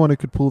 She's the only one who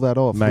could pull that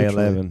off. May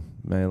literally.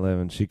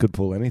 11. She could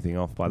pull anything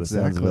off by the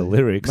sounds of her Exactly.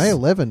 lyrics. May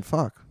 11,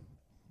 fuck.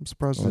 I'm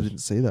surprised I Oh, didn't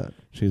see that.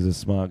 She's a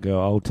smart girl.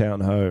 Old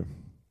Town Ho.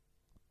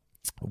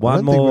 I One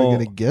don't more. think we're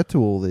going to get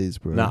to all these,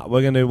 bro. Nah,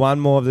 we're going to do one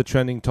more of the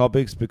trending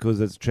topics because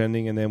it's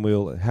trending, and then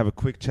we'll have a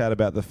quick chat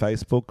about the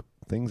Facebook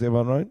things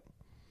everyone wrote.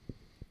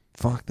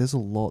 Fuck, there's a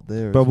lot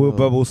there. But as we'll well.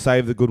 but we'll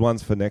save the good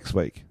ones for next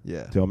week.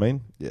 Yeah. Do you know what I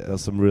mean? Yeah.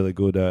 There's some really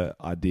good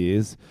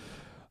ideas.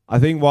 I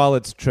think while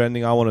it's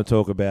trending, I want to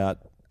talk about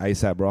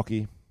ASAP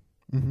Rocky.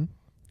 Mm-hmm.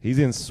 He's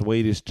in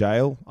Swedish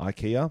jail,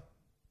 IKEA.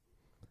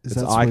 Is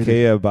It's that Swedish?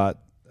 IKEA, but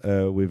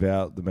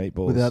without the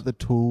meatballs. Without the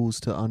tools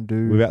to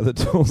undo. Without the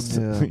tools.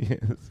 Yeah. Yes.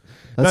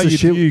 That's No, the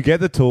shit. you get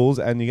the tools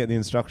and you get the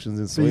instructions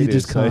in But Swedish, you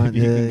just so can't,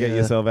 you yeah, can get yeah.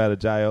 yourself out of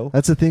jail.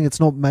 That's the thing. It's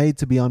not made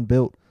to be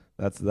unbuilt.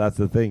 That's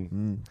the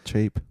thing.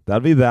 Cheap.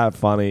 That'd be that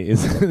funny.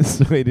 Is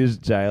Swedish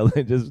jail?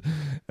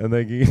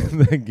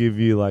 They give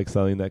you like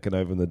something that can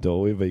open the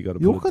door, but you got to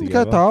You put can it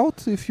together. get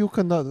out if you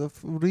can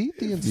read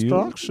the If you-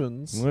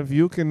 instructions. If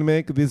you can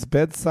make this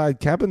bedside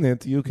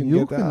cabinet, you can You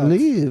get can out.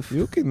 leave.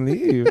 You can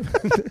leave.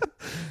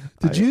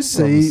 Did I you am from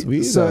see?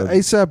 Sweden. So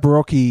ASAP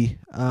Rocky,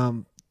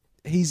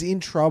 he's in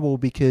trouble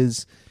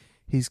because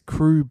his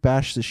crew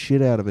bashed the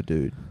shit out of a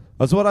dude.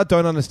 That's what I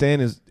don't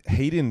understand is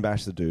he didn't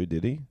bash the dude,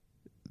 did he?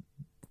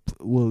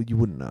 Well, you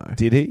wouldn't know.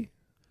 Did he?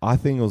 I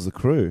think it was the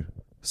crew.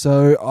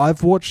 So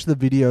I've watched the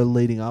video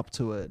leading up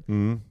to it,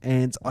 Mm.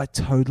 and I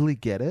totally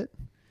get it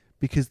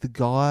because the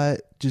guy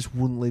just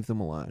wouldn't leave them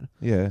alone.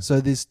 Yeah.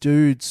 So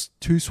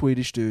two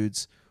Swedish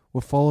dudes,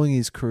 were following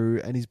his crew,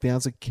 and his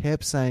bouncer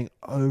kept saying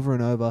over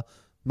and over,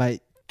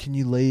 "Mate, can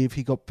you leave?"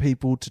 He got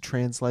people to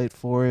translate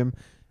for him,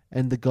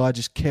 and the guy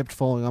just kept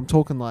following. I'm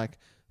talking like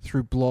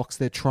through blocks.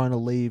 They're trying to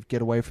leave,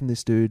 get away from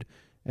this dude,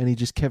 and he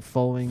just kept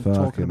following,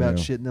 talking Fucking about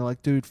hell. shit. And they're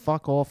like, "Dude,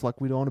 fuck off! Like,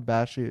 we don't want to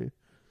bash you."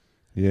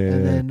 Yeah.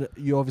 And then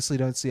you obviously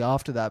don't see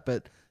after that,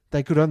 but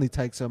they could only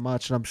take so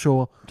much, and I'm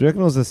sure. Do you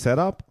reckon it was a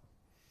setup?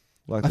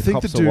 Like I the think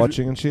cops the are dude-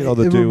 watching and shit? Or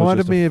the It dude was reminded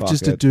just me a of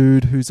just a fuckhead?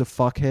 dude who's a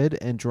fuckhead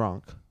and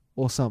drunk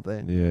or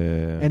something.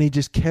 Yeah. And he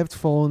just kept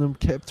following them,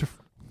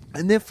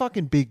 and they're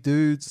fucking big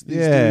dudes. These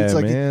yeah, dudes,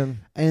 like,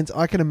 man. and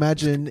I can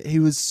imagine he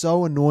was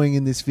so annoying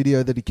in this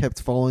video that he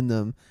kept following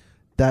them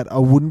that I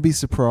wouldn't be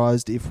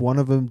surprised if one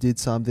of them did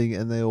something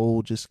and they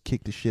all just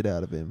kicked the shit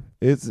out of him.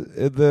 There's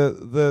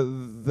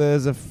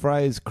a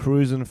phrase,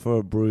 cruising for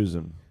a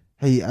bruising.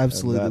 He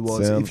absolutely And that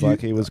was. sounds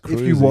like he was If you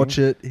cruising watch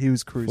it, he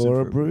was cruising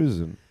For a for it.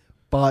 bruising.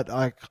 But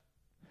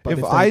If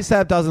they-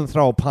 ASAP doesn't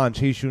throw a punch,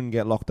 he shouldn't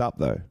get locked up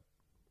though.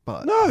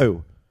 but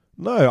No,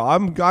 I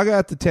go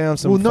out to town.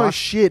 well, no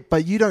shit.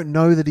 But you don't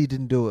know that he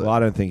didn't do it. Well, I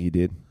don't think he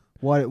did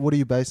Why? What are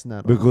you basing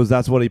that on? because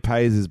that's what he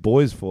pays his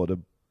boys for, to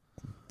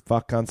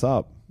fuck cunts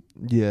up.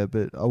 Yeah,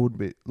 but I wouldn't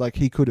be like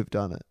he could have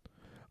done it.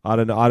 I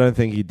don't know. I don't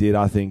think he did.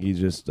 I think he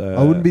just.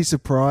 I wouldn't be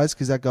surprised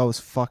because that guy was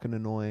fucking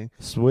annoying.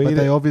 Sweden.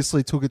 But they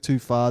obviously took it too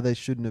far. They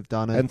shouldn't have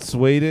done it. And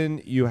Sweden,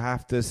 you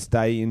have to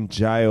stay in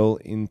jail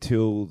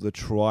until the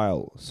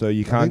trial, so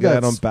you can't think get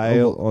out on that's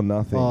bail or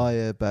nothing. Oh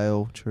yeah,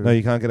 bail. True. No,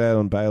 you can't get out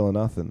on bail or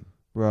nothing.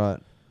 Right.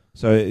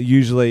 So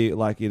usually,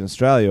 like in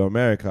Australia or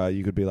America,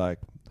 you could be like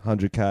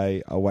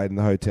 100K. I'll wait in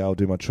the hotel,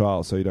 do my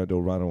trial, so you don't do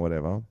a run or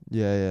whatever.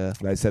 Yeah, yeah.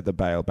 They set the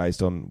bail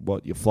based on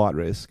what your flight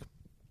risk.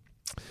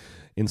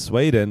 In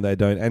Sweden, they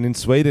don't. And in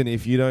Sweden,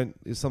 if you don't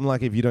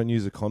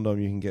use a condom,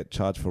 you can get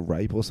charged for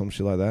rape or some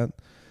shit like that.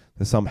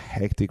 There's some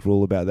hectic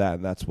rule about that,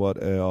 and that's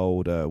what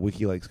old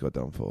WikiLeaks got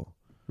done for.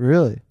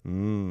 Really?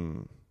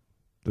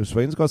 The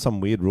Sweden's got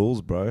some weird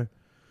rules, bro.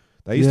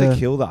 They used Yeah. to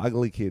kill the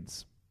ugly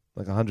kids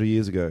like 100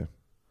 years ago.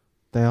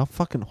 They are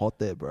fucking hot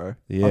there, bro.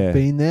 Yeah. I've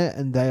been there,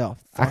 and they are.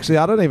 Actually,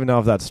 I don't even know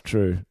if that's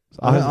true.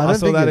 I don't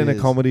saw think that it in a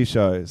is. comedy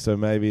show, so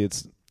maybe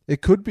it's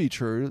It could be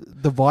true.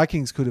 The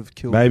Vikings could have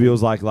killed. maybe it them,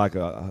 was like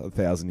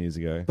 1,000 years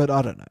ago. but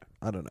I don't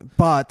know.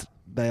 But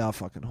they are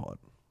fucking hot.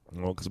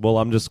 Well,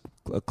 I'm just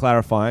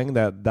clarifying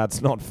that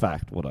that's not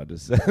fact. What I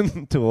just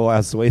said to all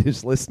our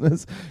Swedish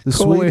listeners. The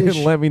Call in Swedish-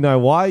 and let me know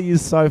why are you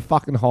so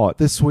fucking hot.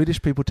 The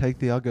Swedish people take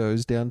the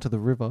uggos down to the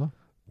river,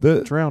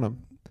 The, drown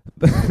them.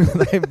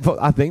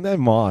 I think they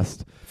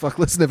must. Fuck,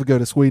 let's never go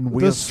to Sweden.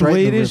 We The are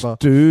straight in the Swedish river.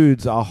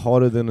 dudes are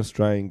hotter than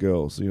Australian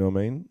girls. You know what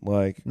I mean?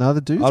 Like, No,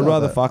 the dudes. I'd are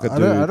rather that- fuck a I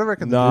dude. don't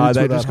reckon the Nah, dudes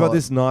they were just that got hot.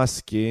 this nice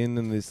skin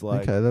and this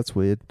like. Okay, that's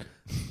weird.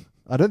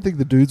 I don't think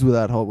the dudes were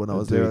that hot when I The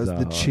was there. dudes are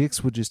The hot.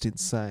 chicks were just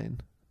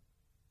insane.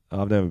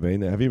 I've never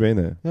been there. Have you been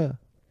there? Yeah.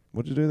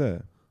 What'd you do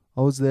there?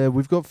 I was there.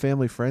 We've got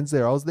family friends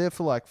there. I was there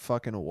for like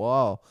fucking a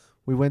while.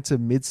 We went to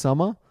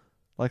Midsummer,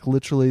 like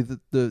literally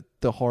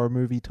the horror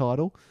movie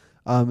title.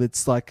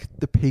 It's like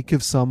the peak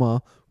of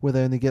summer where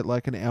they only get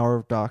like an hour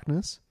of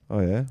darkness. Oh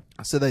yeah,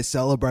 So they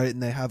celebrate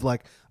and they have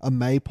like a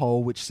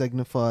maypole which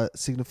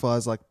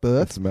signifies like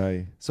birth. that's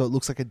me. So it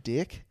looks like a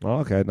dick. Oh,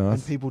 okay, nice.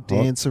 And people Hot.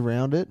 dance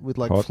around it with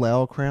like Hot.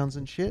 flower crowns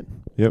and shit.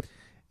 Yep.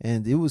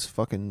 And it was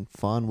fucking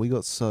fun. We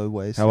got so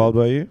wasted. How old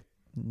were you?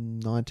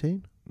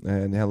 19.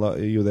 And how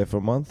long? You were there for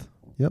a month?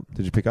 Yep.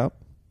 Did you pick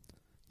up?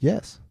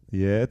 Yes.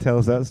 Yeah, tell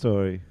us that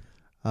story.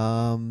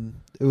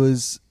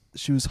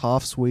 She was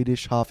half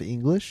Swedish, half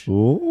English.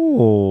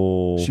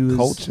 Ooh, She was-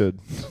 cultured.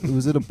 It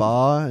was at a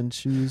bar, and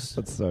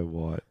That's so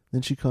white.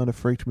 then she kind of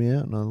freaked me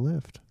out, and I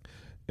left.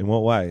 In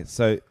what way?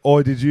 So,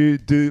 or did you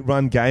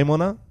run game on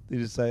her? Did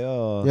you say,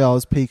 oh, Yeah, I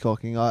was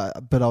peacocking,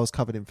 but I was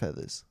covered in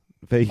feathers.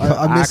 peacock,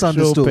 I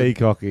misunderstood. actual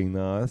peacocking,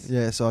 nice.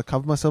 Yeah, so I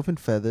covered myself in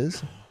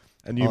feathers.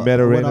 And you met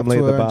her I went up randomly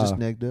to at the her bar. and just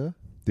negged her.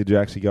 Did you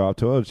actually go up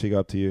to her, or did she go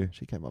up to you?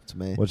 She came up to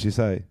me. What'd she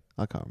say?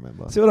 I can't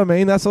remember. See what I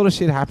mean? That sort of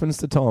shit happens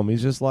to Tom.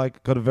 He's just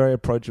like got a very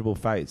approachable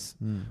face.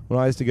 Mm. When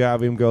I used to go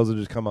out with him, girls would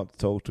just come up to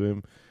talk to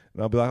him,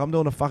 and I'll be like, "I'm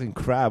doing a fucking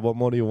crab. What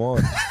more do you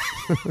want?"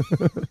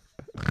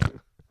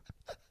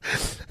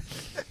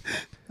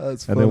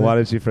 That's And funny. then why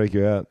did she freak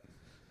you out?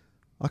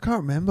 I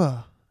can't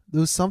remember.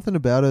 There was something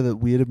about her that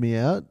weirded me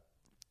out.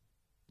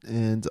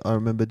 And I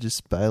remember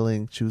just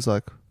bailing. She was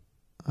like,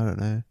 I don't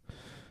know.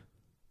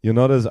 You're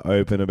not as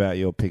open about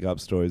your pickup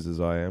stories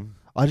as I am.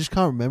 I just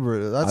can't remember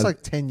it. That's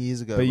like 10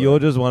 years ago. But bro. you're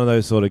just one of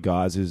those sort of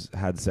guys who's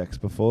had sex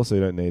before, so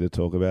you don't need to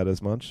talk about it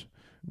as much.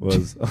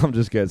 Whereas I'm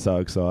just getting so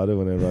excited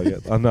whenever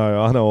I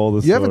know all the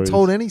You stories. haven't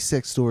told any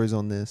sex stories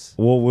on this.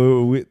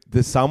 Well,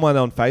 there's someone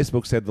on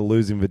Facebook said the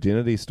losing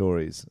virginity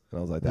stories. And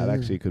I was like, that Mm.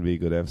 actually could be a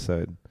good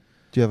episode.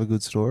 Do you have a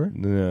good story?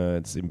 No,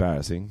 it's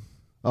embarrassing.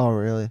 Oh,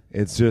 really?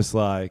 It's just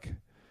like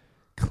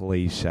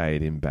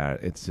cliched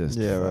embarrassing. It's just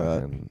Yeah,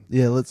 right. fucking,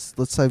 Yeah, let's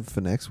save it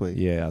for next week.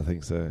 Yeah, I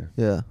think so.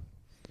 Yeah.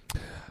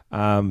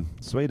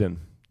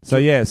 Sweden. So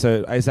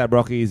ASAP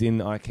Rocky is in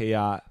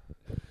IKEA.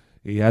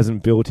 He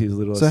hasn't built his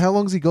little. So how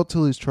long's he got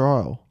till his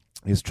trial?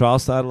 His trial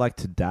started like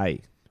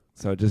today.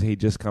 So he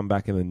just come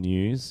back in the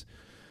news.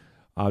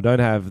 I don't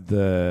have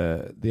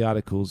the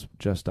articles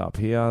just up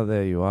here.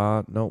 There you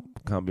are. Nope,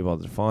 can't be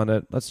bothered to find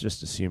it. Let's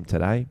just assume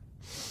today.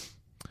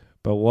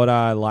 But what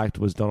I liked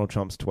was Donald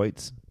Trump's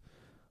tweets.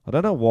 I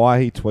don't know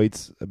why he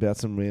tweets about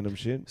some random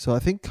shit. So I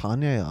think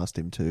Kanye asked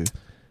him to.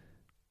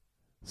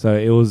 So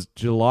it was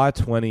July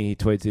 20. He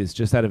tweets this.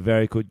 Just had a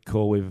very good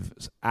call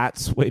with at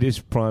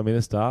Swedish Prime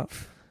Minister.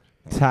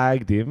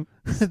 Tagged him.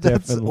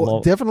 That's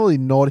definitely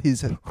not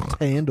his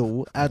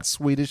handle at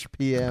Swedish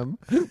PM.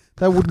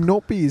 That would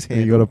not be his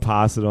handle. You got to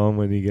pass it on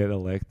when you get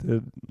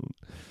elected.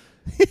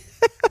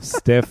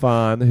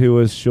 Stefan, who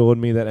assured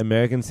me that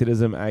American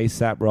citizen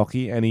ASAP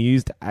Rocky, and he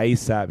used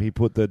ASAP, he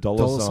put the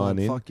dollar sign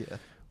in, fuck yeah.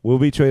 will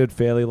be treated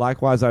fairly.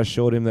 Likewise, I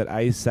assured him that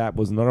ASAP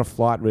was not a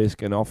flight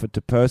risk and offered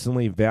to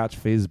personally vouch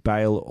for his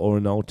bail or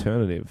an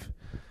alternative.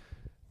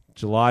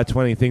 July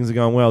 20, things are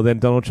going well. Then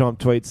Donald Trump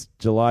tweets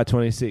July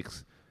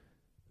 26.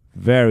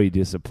 Very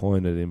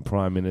disappointed in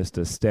Prime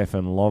Minister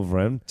Stefan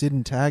Löfven.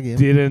 Didn't tag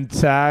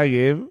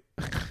him.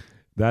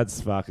 That's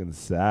fucking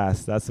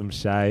sass. That's some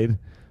shade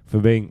for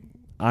being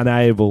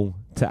unable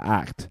to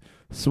act.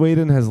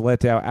 Sweden has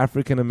let our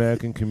African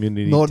American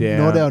community down.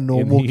 Not our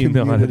normal in the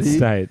United community.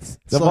 States.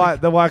 It's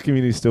The white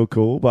community is still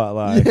cool, but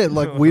like yeah,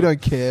 like we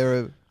don't care.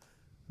 And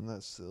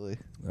that's silly.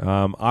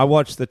 I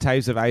watched the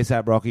tapes of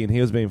ASAP Rocky, and he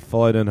was being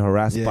followed and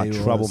harassed by he was.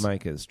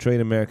 troublemakers. Treat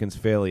Americans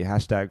fairly.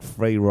 #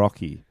 free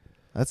Rocky.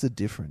 That's a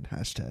different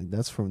hashtag.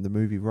 That's from the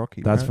movie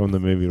Rocky. That's right? from the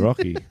movie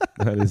Rocky.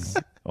 That is.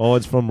 Oh,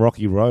 it's from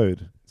Rocky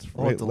Road. It's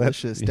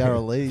delicious. Yeah.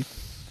 Darryl Lee.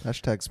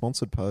 Hashtag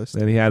sponsored post.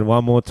 Then he had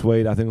one more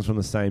tweet. I think it was from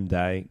the same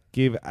day.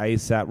 Give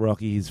ASAP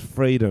Rocky his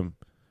freedom.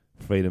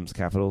 Freedom's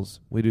capitals.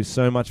 We do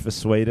so much for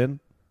Sweden.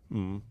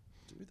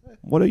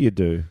 What do you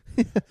do?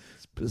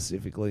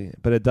 Specifically.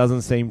 But it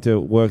doesn't seem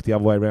to work the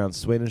other way around.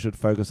 Sweden should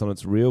focus on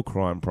its real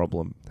crime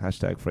problem.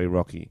 # free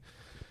Rocky.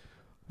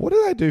 What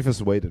do they do for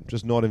Sweden?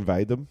 Just not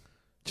invade them?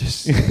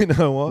 Just you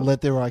know what? let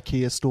their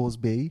IKEA stores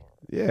be.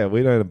 Yeah,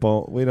 we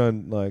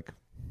don't like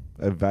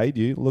invade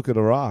you. Look at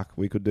Iraq.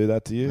 We could do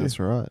that to you. That's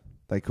right.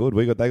 They could.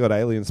 They got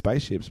alien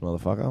spaceships,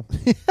 motherfucker.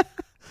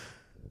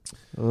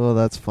 Oh,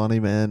 that's funny,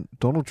 man.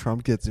 Donald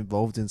Trump gets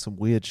involved in some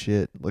weird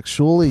shit. Like,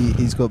 surely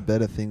he's got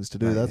better things to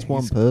do. Mate, That's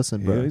one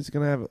person, bro. He's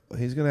gonna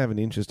have an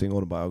interesting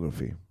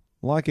autobiography.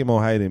 Like him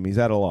or hate him, he's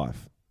had a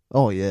life.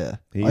 Oh yeah,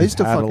 He's I used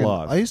to had a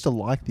life. I used to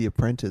like The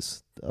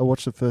Apprentice. I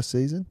watched the first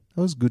season.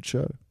 That was a good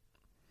show.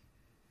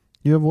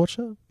 You ever watch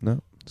that?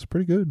 No. It's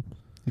pretty good.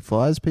 He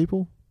fires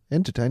people.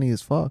 Entertaining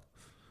as fuck.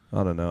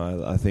 I don't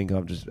know. I think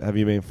I've just. Have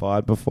you been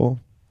fired before?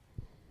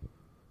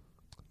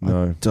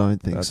 No. I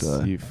don't think That's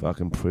so. You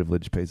fucking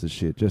privileged piece of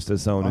shit. Just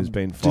as someone who's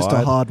been fired. Just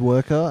a hard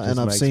worker, just and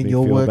I've makes seen me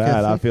your feel work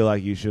bad. I ethic. feel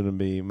like you shouldn't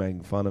be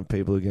making fun of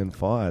people who get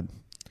fired.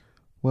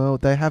 Well,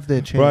 they have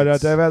their chance. Bro,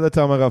 did I about the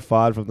time I got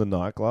fired from the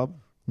nightclub?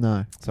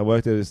 No. So I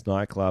worked at this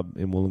nightclub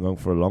in Wollongong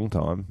for a long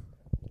time.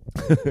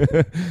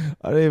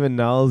 I didn't even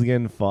know I was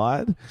getting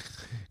fired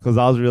because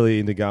I was really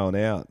into going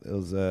out. It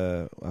was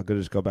I could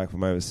just got back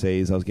from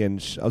overseas. I was getting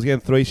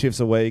 3 shifts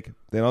a week.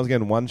 Then I was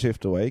getting 1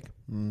 shift a week.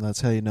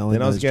 That's how you know.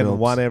 Then I was getting jobs.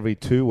 1 every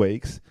 2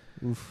 weeks.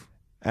 Oof.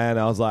 And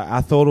I was like,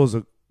 I thought it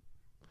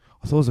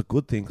was a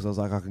good thing because I was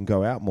like, I can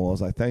go out more. I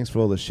was like, thanks for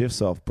all the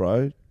shifts off,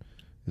 bro.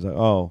 He's like,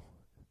 oh.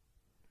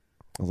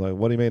 I was like,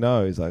 what do you mean,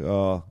 oh? He's like,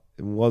 oh,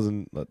 it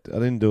wasn't. I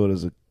didn't do it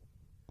as a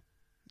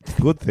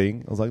good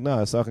thing. I was like,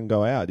 no, so I can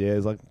go out. Yeah.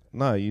 He's like,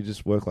 no, you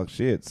just work like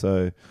shit.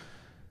 So,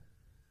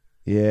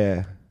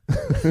 yeah.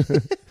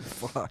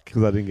 Fuck.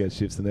 Because I didn't get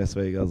shifts the next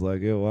week. I was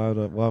like, yeah, why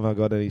have I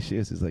got any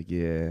shifts? He's like,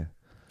 yeah.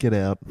 Get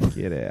out.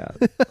 Get out.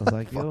 I was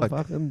like,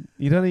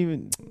 you don't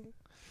even.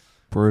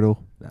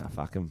 Brutal. Nah,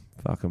 fuck him.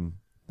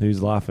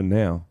 Who's laughing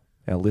now?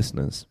 Our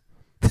listeners.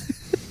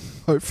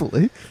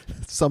 Hopefully.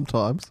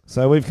 Sometimes.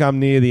 So we've come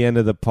near the end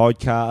of the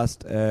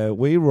podcast.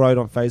 We wrote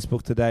on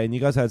Facebook today, and you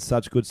guys had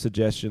such good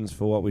suggestions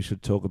for what we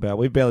should talk about.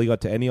 We barely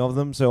got to any of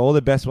them, so all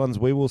the best ones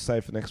we will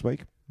save for next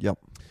week. Yep.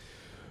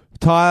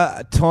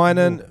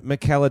 Tynan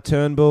McCullough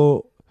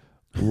Turnbull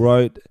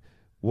wrote,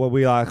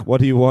 What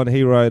do you want?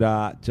 He wrote,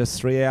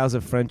 just 3 hours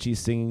of Frenchie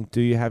singing.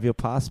 Do you have your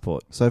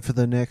passport? So for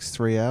the next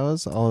 3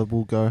 hours, I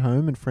will go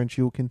home and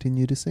Frenchie will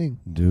continue to sing.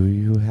 Do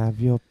you have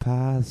your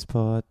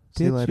passport?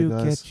 See you Did later, you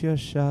guys. get your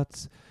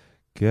shots?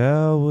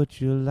 Girl,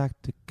 would you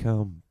like to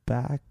come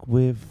back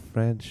with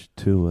French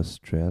to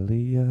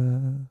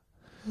Australia?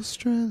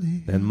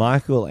 Australia. And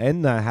Michael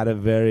Edna had a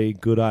very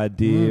good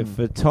idea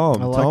for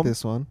Tom. I like Tom?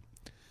 this one.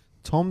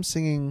 Tom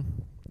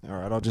singing. All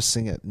right, I'll just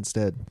sing it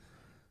instead.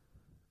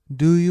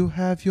 Do you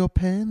have your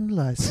pen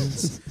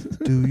license?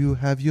 Do you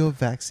have your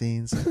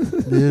vaccines?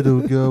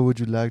 Little girl, would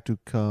you like to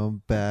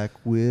come back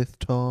with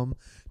Tom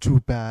to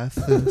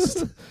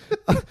Bathurst?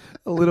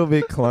 A little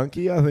bit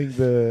clunky, I think.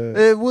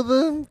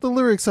 The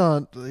lyrics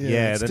aren't.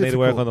 Yeah, it's they need to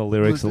work difficult. on the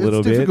lyrics a It's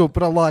little bit. difficult,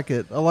 but I like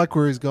it. I like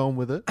where he's going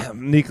with it.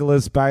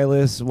 Nicholas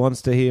Bayliss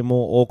wants to hear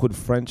more awkward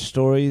French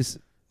stories.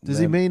 Does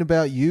he mean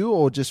about you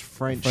or just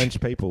French? French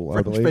people,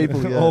 I French believe.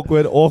 people, yeah.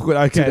 Awkward.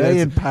 Okay, Today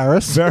that's in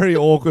Paris. very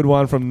awkward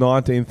one from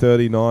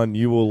 1939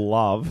 you will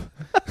love.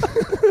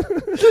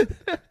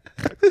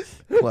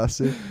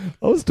 Classic.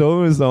 I was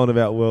talking with someone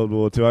about World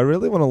War II. I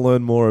really want to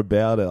learn more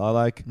about it.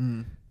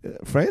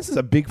 France is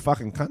a big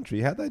fucking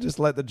country. How'd they just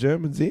let the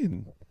Germans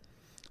in?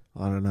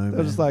 I don't know,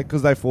 They're just like,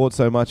 because they fought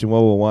so much in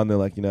World War One, they're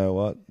like, you know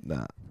what?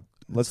 Nah.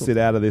 Let's sit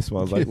out of this one.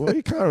 I was like, well,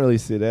 you can't really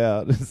sit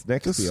out. It's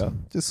next year.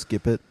 Just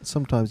skip it.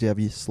 Sometimes you have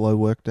your slow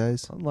work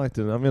days. I'm going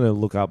to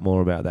look up more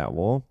about that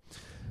war.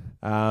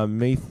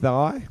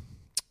 Methai,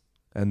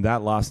 and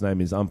that last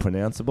name is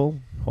unpronounceable.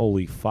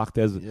 Holy fuck!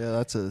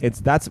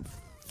 That's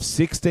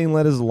 16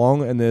 letters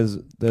long, and there's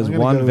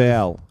one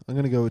vowel. I'm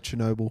gonna go with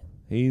Chernobyl.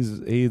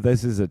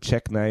 This is a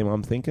Czech name,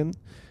 I'm thinking.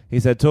 He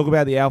said, talk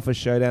about the alpha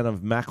showdown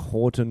of Mac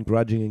Horton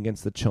grudging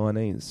against the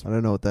Chinese. I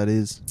don't know what that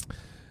is.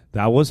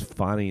 That was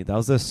funny. That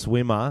was a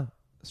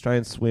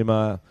Australian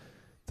swimmer.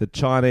 The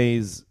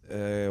Chinese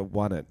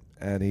won it,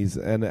 and he's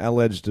an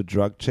alleged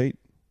drug cheat.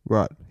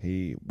 Right.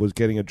 He was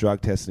getting a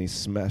drug test, and he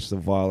smashed the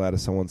vial out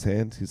of someone's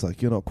hand. He's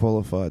like, you're not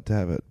qualified to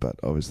have it, but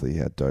obviously he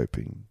had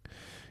doping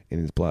in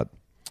his blood.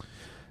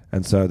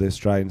 And so the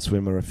Australian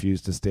swimmer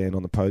refused to stand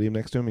on the podium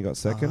next to him. He got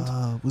second.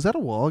 Was that a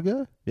while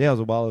ago? Yeah, it was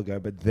a while ago.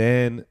 But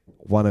then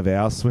one of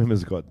our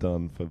swimmers got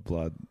done for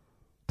blood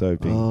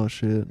doping. Oh,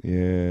 shit. Yeah,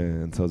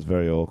 and so it's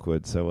very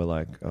awkward. So we're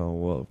like, oh,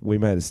 well, we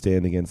made a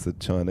stand against the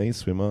Chinese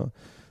swimmer.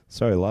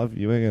 Sorry, love,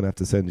 we're going to have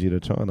to send you to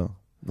China.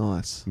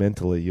 Nice.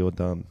 Mentally, you're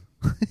done.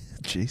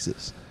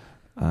 Jesus.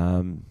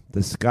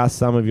 Discuss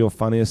some of your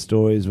funniest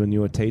stories when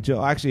you were a teacher.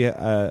 I actually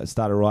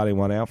started writing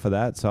one out for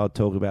that, so I'll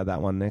talk about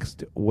that one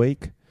next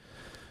week.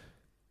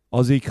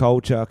 Aussie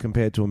culture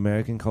compared to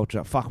American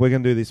culture. Fuck, we're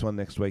going to do this one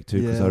next week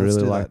too, because I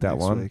really like that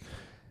one. Week.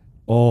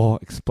 Oh,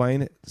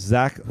 explain it.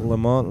 Zach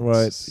Lamont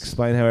wrote,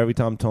 explain how every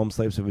time Tom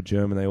sleeps with a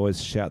German, they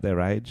always shout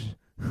their age.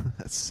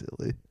 That's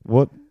silly.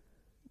 What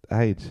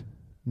age?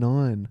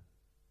 9.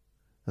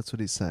 That's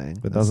what he's saying.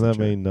 But doesn't that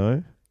mean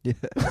no? Yeah.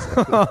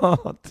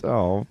 Oh,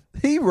 Tom.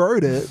 He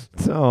wrote it.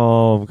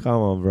 Tom, come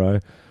on, bro.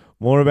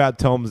 More about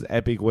Tom's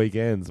epic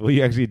weekends. Well,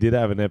 you actually did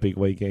have an epic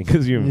weekend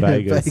because you're in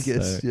Vegas.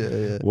 Vegas, so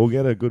yeah. We'll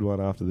get a good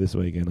one after this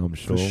weekend, I'm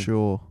sure. For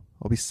sure.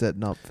 I'll be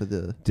setting up for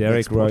the Derek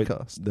next wrote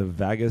podcast. the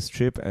Vegas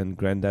trip and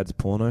Granddad's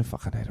porno.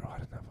 Fuck, I need to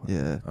write another one.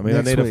 Yeah. I mean,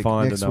 I need to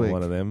find another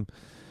one of them.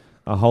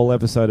 A whole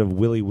episode of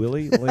Willy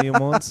Willy, Liam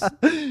wants.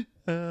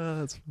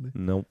 That's funny.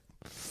 Nope.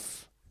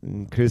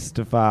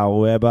 Christopher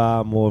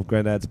Weber, more of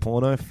Granddad's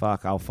porno.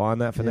 Fuck, I'll find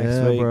that for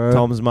next week. Bro.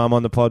 Tom's mum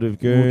on the pod with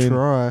Goon. We'll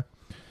try.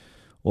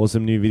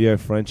 Awesome new video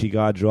Frenchie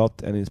guy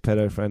dropped and his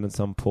pedo friend and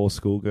some poor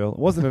schoolgirl. It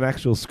wasn't an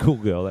actual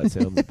schoolgirl. That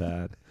sounds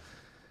bad.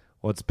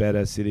 What's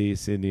better,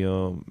 Sydney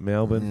or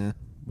Melbourne? Yeah.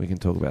 We can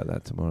talk about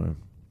that tomorrow.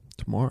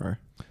 Tomorrow.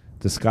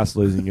 Discuss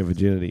losing your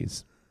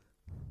virginities.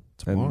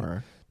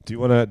 Tomorrow. Do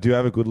you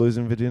have a good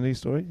losing virginity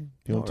story?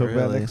 You want to talk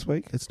about next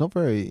week? It's not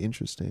very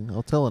interesting.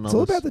 I'll tell another. It's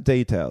all about the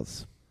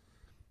details.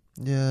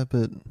 Yeah,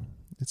 but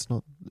it's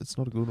not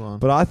a good one.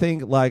 But I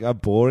think like a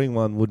boring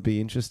one would be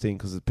interesting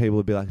because people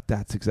would be like,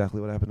 "That's exactly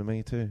what happened to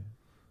me too."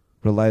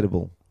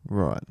 Relatable,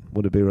 right?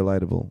 Would it be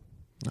relatable?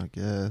 I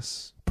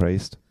guess.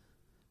 Priest.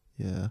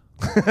 Yeah.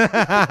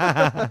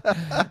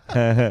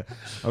 I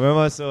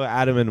remember I saw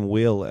Adam and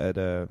Will at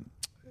a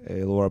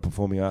Laura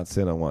Performing Arts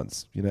Centre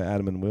once. You know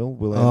Adam and Will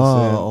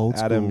Anderson. Old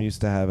school. Adam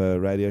used to have a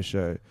radio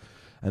show,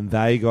 and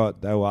they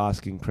were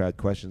asking crowd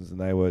questions, and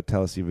they were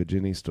tell us your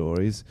virginity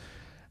stories,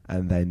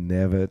 and they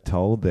never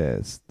told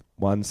theirs.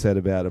 One said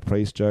about a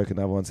priest joke,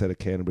 another one said a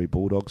Canterbury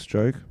Bulldogs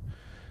joke,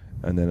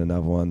 and then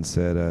another one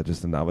said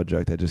just another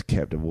joke. They just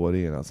kept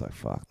avoiding, and I was like,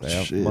 "Fuck,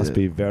 they must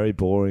be very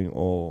boring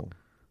or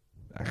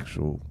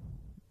actual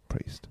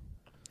priest."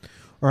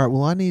 All right.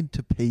 Well, I need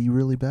to pee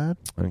really bad.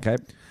 Okay.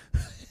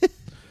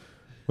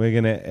 We're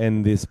going to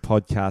end this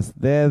podcast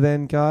there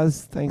then,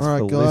 guys. Thanks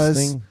for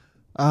listening.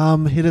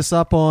 Hit us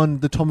up on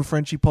the Tom and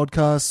Frenchie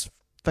podcast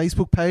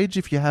Facebook page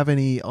if you have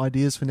any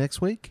ideas for next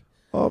week.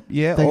 Oh,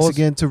 yeah. Thanks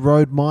again to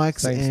Rode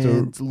Mics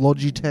and to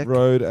Logitech.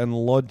 Rode and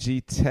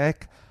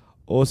Logitech.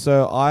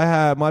 Also,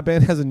 my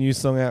band has a new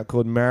song out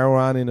called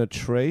Marijuana in a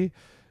Tree.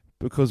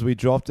 because we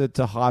dropped it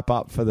to hype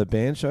up for the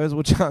band shows,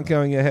 which aren't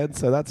going ahead.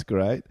 So that's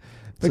great.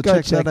 But So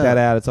go check that that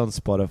out. It's on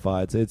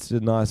Spotify. It's a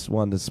nice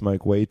one to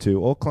smoke weed to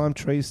or climb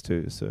trees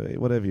to. So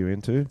whatever you're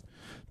into.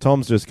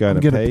 Tom's just going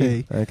I'm to gonna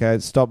pee. pee. Okay,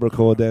 stop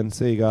record then.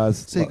 See you guys.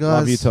 See you guys.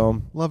 Love you,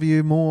 Tom. Love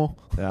you more.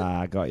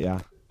 Got ya.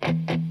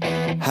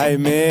 Hey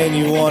man,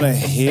 you want a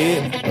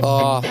hit?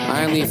 Oh,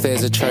 only if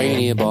there's a tree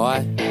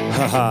nearby.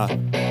 Haha,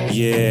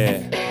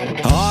 yeah.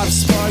 I've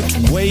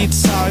smoked weed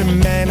so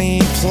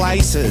many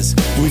places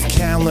with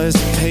countless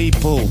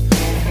people,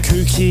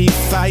 kooky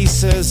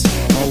faces.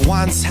 I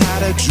once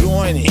had a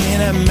joint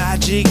in a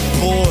magic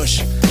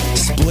bush,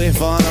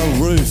 spliff on a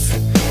roof,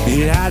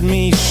 it had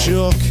me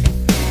shook.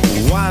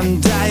 One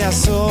day I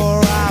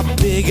saw a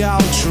big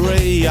old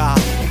tree, I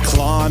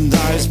climbed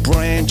those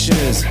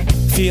branches,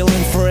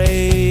 feeling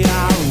free.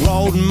 I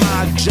rolled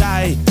my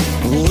J,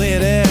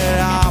 lit it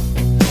up.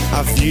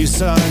 A view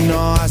so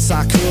nice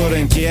I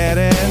couldn't get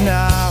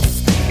enough.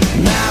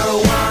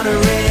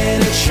 Marijuana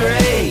in a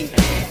tree.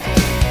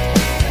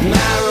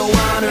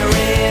 Marijuana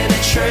in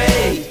a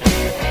tree.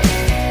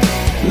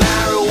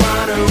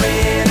 Marijuana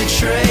in a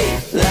tree.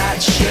 That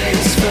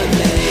shit's for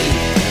me.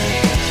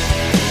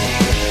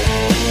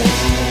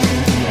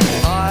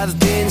 I've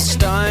been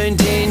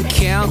stoned in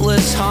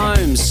countless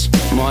homes.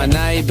 My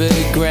neighbour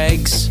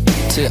Greg's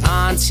to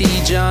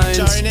Auntie Jones.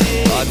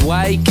 I'd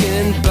wake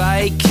and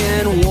bake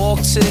and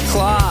walk to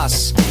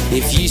class.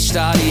 If you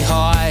study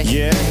high,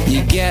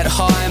 you get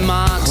high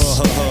marks.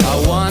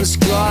 I once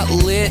got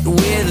lit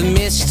with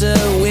Mr.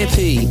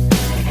 Whippy.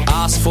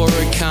 Asked for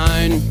a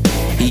cone,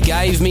 he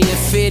gave me a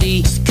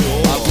fitty.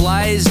 I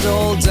blazed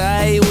all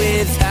day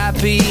with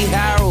Happy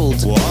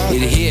Harold.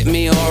 It hit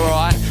me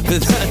alright,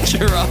 but that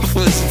giraffe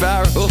was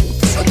barreled.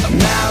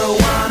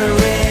 Marijuana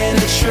in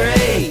a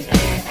tree.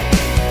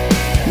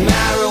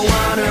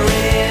 Marijuana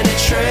in a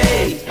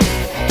tree.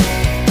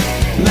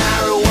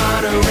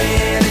 Marijuana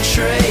in a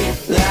tree.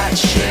 That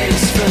shit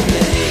is for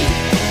me.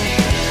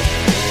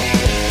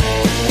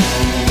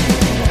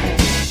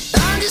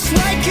 I'm just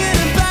waking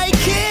and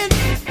baking.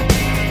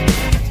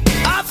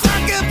 I'm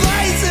fucking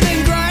blazing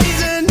and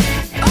grazing.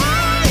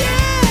 Oh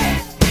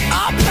yeah.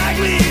 I'll pack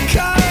me a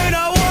cone.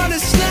 I want a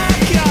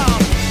snack, y'all.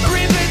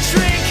 Rip and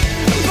drink.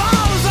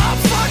 Balls are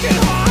fucking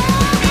hot.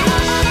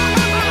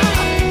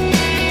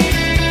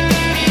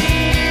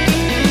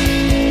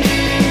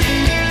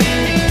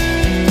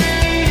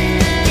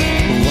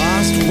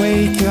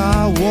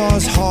 I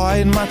was high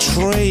in my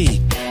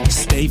tree.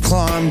 Steve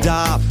climbed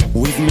up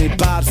with me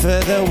bud for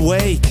the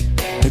week.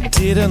 It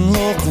didn't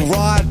look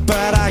right,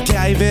 but I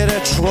gave it a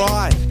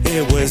try.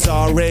 It was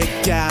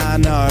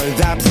oregano,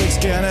 that prick's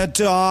gonna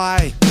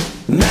die.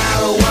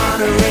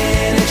 Marijuana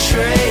in a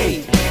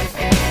tree.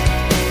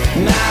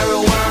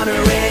 Marijuana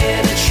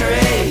in a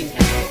tree.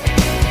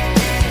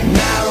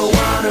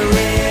 Marijuana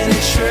in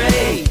a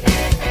tree.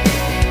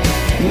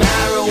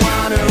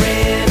 Marijuana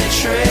in a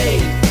tree.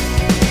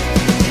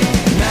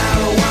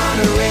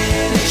 Marijuana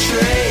in a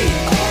tree.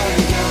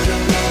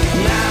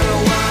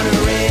 Marijuana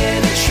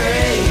in a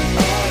tree.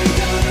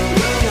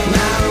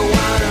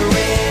 Marijuana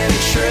in a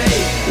tree.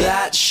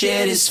 That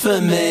shit is for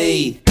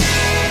me.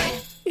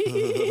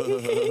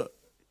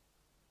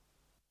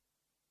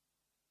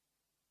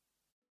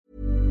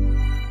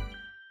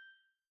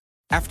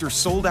 After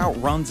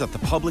sold-out runs at the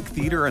Public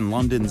Theatre and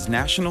London's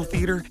National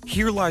Theatre,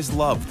 Here Lies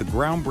Love, the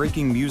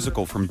groundbreaking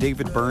musical from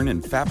David Byrne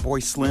and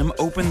Fatboy Slim,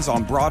 opens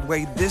on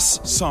Broadway this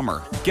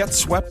summer. Get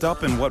swept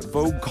up in what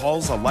Vogue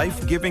calls a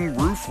life-giving,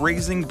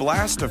 roof-raising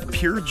blast of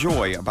pure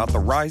joy about the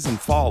rise and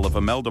fall of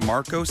Imelda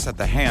Marcos at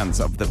the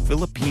hands of the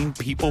Philippine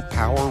People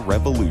Power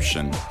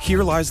Revolution.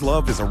 Here Lies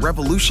Love is a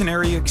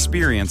revolutionary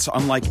experience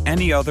unlike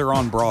any other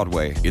on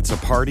Broadway. It's a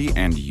party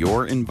and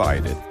you're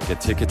invited. Get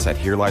tickets at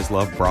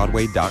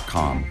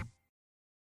HereLiesLoveBroadway.com.